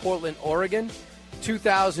 1953 in Portland, Oregon.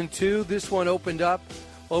 2002, this one opened up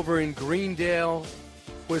over in Greendale,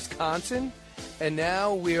 Wisconsin. And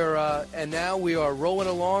now we are rolling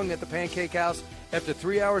along at the Pancake House after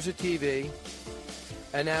 3 hours of TV.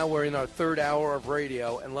 And now we're in our third hour of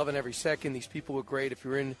radio and loving every second. These people are great. If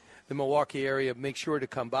you're in the Milwaukee area, make sure to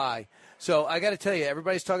come by. So I got to tell you,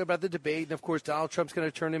 everybody's talking about the debate. And, of course, Donald Trump's going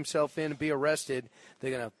to turn himself in and be arrested.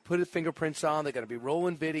 They're going to put his fingerprints on. They're going to be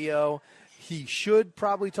rolling video. He should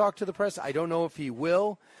probably talk to the press. I don't know if he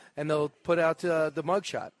will. And they'll put out the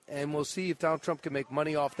mugshot. And we'll see if Donald Trump can make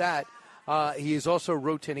money off that. He is also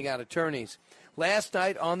rotating out attorneys. Last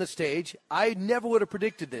night on the stage, I never would have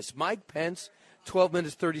predicted this. Mike Pence, 12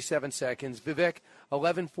 minutes, 37 seconds. Vivek,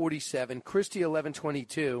 11:47. Christie,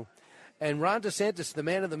 11:22. And Ron DeSantis, the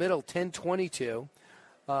man in the middle, 10:22.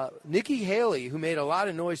 Nikki Haley, who made a lot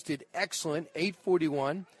of noise, did excellent,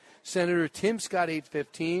 8:41. Senator Tim Scott,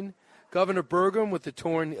 8:15. Governor Burgum with the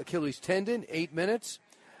torn Achilles tendon, 8 minutes.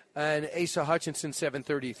 And Asa Hutchinson,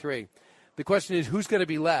 7:33. The question is, who's going to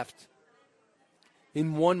be left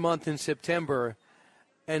in 1 month in September,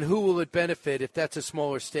 and who will it benefit if that's a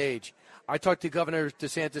smaller stage? I talked to Governor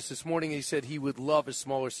DeSantis this morning. He said he would love a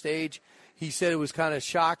smaller stage. He said it was kind of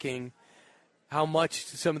shocking how much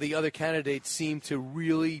some of the other candidates seemed to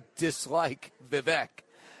really dislike Vivek,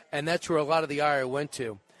 and that's where a lot of the ire went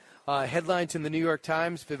to. Headlines in the New York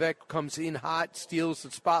Times, Vivek comes in hot, steals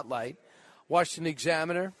the spotlight. Washington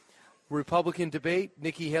Examiner, Republican debate,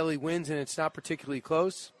 Nikki Haley wins, and it's not particularly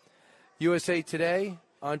close. USA Today,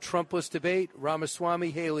 on Trumpless debate,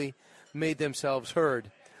 Ramaswamy, Haley made themselves heard.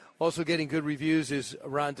 Also getting good reviews is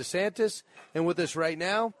Ron DeSantis. And with us right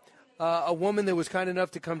now, a woman that was kind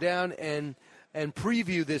enough to come down and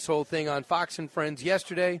preview this whole thing on Fox and Friends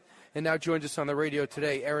yesterday, and now joins us on the radio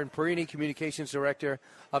today, Erin Perini, Communications Director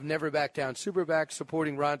of Never Back Down Superback,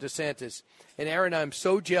 supporting Ron DeSantis. And Erin, I'm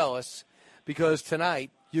so jealous because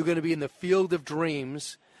tonight you're going to be in the Field of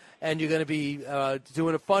Dreams, and you're going to be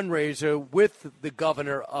doing a fundraiser with the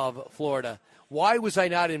governor of Florida. Why was I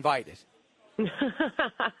not invited?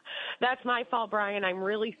 That's my fault, Brian. I'm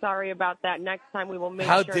really sorry about that. Next time we will make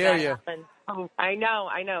How sure dare that you? happens. Oh, I know.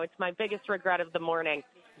 It's my biggest regret of the morning.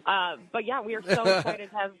 But, yeah, we are so excited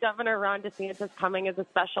to have Governor Ron DeSantis coming as a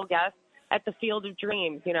special guest at the Field of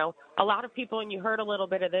Dreams. You know, a lot of people, and you heard a little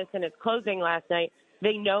bit of this in his closing last night,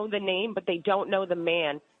 they know the name, but they don't know the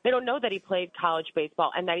man. They don't know that he played college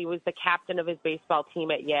baseball and that he was the captain of his baseball team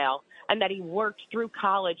at Yale and that he worked through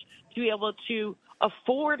college to be able to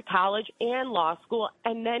afford college and law school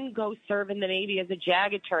and then go serve in the Navy as a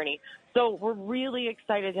JAG attorney. So we're really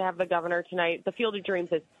excited to have the governor tonight. The Field of Dreams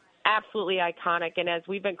is absolutely iconic. And as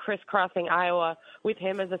we've been crisscrossing Iowa with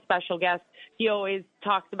him as a special guest, he always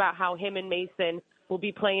talks about how him and Mason will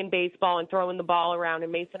be playing baseball and throwing the ball around.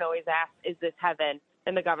 And Mason always asks, is this heaven?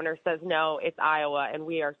 And the governor says, no, it's Iowa. And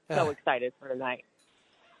we are so excited for tonight.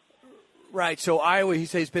 Right. So Iowa, he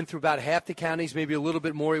says, he's been through about half the counties, maybe a little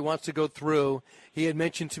bit more he wants to go through. He had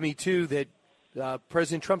mentioned to me, too, that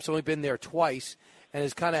President Trump's only been there twice and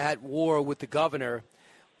has kind of had war with the governor.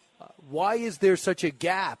 Why is there such a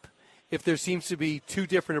gap if there seems to be two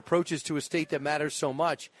different approaches to a state that matters so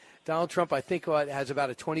much? Donald Trump, I think, has about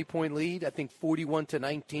a 20-point lead, I think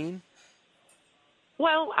 41-19.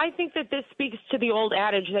 Well, I think that this speaks to the old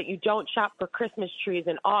adage that you don't shop for Christmas trees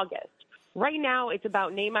in August. Right now, it's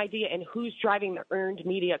about name idea and who's driving the earned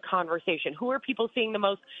media conversation. Who are people seeing the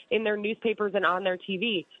most in their newspapers and on their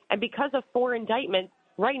TV? And because of 4 indictments,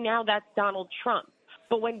 right now that's Donald Trump.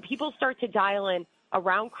 But when people start to dial in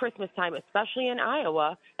around Christmas time, especially in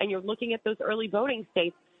Iowa, and you're looking at those early voting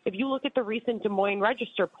states, if you look at the recent Des Moines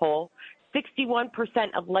Register poll, 61%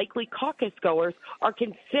 of likely caucus goers are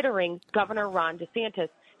considering Governor Ron DeSantis,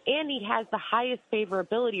 and he has the highest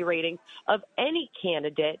favorability rating of any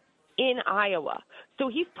candidate in Iowa. So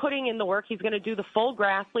he's putting in the work. He's going to do the full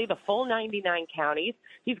Grassley, the full 99 counties.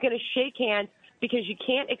 He's going to shake hands because you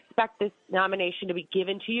can't expect this nomination to be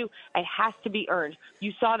given to you. It has to be earned.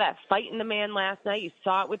 You saw that fight in the man last night. You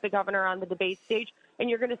saw it with the governor on the debate stage, and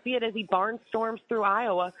you're going to see it as he barnstorms through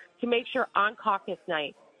Iowa to make sure on caucus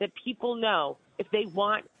night that people know if they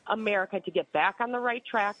want America to get back on the right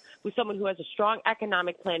track with someone who has a strong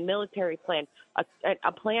economic plan, military plan,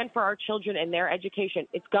 a plan for our children and their education,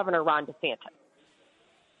 it's Governor Ron DeSantis.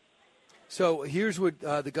 So here's what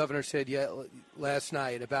the governor said last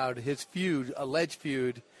night about his alleged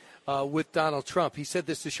feud with Donald Trump. He said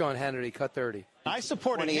this to Sean Hannity, Cut 30. I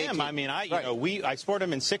supported him. I mean, I supported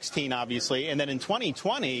him in 2016, obviously, and then in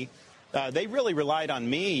 2020, they really relied on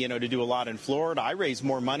me, to do a lot in Florida. I raised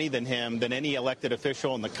more money than him, than any elected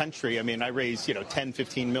official in the country. I mean, I raised, $10,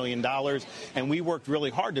 $15 million, and we worked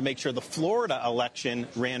really hard to make sure the Florida election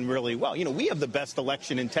ran really well. We have the best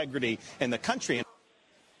election integrity in the country.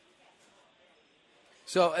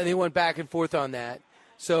 So, and they went back and forth on that.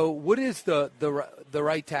 So, what is the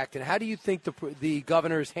right tact, and how do you think the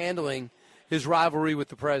governor is handling his rivalry with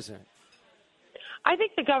the president? I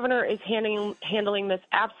think the governor is handling this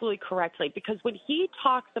absolutely correctly, because when he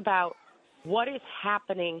talks about what is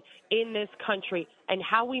happening in this country and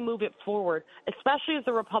how we move it forward, especially as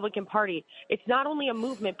the Republican Party, it's not only a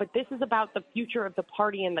movement, but this is about the future of the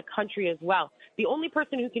party and the country as well. The only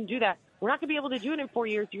person who can do that, we're not going to be able to do it in 4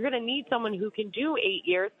 years. You're going to need someone who can do 8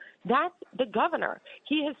 years. That's the governor.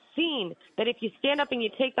 He has seen that if you stand up and you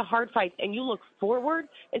take the hard fights and you look forward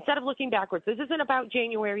instead of looking backwards. This isn't about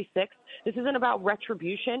January 6th. This isn't about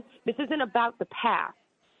retribution. This isn't about the past.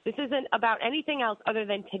 This isn't about anything else other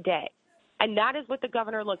than today. And that is what the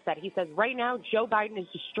governor looks at. He says right now Joe Biden is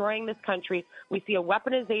destroying this country. We see a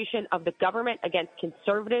weaponization of the government against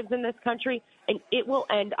conservatives in this country, and it will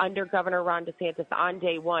end under Governor Ron DeSantis on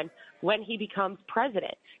day one when he becomes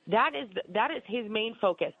president. That is his main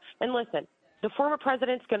focus. And listen, the former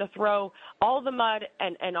president's going to throw all the mud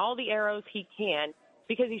and all the arrows he can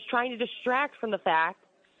because he's trying to distract from the fact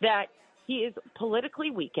that he is politically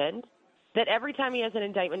weakened, that every time he has an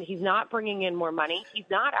indictment, he's not bringing in more money. He's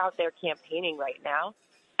not out there campaigning right now.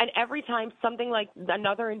 And every time something like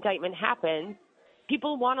another indictment happens,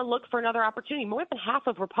 people want to look for another opportunity. More than half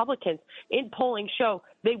of Republicans in polling show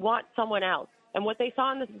they want someone else. And what they saw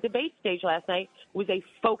on the debate stage last night was a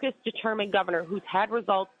focused, determined governor who's had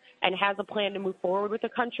results and has a plan to move forward with the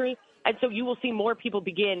country. And so you will see more people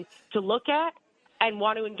begin to look at and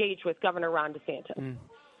want to engage with Governor Ron DeSantis.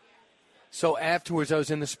 So afterwards, I was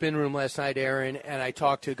in the spin room last night, Aaron, and I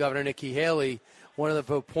talked to Governor Nikki Haley. One of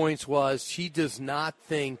the points was she does not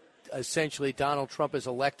think, essentially, Donald Trump is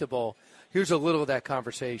electable. Here's a little of that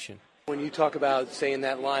conversation. When you talk about saying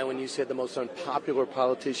that line, when you said the most unpopular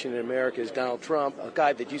politician in America is Donald Trump, a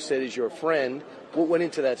guy that you said is your friend, what went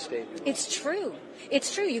into that statement? It's true.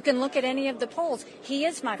 It's true. You can look at any of the polls. He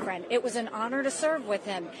is my friend. It was an honor to serve with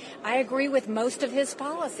him. I agree with most of his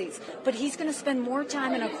policies, but he's going to spend more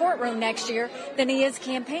time in a courtroom next year than he is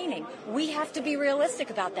campaigning. We have to be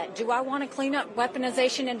realistic about that. Do I want to clean up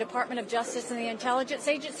weaponization in Department of Justice and the intelligence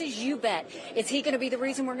agencies? You bet. Is he going to be the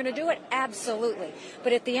reason we're going to do it? Absolutely.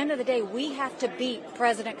 But at the end of the day, we have to beat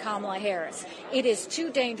President Kamala Harris. It is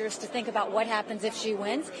too dangerous to think about what happens if she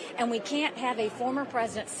wins, and we can't have a former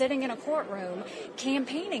president sitting in a courtroom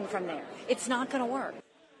campaigning from there. It's not going to work.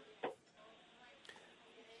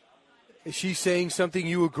 Is she saying something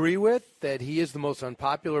you agree with, that he is the most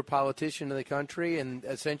unpopular politician in the country? And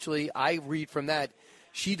essentially, I read from that,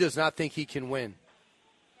 she does not think he can win.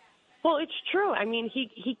 Well, it's true. I mean,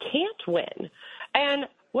 he can't win. And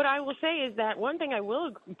what I will say is that one thing I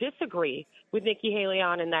will disagree with Nikki Haley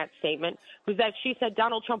on in that statement was that she said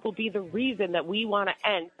Donald Trump will be the reason that we want to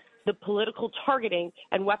end the political targeting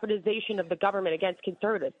and weaponization of the government against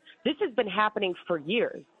conservatives. This has been happening for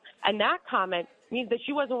years. And that comment means that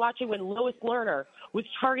she wasn't watching when Lois Lerner was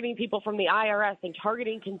targeting people from the IRS and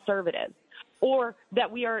targeting conservatives, or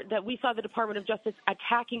that we saw the Department of Justice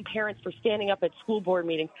attacking parents for standing up at school board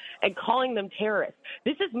meetings and calling them terrorists.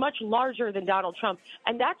 This is much larger than Donald Trump,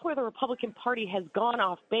 and that's where the Republican Party has gone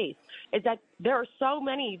off base, is that there are so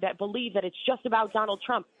many that believe that it's just about Donald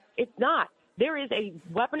Trump. It's not. There is a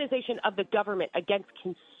weaponization of the government against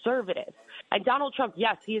conservatives. And Donald Trump,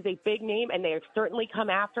 yes, he is a big name, and they have certainly come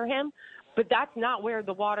after him, but that's not where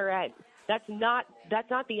the water ends. That's not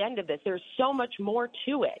the end of this. There's so much more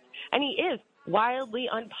to it. And he is wildly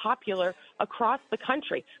unpopular across the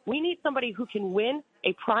country. We need somebody who can win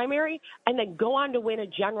a primary and then go on to win a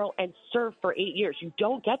general and serve for 8 years. You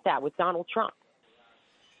don't get that with Donald Trump.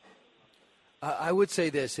 I would say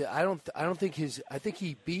this. I think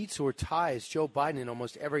he beats or ties Joe Biden in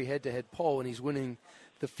almost every head-to-head poll, and he's winning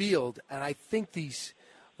the field. And I think these,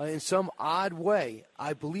 in some odd way,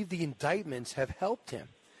 I believe the indictments have helped him.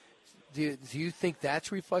 Do you think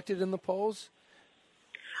that's reflected in the polls?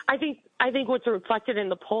 I think what's reflected in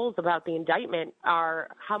the polls about the indictment are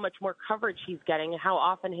how much more coverage he's getting and how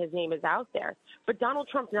often his name is out there. But Donald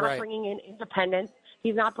Trump's not bringing in independents.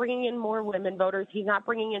 He's not bringing in more women voters. He's not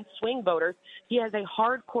bringing in swing voters. He has a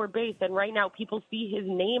hardcore base, and right now people see his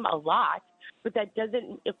name a lot, but that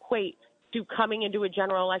doesn't equate to coming into a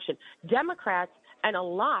general election. Democrats and a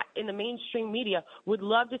lot in the mainstream media would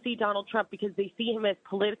love to see Donald Trump because they see him as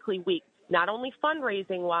politically weak, not only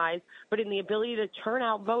fundraising-wise, but in the ability to turn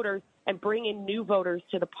out voters and bring in new voters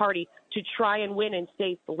to the party to try and win in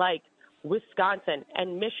states like Wisconsin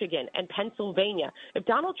and Michigan and Pennsylvania. If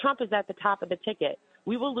Donald Trump is at the top of the ticket,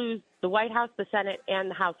 we will lose the White House, the Senate, and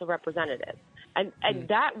the House of Representatives. And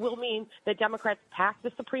that will mean that Democrats pass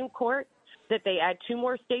the Supreme Court, that they add 2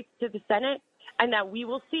 more states to the Senate, and that we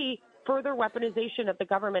will see further weaponization of the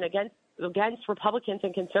government against Republicans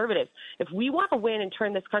and conservatives. If we want to win and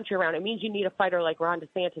turn this country around, it means you need a fighter like Ron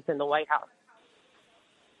DeSantis in the White House.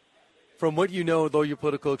 From what you know, though, your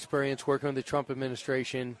political experience working with the Trump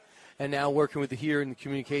administration and now working with here in the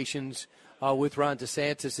communications with Ron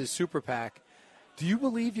DeSantis' super PAC, do you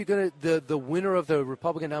believe the winner of the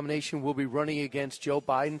Republican nomination will be running against Joe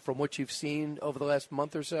Biden from what you've seen over the last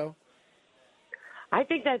month or so? I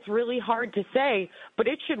think that's really hard to say, but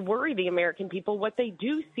it should worry the American people what they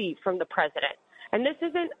do see from the president. And this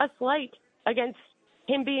isn't a slight against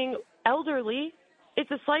him being elderly.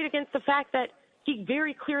 It's a slight against the fact that he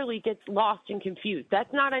very clearly gets lost and confused.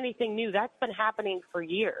 That's not anything new. That's been happening for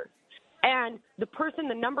years. And the person,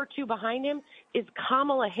 the number 2 behind him, is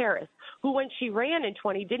Kamala Harris, who when she ran in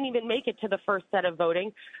 20 didn't even make it to the first set of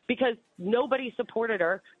voting because nobody supported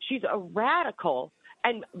her. She's a radical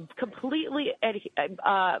and completely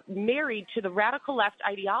married to the radical left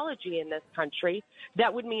ideology in this country.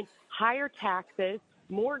 That would mean higher taxes,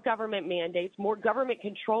 more government mandates, more government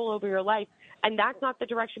control over your life, and that's not the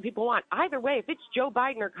direction people want. Either way, if it's Joe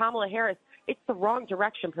Biden or Kamala Harris, it's the wrong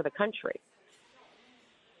direction for the country.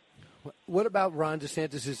 What about Ron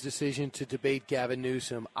DeSantis' decision to debate Gavin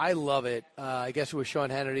Newsom? I love it. I guess it was Sean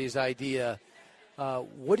Hannity's idea.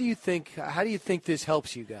 What do you think? How do you think this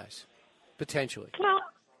helps you guys, potentially? Well,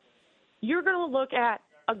 you're going to look at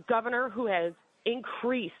a governor who has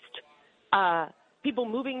increased people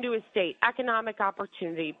moving to his state, economic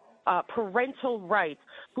opportunity, parental rights,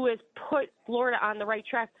 who has put Florida on the right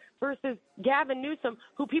track, versus Gavin Newsom,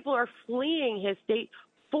 who people are fleeing his state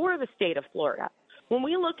for the state of Florida. When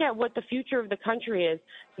we look at what the future of the country is,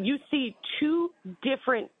 you see 2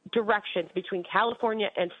 different directions between California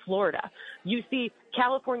and Florida. You see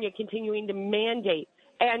California continuing to mandate,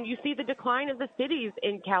 and you see the decline of the cities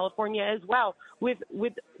in California as well, with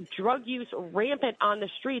drug use rampant on the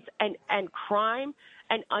streets and crime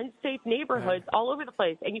and unsafe neighborhoods all over the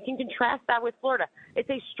place. And you can contrast that with Florida. It's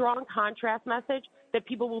a strong contrast message that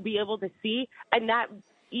people will be able to see, and that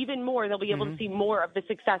even more, they'll be able to see more of the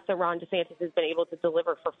success that Ron DeSantis has been able to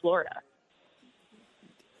deliver for Florida.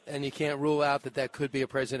 And you can't rule out that could be a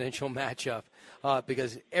presidential matchup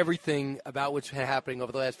because everything about what's been happening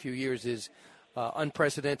over the last few years is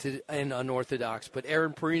unprecedented and unorthodox. But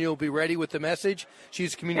Erin Perino will be ready with the message.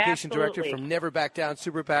 She's communication director from Never Back Down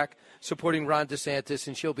Super PAC, supporting Ron DeSantis,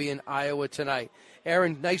 and she'll be in Iowa tonight.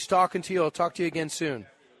 Erin, nice talking to you. I'll talk to you again soon.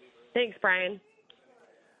 Thanks, Brian.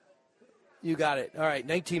 You got it. All right,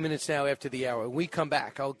 19 minutes now after the hour. When we come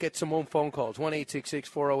back, I'll get some more phone calls,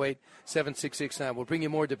 1-866-408-7669. We'll bring you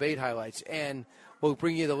more debate highlights, and we'll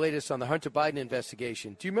bring you the latest on the Hunter Biden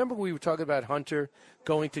investigation. Do you remember we were talking about Hunter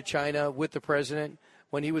going to China with the president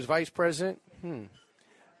when he was vice president?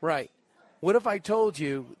 Right. What if I told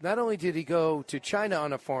you not only did he go to China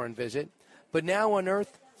on a foreign visit, but now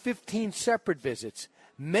unearthed 15 separate visits,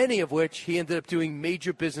 many of which he ended up doing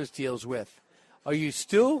major business deals with? Are you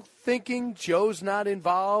still thinking Joe's not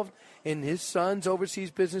involved in his son's overseas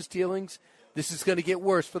business dealings? This is going to get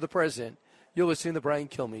worse for the president. You're listening to the Brian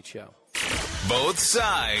Kilmeade Show. Both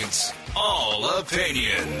sides, all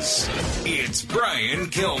opinions. It's Brian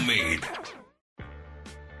Kilmeade.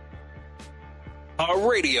 A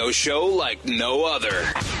radio show like no other.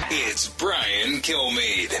 It's Brian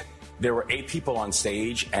Kilmeade. There were 8 people on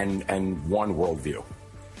stage and one worldview.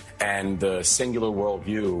 And the singular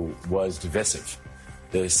worldview was divisive.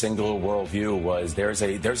 The singular worldview was there's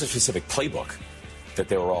a specific playbook that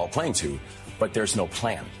they were all playing to, but there's no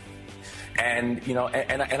plan. And, you know,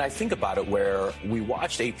 and I think about it where we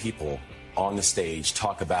watched 8 people on the stage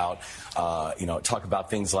talk about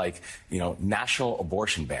things like, national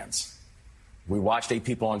abortion bans. We watched 8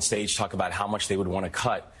 people on stage talk about how much they would want to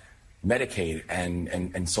cut Medicaid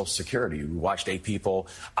and Social Security. We watched 8 people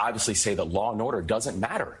obviously say that law and order doesn't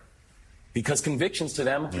matter because convictions to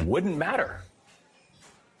them wouldn't matter.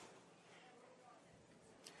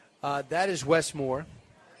 That is Wes Moore.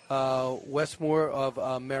 Wes Moore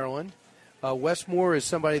of Maryland. Wes Moore is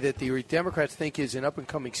somebody that the Democrats think is an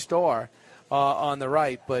up-and-coming star on the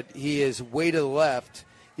right, but he is way to the left.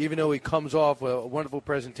 Even though he comes off a wonderful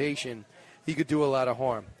presentation, he could do a lot of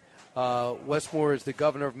harm. Wes Moore is the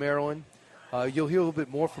governor of Maryland. You'll hear a little bit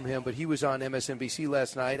more from him, but he was on MSNBC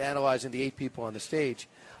last night analyzing the 8 people on the stage.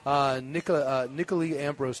 Nicolai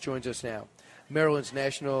Ambrose joins us now. Maryland's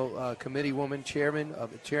National Committee woman, chairman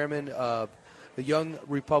of the Young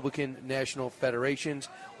Republican National Federations,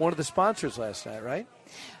 one of the sponsors last night, right?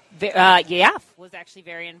 Yeah, was actually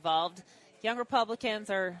very involved. Young Republicans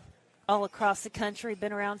are all across the country,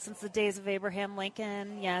 been around since the days of Abraham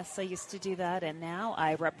Lincoln. Yes, I used to do that, and now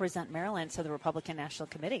I represent Maryland to the Republican National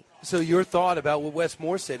Committee. So your thought about what Wes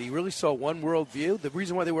Moore said, he really saw one worldview. The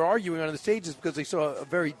reason why they were arguing on the stage is because they saw a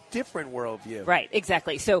very different worldview. Right,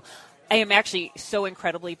 exactly. So I am actually so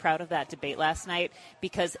incredibly proud of that debate last night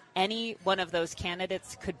because any one of those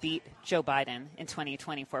candidates could beat Joe Biden in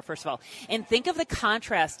 2024, first of all. And think of the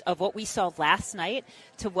contrast of what we saw last night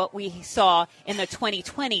to what we saw in the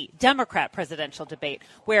 2020 Democrat presidential debate,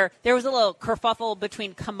 where there was a little kerfuffle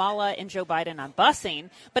between Kamala and Joe Biden on busing.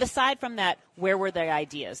 But aside from that, where were the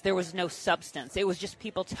ideas? There was no substance. It was just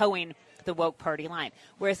people towing the woke party line.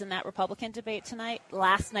 Whereas in that Republican debate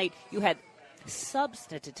last night, you had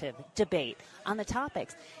substantive debate on the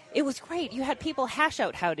topics. It was great. You had people hash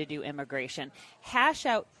out how to do immigration, hash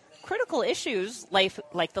out critical issues,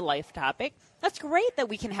 like the life topic. That's great that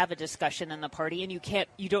we can have a discussion in the party, and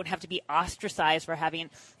you don't have to be ostracized for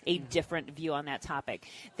having a different view on that topic.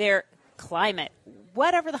 Their climate,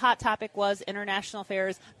 whatever the hot topic was, international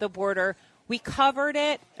affairs, the border, we covered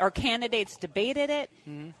it. Our candidates debated it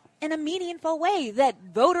in a meaningful way that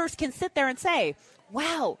voters can sit there and say,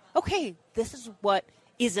 wow, okay, this is what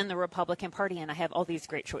is in the Republican Party, and I have all these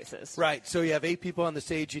great choices. Right. So you have 8 people on the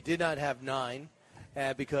stage. You did not have 9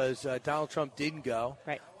 because Donald Trump didn't go.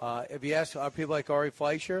 Right. If you ask people like Ari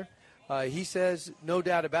Fleischer, he says, no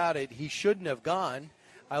doubt about it, he shouldn't have gone.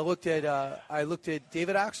 I looked at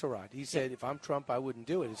David Axelrod. He said, if I'm Trump, I wouldn't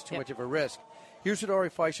do it. It's too much of a risk. Here's what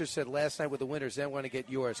Ari Fleischer said last night with the winners. Then I want to get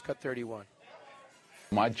yours. Cut 31.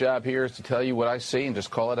 My job here is to tell you what I see and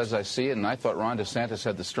just call it as I see it, and I thought Ron DeSantis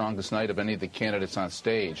had the strongest night of any of the candidates on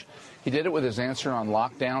stage. He did it with his answer on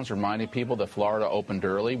lockdowns, reminding people that Florida opened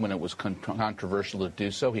early when it was controversial to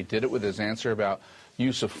do so. He did it with his answer about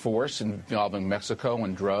use of force involving Mexico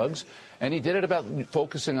and drugs, and he did it about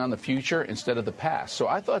focusing on the future instead of the past. So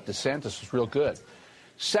I thought DeSantis was real good.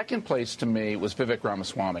 Second place to me was Vivek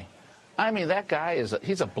Ramaswamy. I mean, that guy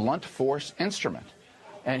he's a blunt force instrument.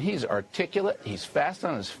 And he's articulate, he's fast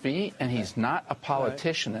on his feet, and he's not a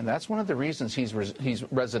politician. Right. And that's one of the reasons he's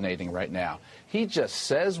resonating right now. He just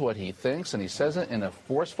says what he thinks, and he says it in a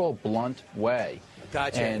forceful, blunt way.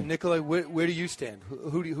 Gotcha. And Nicolai, where do you stand?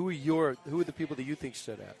 Who are the people that you think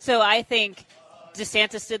stood out? So I think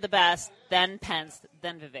DeSantis did the best, then Pence,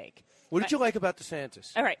 then Vivek. What did you like about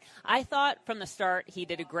DeSantis? All right. I thought from the start he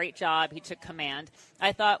did a great job. He took command.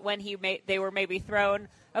 I thought when they were maybe thrown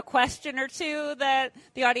a question or two that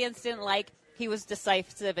the audience didn't like, he was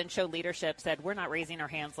decisive and showed leadership, said, we're not raising our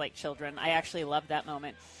hands like children. I actually loved that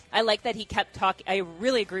moment. I like that he kept talking. I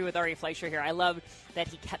really agree with Ari Fleischer here. I love that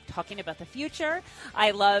he kept talking about the future.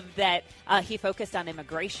 I love that he focused on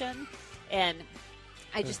immigration. And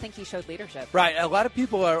I just think he showed leadership. Right. A lot of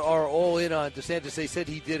people are all in on DeSantis. They said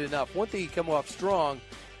he did enough. One thing, he came off strong,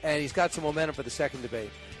 and he's got some momentum for the second debate.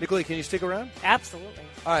 Nicolai, can you stick around? Absolutely.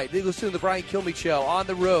 All right. Listen to the Brian Kilmeade Show on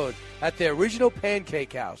the road at the original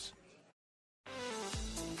Pancake House.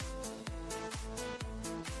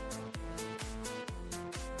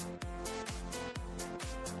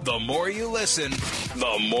 The more you listen,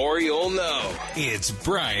 the more you'll know. It's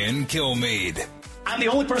Brian Kilmeade. I'm the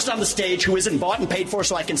only person on the stage who isn't bought and paid for,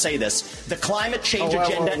 so I can say this. The climate change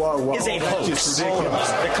agenda is a hoax.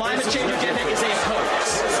 The climate change agenda is a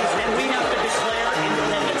hoax. And we have to declare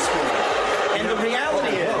independence for it. And the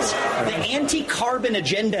reality is, the anti-carbon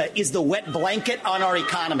agenda is the wet blanket on our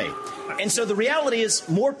economy. And so the reality is,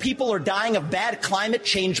 more people are dying of bad climate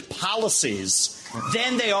change policies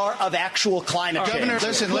than they are of actual climate change. Governor,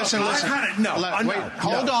 listen.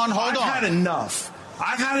 Hold on. I've had enough.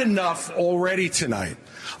 I've had enough already tonight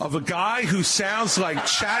of a guy who sounds like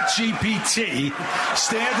ChatGPT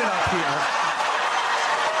standing up here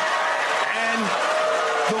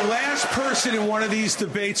The last person in one of these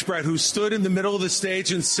debates, Brett, who stood in the middle of the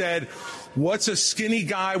stage and said, "What's a skinny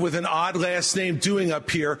guy with an odd last name doing up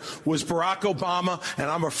here?" was Barack Obama, and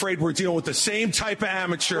I'm afraid we're dealing with the same type of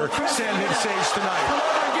amateur standing on stage tonight.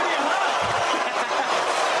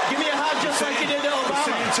 Give me a hug just like you did to Obama. The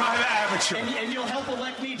same type of amateur. And you'll help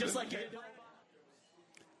elect me just like you did.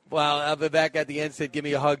 Well, Vivek at the end said, "Give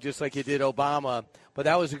me a hug just like you did Obama." But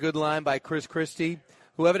that was a good line by Chris Christie,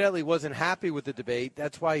 who evidently wasn't happy with the debate.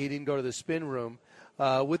 That's why he didn't go to the spin room.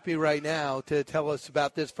 With me right now to tell us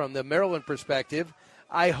about this from the Maryland perspective.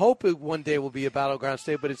 I hope it one day will be a battleground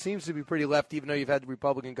state, but it seems to be pretty left, even though you've had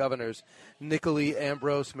Republican governors. Nicolai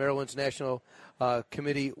Ambrose, Maryland's National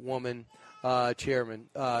Committee woman, chairman,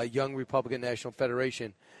 Young Republican National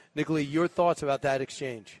Federation. Nicolai, your thoughts about that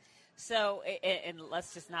exchange? So, and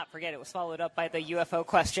let's just not forget, it was followed up by the UFO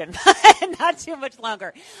question. Not too much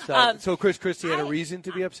longer. So Chris Christie had a reason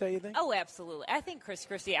to be upset, you think? Oh, absolutely. I think Chris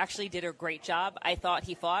Christie actually did a great job. I thought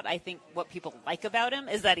he fought. I think what people like about him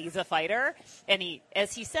is that he's a fighter. And he,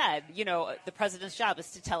 as he said, you know, the president's job is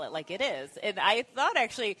to tell it like it is. And I thought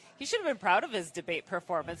actually he should have been proud of his debate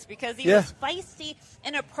performance because he was feisty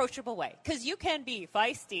in an approachable way. Because you can be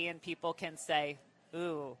feisty and people can say,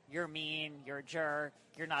 "Ooh, you're mean, you're a jerk,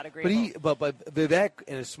 you're not agreeable." But Vivek,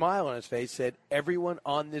 in a smile on his face, said everyone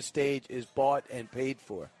on this stage is bought and paid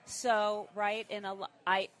for. So, right, and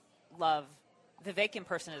I love Vivek in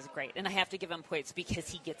person is great, and I have to give him points because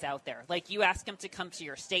he gets out there. Like, you ask him to come to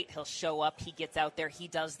your state, he'll show up, he gets out there, he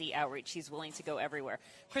does the outreach, he's willing to go everywhere.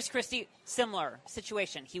 Chris Christie, similar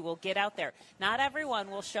situation. He will get out there. Not everyone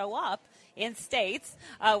will show up in states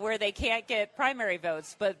where they can't get primary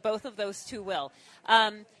votes, but both of those two will.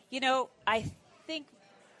 You know, I think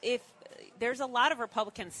if there's a lot of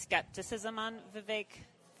Republican skepticism on Vivek,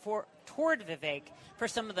 toward Vivek, for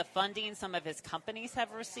some of the funding some of his companies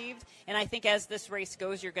have received. And I think as this race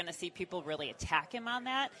goes, you're going to see people really attack him on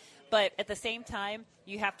that. But at the same time,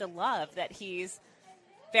 you have to love that he's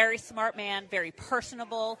very smart man, very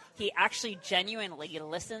personable. He actually genuinely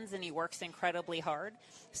listens and he works incredibly hard.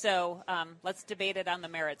 So let's debate it on the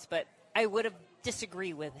merits. But I would have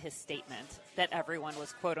disagreed with his statement that everyone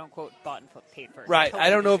was, quote unquote, bought and paid for. Right. Totally I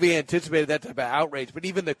don't know if he anticipated that type of outrage, but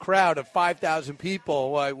even the crowd of 5,000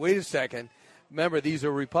 people, wait a second. Remember, these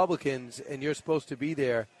are Republicans, and you're supposed to be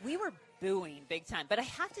there. We were booing big time. But I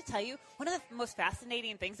have to tell you, one of the most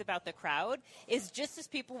fascinating things about the crowd is just as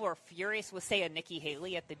people were furious with, say, a Nikki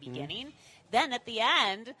Haley at the beginning, then at the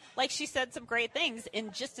end, like, she said some great things,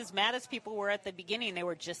 and just as mad as people were at the beginning, they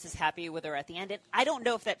were just as happy with her at the end. And I don't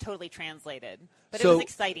know if that totally translated, but it was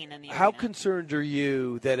exciting in the how arena. concerned are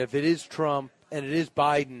you that if it is Trump and it is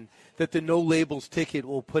Biden, that the no labels ticket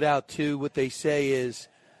will put out to what they say is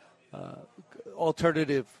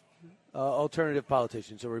alternative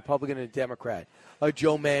politicians, a Republican and a Democrat, a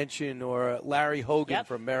Joe Manchin or a Larry Hogan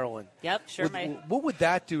from Maryland? Yep, sure. What would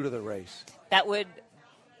that do to the race? That would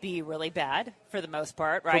be really bad for the most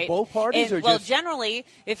part, right? For both parties? Well, generally,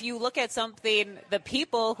 if you look at something, the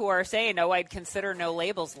people who are saying, "No, I'd consider no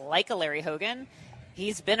labels," like a Larry Hogan,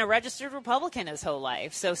 he's been a registered Republican his whole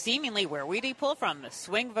life. So seemingly, where would he pull from? The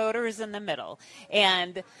swing voters in the middle.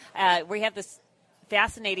 And we have this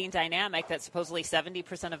fascinating dynamic that supposedly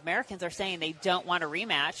 70% of Americans are saying they don't want a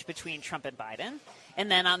rematch between Trump and Biden. And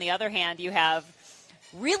then on the other hand, you have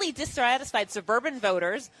really dissatisfied suburban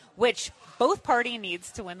voters, which both party needs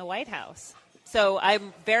to win the White House. So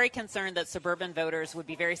I'm very concerned that suburban voters would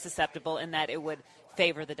be very susceptible and that it would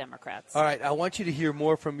favor the Democrats. All right, I want you to hear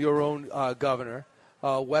more from your own governor,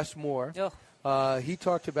 Wes Moore. He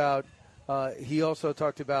also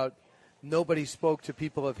talked about nobody spoke to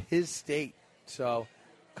people of his state. So,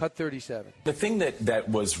 cut 37. The thing that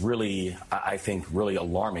was really, I think, really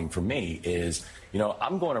alarming for me is,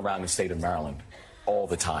 I'm going around the state of Maryland all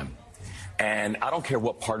the time. And I don't care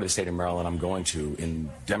what part of the state of Maryland I'm going to, in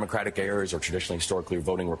Democratic areas or traditionally historically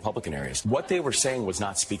voting Republican areas. What they were saying was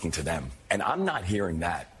not speaking to them. And I'm not hearing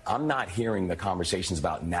that. I'm not hearing the conversations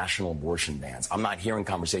about national abortion bans. I'm not hearing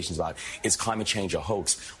conversations about, is climate change a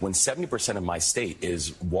hoax, when 70% of my state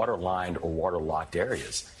is water-lined or water-locked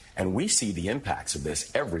areas. And we see the impacts of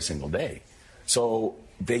this every single day. So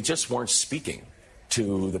they just weren't speaking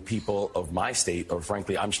to the people of my state, or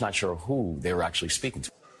frankly, I'm just not sure who they were actually speaking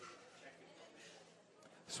to.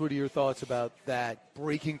 So what are your thoughts about that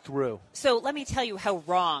breaking through? So let me tell you how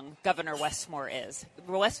wrong Governor Wes Moore is.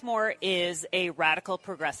 Wes Moore is a radical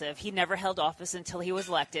progressive. He never held office until he was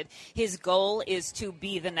elected. His goal is to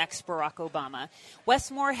be the next Barack Obama.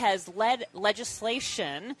 Wes Moore has led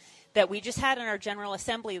legislation that we just had in our General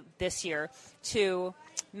Assembly this year to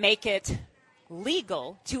make it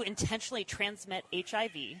legal to intentionally transmit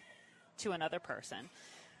HIV to another person.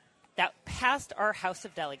 that passed our House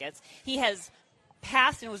of Delegates. He has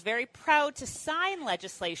passed and was very proud to sign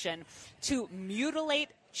legislation to mutilate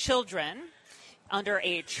children under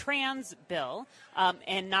a trans bill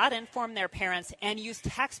and not inform their parents and use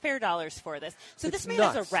taxpayer dollars for this. So It's this man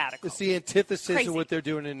nuts. is a radical. It's the antithesis Crazy. of what they're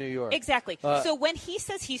doing in New York. Exactly. So when he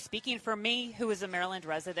says he's speaking for me, who is a Maryland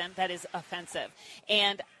resident, that is offensive.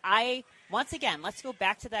 And once again, let's go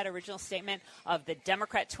back to that original statement of the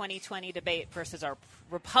Democrat 2020 debate versus our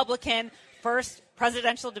Republican first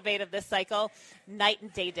presidential debate of this cycle. Night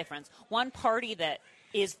and day difference. One party that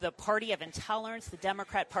is the party of intolerance, the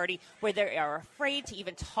Democrat Party, where they are afraid to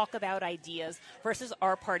even talk about ideas, versus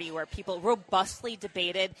our party, where people robustly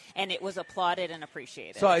debated and it was applauded and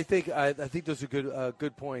appreciated. So I think those are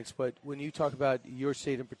good points. But when you talk about your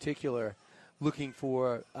state in particular, looking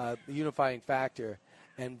for the unifying factor,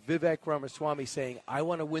 and Vivek Ramaswamy saying, "I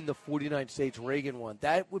want to win the 49 states Reagan won,"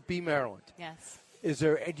 that would be Maryland. Yes.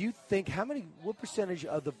 Do you think what percentage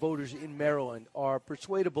of the voters in Maryland are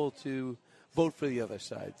persuadable to vote for the other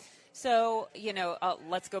side? So,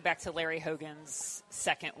 let's go back to Larry Hogan's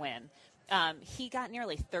second win. He got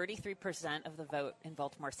nearly 33% of the vote in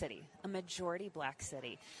Baltimore City, a majority black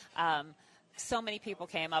city. So many people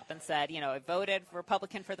came up and said, I voted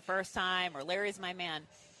Republican for the first time, or Larry's my man.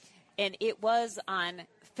 And it was on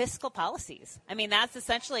fiscal policies. I mean, that's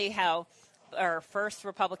essentially how our first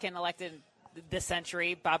Republican elected this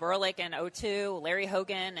century, Bob Ehrlich in 2002, Larry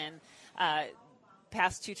Hogan, and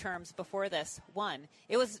past two terms before this, won.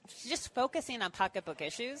 It was just focusing on pocketbook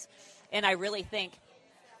issues. And I really think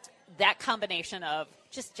that combination of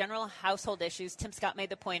just general household issues. Tim Scott made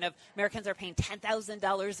the point of Americans are paying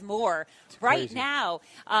 $10,000 more right now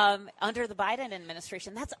under the Biden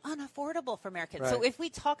administration. That's unaffordable for Americans. Right. So if we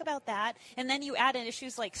talk about that, and then you add in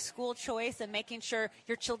issues like school choice and making sure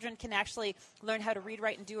your children can actually learn how to read,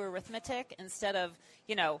 write, and do arithmetic instead of,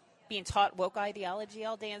 being taught woke ideology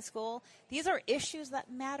all day in school. These are issues that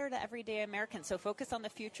matter to everyday Americans. So focus on the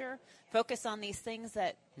future. Focus on these things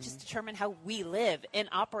that just determine how we live and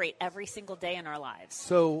operate every single day in our lives.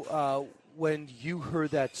 So when you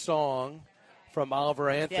heard that song from Oliver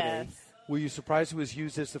Anthony, Yes. were you surprised it was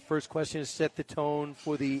used as the first question to set the tone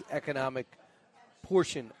for the economic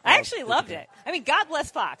portion? I actually loved it. I mean, God bless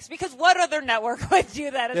Fox, because what other network would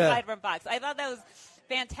do that aside from Fox? I thought that was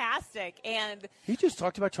fantastic. And he just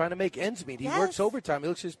talked about trying to make ends meet. He works overtime. He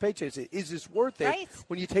looks at his paycheck and says, is this worth it Right.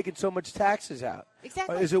 when you're taking so much taxes out?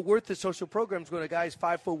 Exactly. Is it worth the social programs when a guy's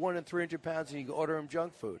 5'1" and 300 pounds and you can order him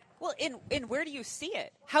junk food? Well, and where do you see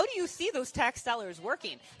it? How do you see those tax dollars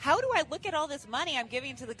working? How do I look at all this money I'm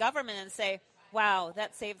giving to the government and say, wow,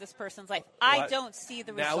 that saved this person's life? I don't see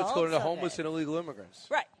the results. Now it's going to of homeless it. and illegal immigrants.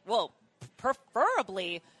 Right. Well,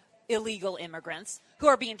 preferably illegal immigrants who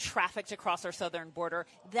are being trafficked across our southern border,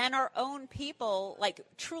 then our own people, like,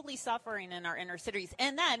 truly suffering in our inner cities.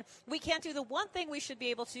 And then we can't do the one thing we should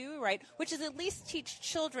be able to do, right, which is at least teach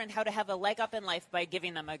children how to have a leg up in life by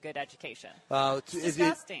giving them a good education. It's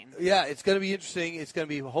disgusting. It's going to be interesting. It's going to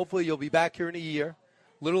be, hopefully you'll be back here in a year,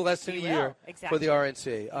 little less than a year for the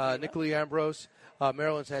RNC. Nicola Ambrose,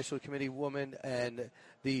 Maryland's National Committee woman and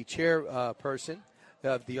the chairperson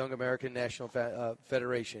of the Young American National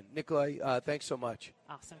Federation. Nikolai, thanks so much.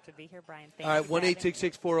 Awesome to be here, Brian. Thank All you. right,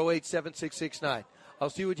 1-866-408-7669. I'll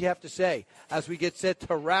see what you have to say as we get set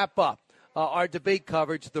to wrap up our debate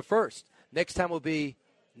coverage, the first. Next time will be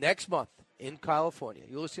next month in California.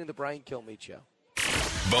 You're listening to the Brian Kilmeade Show.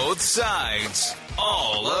 Both sides,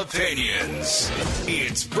 all opinions.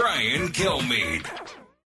 It's Brian Kilmeade.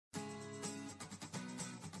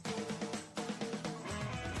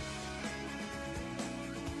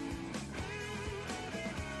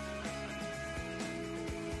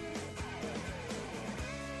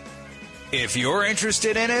 If you're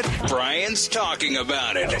interested in it, Brian's talking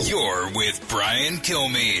about it. You're with Brian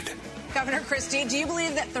Kilmeade. Governor Christie, do you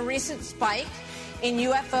believe that the recent spike in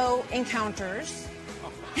UFO encounters...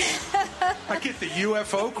 I get the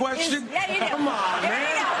UFO question? Yeah, you do. Come on,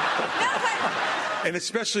 man. No, And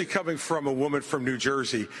especially coming from a woman from New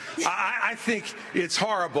Jersey. I think it's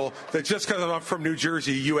horrible that just because I'm from New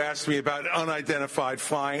Jersey, you asked me about unidentified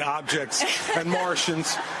flying objects and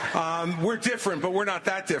Martians. We're different, but we're not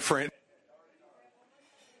that different.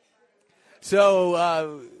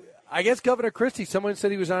 So I guess Governor Christie, someone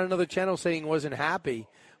said he was on another channel saying he wasn't happy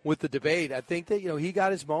with the debate. I think that, he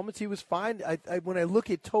got his moments. He was fine. When I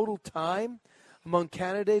look at total time among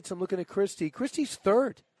candidates, I'm looking at Christie. Christie's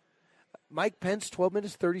third. Mike Pence, 12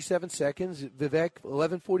 minutes, 37 seconds. Vivek,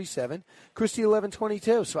 11:47. Christie,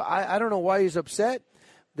 11:22. So I don't know why he's upset.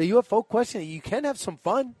 The UFO question, you can have some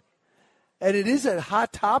fun. And it is a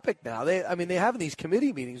hot topic now. They have these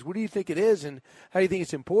committee meetings. What do you think it is, and how do you think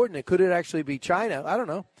it's important? And could it actually be China? I don't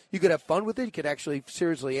know. You could have fun with it. You could actually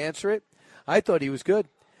seriously answer it. I thought he was good.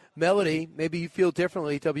 Melody, maybe you feel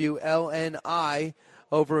differently. WLNI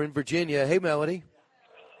over in Virginia. Hey, Melody.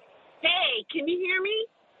 Hey, can you hear me?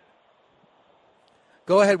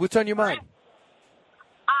 Go ahead. What's on your mind?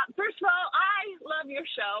 First of all, I love your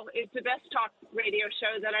show. It's the best talk radio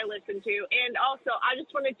show that I listen to. And also, I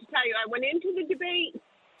just wanted to tell you, I went into the debate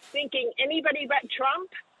thinking anybody but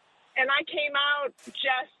Trump, and I came out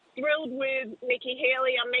just thrilled with Nikki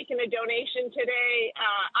Haley. I'm making a donation today.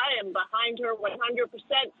 I am behind her 100%.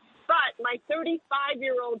 But my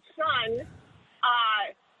 35-year-old son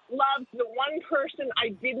loves the one person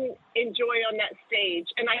I didn't enjoy on that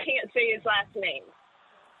stage, and I can't say his last name.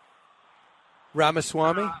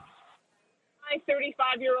 Ramaswamy? My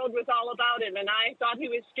 35-year-old was all about him, and I thought he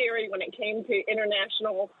was scary when it came to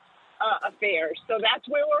international affairs. So that's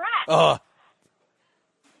where we're at.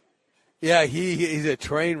 Yeah, he's a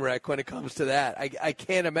train wreck when it comes to that. I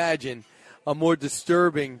can't imagine a more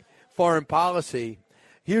disturbing foreign policy.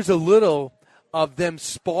 Here's a little of them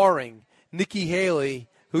sparring. Nikki Haley,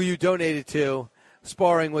 who you donated to,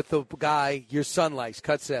 sparring with the guy your son likes.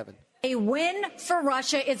 Cut 7. A win for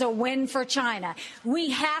Russia is a win for China. We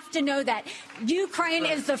have to know that. Ukraine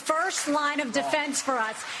is the first line of defense for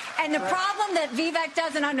us. And the problem that Vivek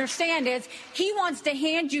doesn't understand is he wants to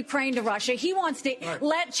hand Ukraine to Russia. He wants to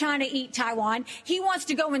let China eat Taiwan. He wants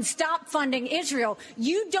to go and stop funding Israel.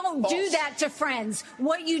 You don't do that to friends.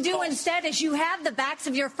 What you do instead is you have the backs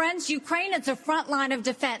of your friends. Ukraine is the front line of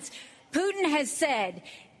defense. Putin has said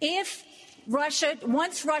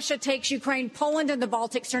once Russia takes Ukraine, Poland and the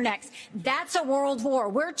Baltics are next. That's a world war.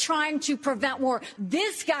 We're trying to prevent war.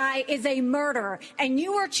 This guy is a murderer, and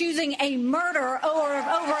you are choosing a murderer over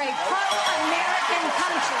a pro-American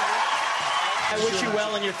country. I wish you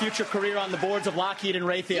well in your future career on the boards of Lockheed and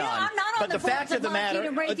Raytheon. Yeah, I'm not on but the fact of the matter,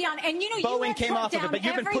 and Boeing came off of it, but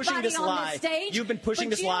you've been pushing this lie. You've been pushing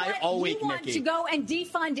this lie all week, Nikki. You want to go and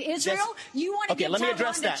defund Israel? You want to give let me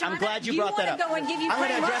address that. I'm glad you brought that up. You want to go and give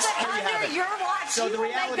Ukraine under your watch. So you the will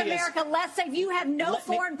reality make America less safe. You have no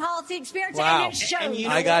foreign policy experience, Wow. and it shows.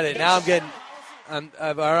 I got it. Now I'm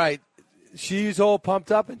all right. She's all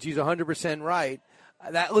pumped up, and she's 100% right.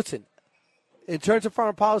 Listen. In terms of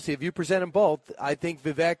foreign policy, if you present them both, I think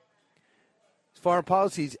Vivek's foreign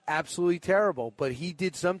policy is absolutely terrible. But he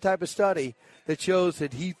did some type of study that shows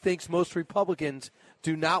that he thinks most Republicans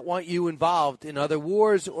do not want you involved in other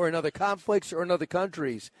wars or in other conflicts or in other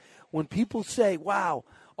countries. When people say, wow,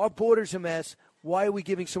 our border's a mess, why are we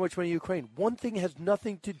giving so much money to Ukraine? One thing has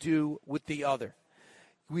nothing to do with the other.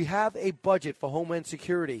 We have a budget for Homeland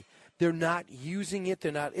Security. They're not using it.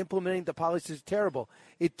 They're not implementing the policies. It's terrible.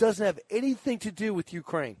 It doesn't have anything to do with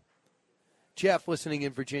Ukraine. Jeff, listening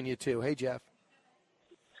in Virginia, too. Hey, Jeff.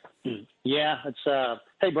 Yeah, it's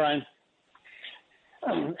hey, Brian.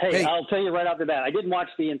 Hey, I'll tell you right off the bat, I didn't watch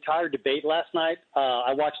the entire debate last night.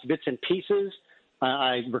 I watched bits and pieces.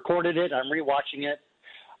 I recorded it. I'm rewatching it.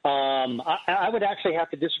 I would actually have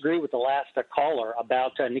to disagree with the last caller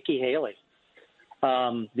about Nikki Haley.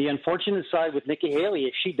 The unfortunate side with Nikki Haley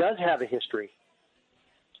is she does have a history.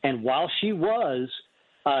 And while she was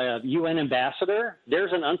a UN ambassador,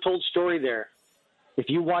 there's an untold story there. If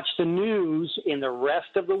you watch the news in the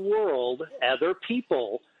rest of the world, other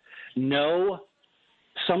people know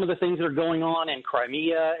some of the things that are going on in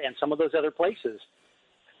Crimea and some of those other places.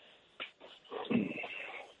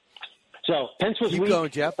 So Pence was Keep weak.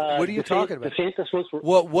 going, Jeff. What are you talking about? DeSantis was.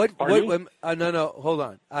 No, hold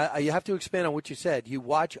on. You have to expand on what you said. You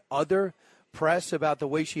watch other press about the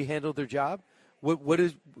way she handled their job? What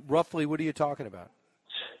are you talking about?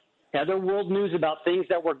 Other world news about things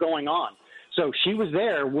that were going on. So she was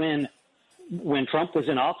there when Trump was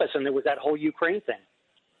in office and there was that whole Ukraine thing.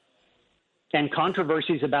 And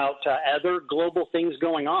controversies about other global things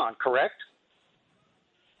going on, correct?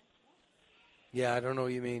 Yeah, I don't know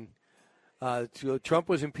what you mean. Trump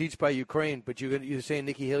was impeached by Ukraine, but you're saying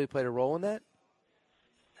Nikki Haley played a role in that?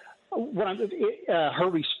 Her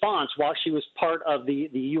response while she was part of the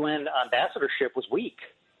UN ambassadorship was weak.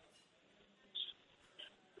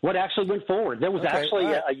 What actually went forward? There was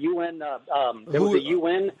a UN was a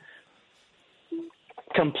UN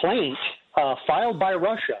complaint filed by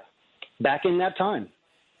Russia back in that time.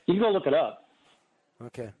 You can go look it up.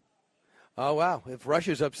 Okay. Oh, wow. If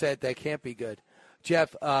Russia's upset, that can't be good.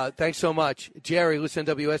 Jeff, thanks so much. Jerry, listen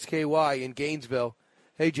to WSKY in Gainesville.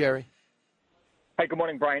 Hey, Jerry. Hey, good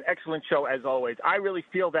morning, Brian. Excellent show, as always. I really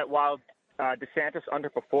feel that while DeSantis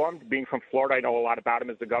underperformed. Being from Florida, I know a lot about him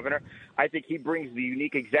as the governor. I think he brings the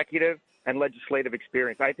unique executive and legislative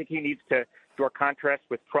experience. I think he needs to draw contrast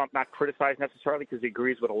with Trump, not criticize necessarily because he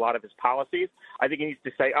agrees with a lot of his policies. I think he needs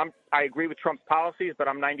to say, I agree with Trump's policies, but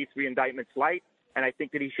I'm 93 indictments light. And I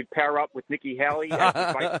think that he should pair up with Nikki Haley as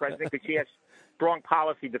his vice president because she has strong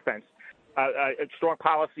policy defense, strong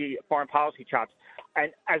policy, foreign policy chops,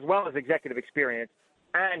 and as well as executive experience.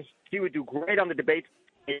 And he would do great on the debate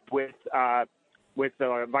with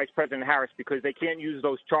Vice President Harris because they can't use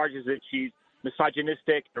those charges that she's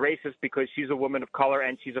misogynistic, racist because she's a woman of color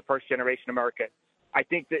and she's a first-generation American. I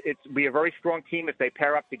think that it's be a very strong team if they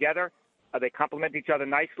pair up together. They complement each other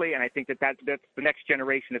nicely, and I think that's the next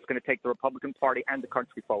generation that's going to take the Republican Party and the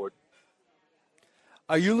country forward.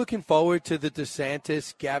 Are you looking forward to the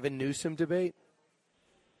DeSantis-Gavin Newsom debate?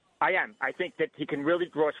 I am. I think that he can really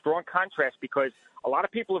draw a strong contrast because a lot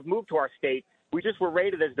of people have moved to our state. We just were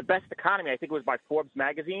rated as the best economy, I think it was by Forbes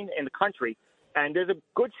magazine, in the country. And there's a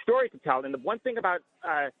good story to tell. And the one thing about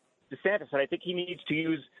DeSantis, that I think he needs to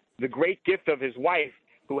use the great gift of his wife,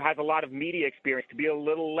 who has a lot of media experience, to be a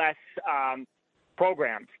little less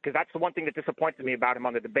programmed, because that's the one thing that disappointed me about him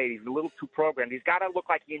on the debate. He's a little too programmed. He's got to look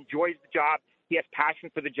like he enjoys the job. He has passion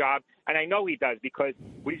for the job, and I know he does because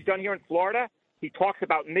what he's done here in Florida, he talks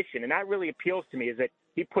about mission, and that really appeals to me, is that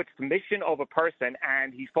he puts the mission over person,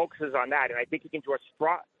 and he focuses on that, and I think he can draw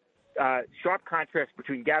sharp contrast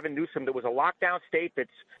between Gavin Newsom, that was a lockdown state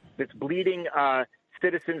that's bleeding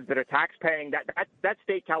citizens that are tax-paying. That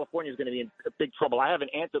state, California, is going to be in big trouble. I have an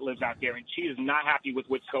aunt that lives out there, and she is not happy with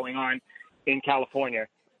what's going on in California.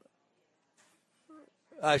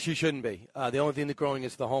 She shouldn't be. The only thing that's growing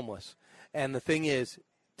is the homeless. And the thing is,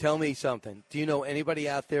 tell me something. Do you know anybody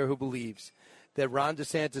out there who believes that Ron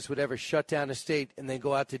DeSantis would ever shut down a state and then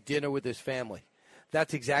go out to dinner with his family?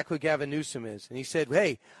 That's exactly what Gavin Newsom is. And he said,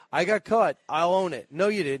 hey, I got caught. I'll own it. No,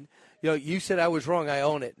 you didn't. You said I was wrong. I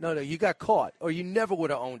own it. No, you got caught, or you never would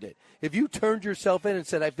have owned it. If you turned yourself in and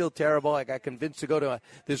said, I feel terrible, I got convinced to go to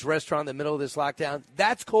this restaurant in the middle of this lockdown,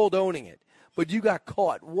 that's called owning it. But you got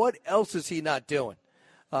caught. What else is he not doing?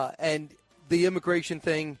 And the immigration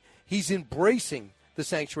thing, he's embracing the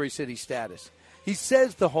sanctuary city status. He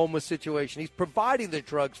says the homeless situation. He's providing the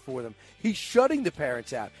drugs for them. He's shutting the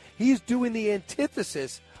parents out. He's doing the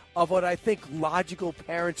antithesis of what I think logical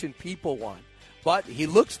parents and people want. But he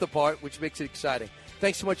looks the part, which makes it exciting.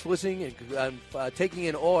 Thanks so much for listening and taking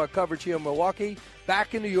in all our coverage here in Milwaukee.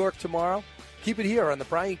 Back in New York tomorrow. Keep it here on the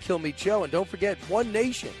Brian Kilmeade Show. And don't forget, One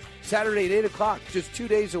Nation, Saturday at 8 o'clock, just 2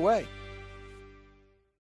 days away.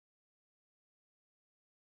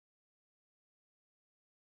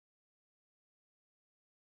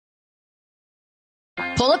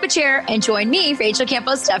 Pull up a chair and join me, Rachel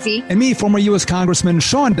Campos Duffy, and me, former U.S. Congressman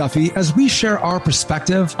Sean Duffy, as we share our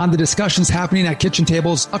perspective on the discussions happening at kitchen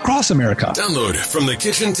tables across America. Download From the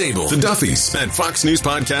Kitchen Table, The Duffys, at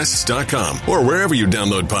foxnewspodcasts.com or wherever you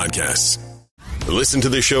download podcasts. Listen to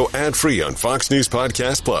the show ad-free on Fox News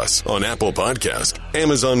Podcast Plus, on Apple Podcast,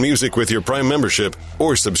 Amazon Music with your Prime membership,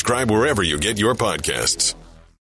 or subscribe wherever you get your podcasts.